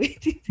mames, güey.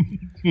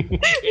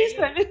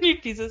 Mi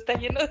piso está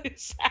lleno de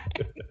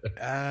sangre.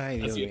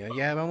 Ay, Dios mío,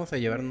 ya vamos a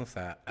llevarnos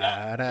a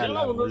Ara a la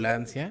vámonos.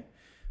 ambulancia,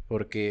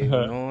 porque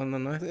Ajá.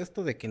 no es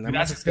esto de que nada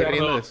más Gracias, esté riendo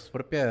Gerardo. de sus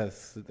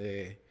propias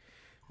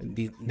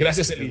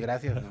Gracias, Eli.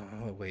 desgracias.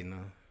 No, güey,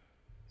 no.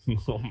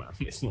 No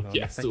mames, no, No,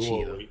 ya no está estuvo,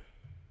 chido. güey.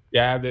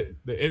 Ya,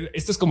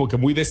 esto es como que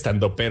muy de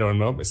estandopero,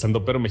 ¿no?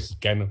 Estandopero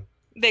mexicano.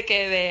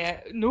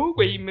 No,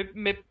 güey,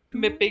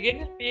 me pegué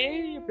en el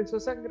pie y empezó a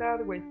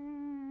sangrar, güey.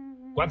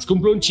 Watts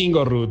cumple un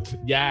chingo, Ruth.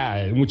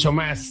 Ya, mucho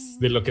más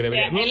de lo que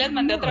debería. Ahí les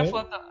mandé otra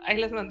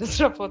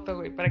foto,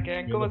 güey, para que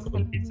vean cómo es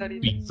el piso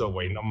ahorita. Piso,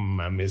 güey, no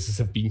mames,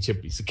 ese pinche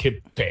piso.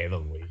 Qué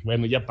pedo, güey.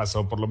 Bueno, ya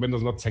pasó, por lo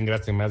menos no te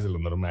sangraste más de lo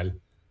normal.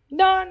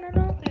 No,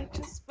 de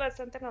hecho es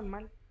bastante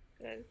normal.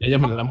 Ya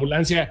llaman a la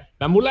ambulancia.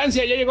 ¡La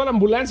ambulancia! ¡Ya llegó la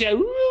ambulancia!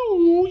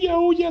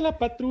 ¡Huya la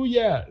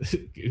patrulla! Eso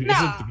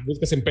te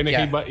buscas en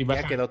PNG y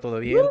baja. Ya quedó todo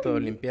bien, todo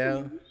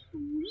limpiado.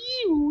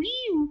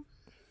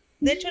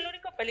 De hecho, el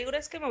único peligro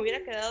es que me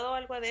hubiera quedado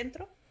algo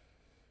adentro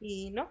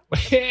y no.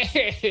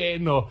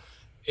 No,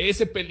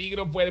 ese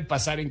peligro puede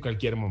pasar en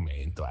cualquier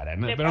momento, Ara,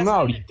 ¿no? ¿Qué Pero pasa? no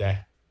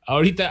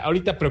ahorita.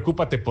 Ahorita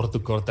preocúpate por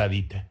tu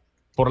cortadita.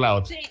 Por la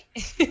otra.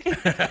 Sí.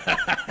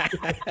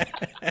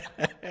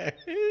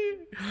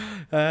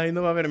 Ay,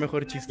 no va a haber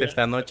mejor chiste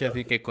esta noche,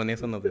 así que con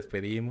eso nos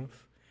despedimos.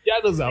 Ya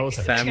nos vamos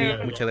a Sammy,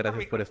 Chévere. muchas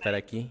gracias por estar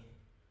aquí.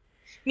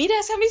 Mira,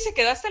 Sammy se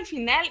quedó hasta el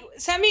final.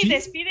 Sammy, ¿Sí?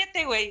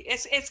 Despídete, güey.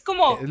 Es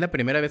como... Es la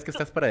primera vez que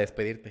estás para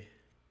despedirte.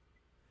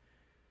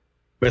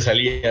 Pues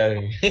salía.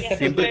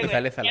 Siempre te güey.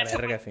 sales a la Ya se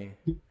verga, sí.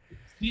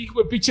 Sí,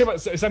 güey, pinche.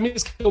 Sammy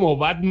es como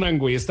Batman,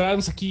 güey.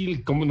 Estábamos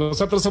aquí, como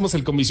nosotros somos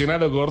el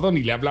comisionado Gordon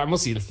y le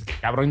hablamos y el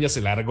cabrón ya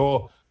se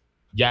largó.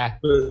 Ya.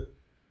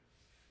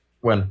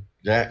 Bueno,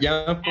 ya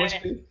me puedo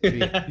despedir. Sí,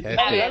 ya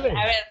A después.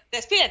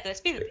 ver,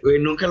 despídete. Güey,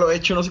 nunca lo he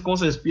hecho, no sé cómo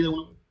se despide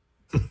uno.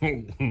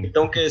 ¿Qué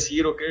tengo que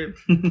decir o qué?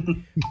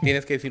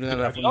 Tienes que decir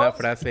una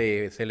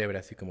frase célebre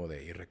así como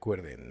de, y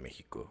recuerden,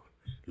 México,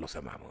 los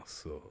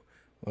amamos.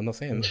 O no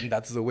sé,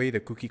 that's the way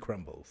the cookie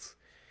crumbles.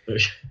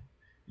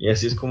 Y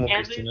así es como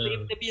Please Cristina.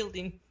 leave the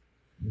building.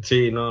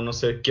 Sí, no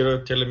sé, quiero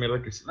echarle mierda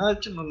a Cristina. De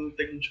hecho, no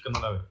tengo mucho que no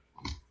la veo.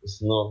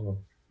 Pues no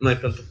hay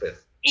tanto pedo.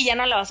 Y ya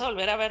no la vas a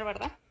volver a ver,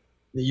 ¿verdad?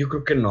 Y yo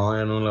creo que no,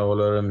 ya no la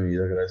voy a ver en mi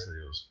vida, gracias a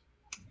Dios.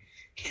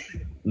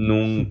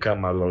 Nunca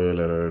más la voy a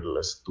ver,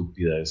 la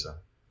estúpida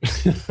esa.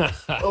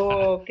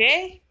 Ok.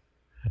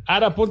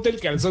 Ara, ponte el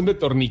calzón de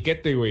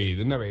torniquete, güey.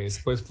 De una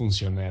vez, puedes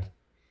funcionar.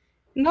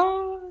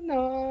 No,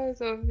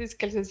 son mis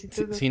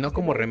calzoncitos. Si no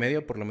como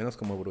remedio, por lo menos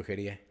como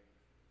brujería.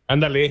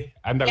 Ándale,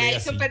 Ya hice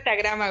así. un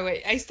pentagrama,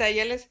 güey. Ahí está,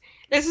 ya les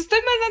estoy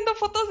mandando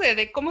fotos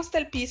de cómo está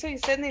el piso y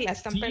ustedes ni la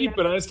están Sí, pelando.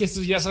 pero es que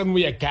estos ya son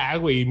muy acá,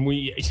 güey.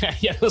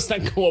 Ya no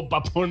están como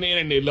para poner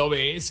en el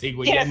OBS,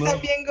 güey. Ya Ya no. están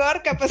bien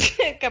gore,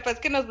 capaz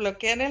que nos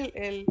bloquean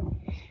el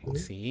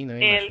Sí, no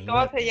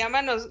 ¿cómo se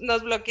llama? Nos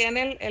bloquean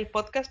el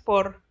podcast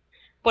por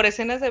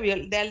escenas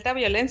de alta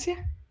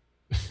violencia.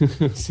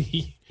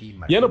 Sí.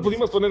 Ya no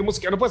pudimos poner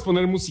música. No puedes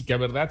poner música,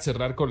 ¿verdad?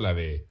 Cerrar con la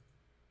de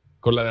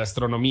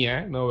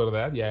astronomía, ¿no?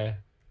 ¿Verdad?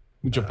 Ya.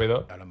 Mucho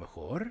pedo. A lo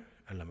mejor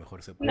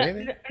se No,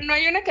 puede. no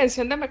hay una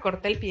canción de Me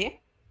corté el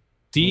pie.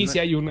 Sí, sí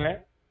hay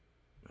una.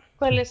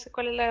 ¿Cuál es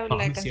la No,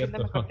 no es canción cierto, de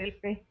Me no. corté el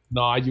pie?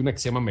 No, hay una que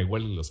se llama Me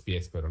huelen los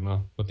pies, pero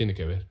no tiene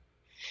que ver.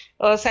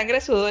 O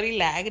Sangre, Sudor y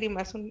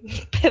Lágrimas, un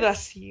pedo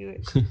así,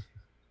 güey.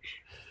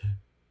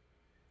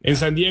 En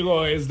San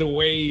Diego es the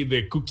way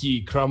the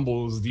cookie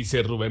crumbles,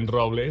 dice Rubén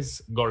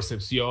Robles.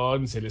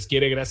 Gorcepción, se les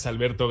quiere, gracias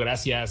Alberto,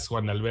 gracias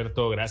Juan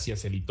Alberto,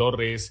 gracias Eli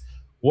Torres.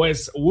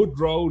 Wes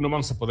Woodrow, no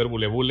vamos a poder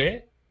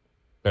bule,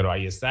 pero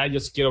ahí está. Yo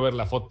sí quiero ver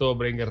la foto,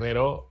 Bren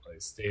Guerrero.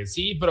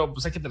 Sí, pero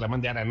pues hay que te la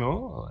mande Ana,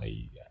 ¿no?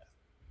 Ahí,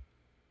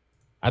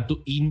 a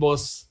tu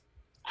inbox.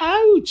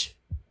 ¡Auch!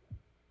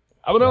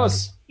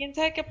 ¡Vámonos! ¿Quién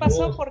sabe qué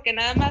pasó? Oh. Porque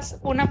nada más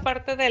una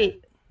parte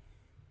del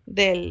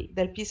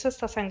piso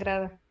está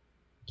sangrada.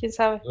 ¿Quién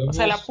sabe? O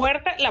sea, la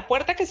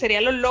puerta que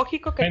sería lo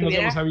lógico que Nos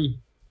tuviera. vemos a mí.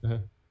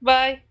 Ajá.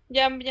 Bye,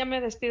 ya me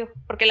despido.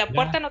 Porque la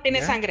puerta no tiene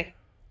ya. sangre.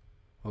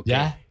 Ok.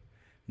 Ya.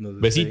 Nos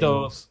Besitos.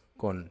 despedimos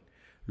con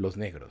los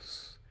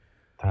negros.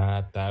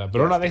 Pero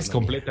no la dejes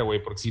completa,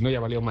 güey, porque si no ya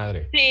valió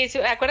madre. Sí,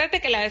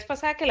 acuérdate que la vez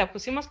pasada que la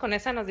pusimos con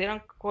esa nos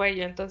dieron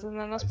cuello, entonces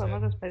no nos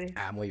podemos despedir.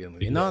 Ah, muy bien, muy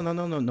bien. No,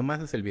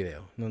 nomás es el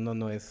video.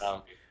 No es,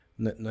 Ok.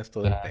 no es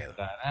todo el pedo.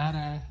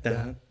 Ta,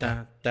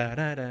 ta,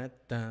 tarara,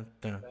 ta,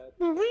 ta.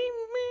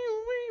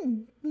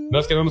 No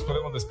es que no nos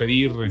podemos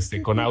despedir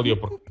con audio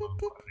porque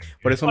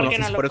Por eso, Porque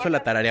nos lo por eso la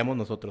cortan. tarareamos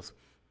nosotros.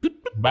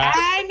 va.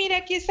 Ay, mira,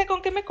 aquí está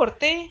con qué me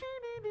corté.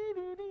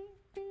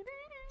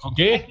 ¿Con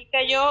qué? Aquí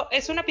cayó,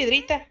 es una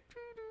piedrita.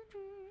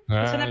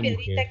 Es una Ay,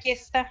 piedrita, mujer.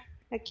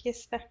 aquí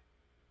está.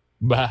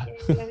 Va.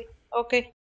 Ok.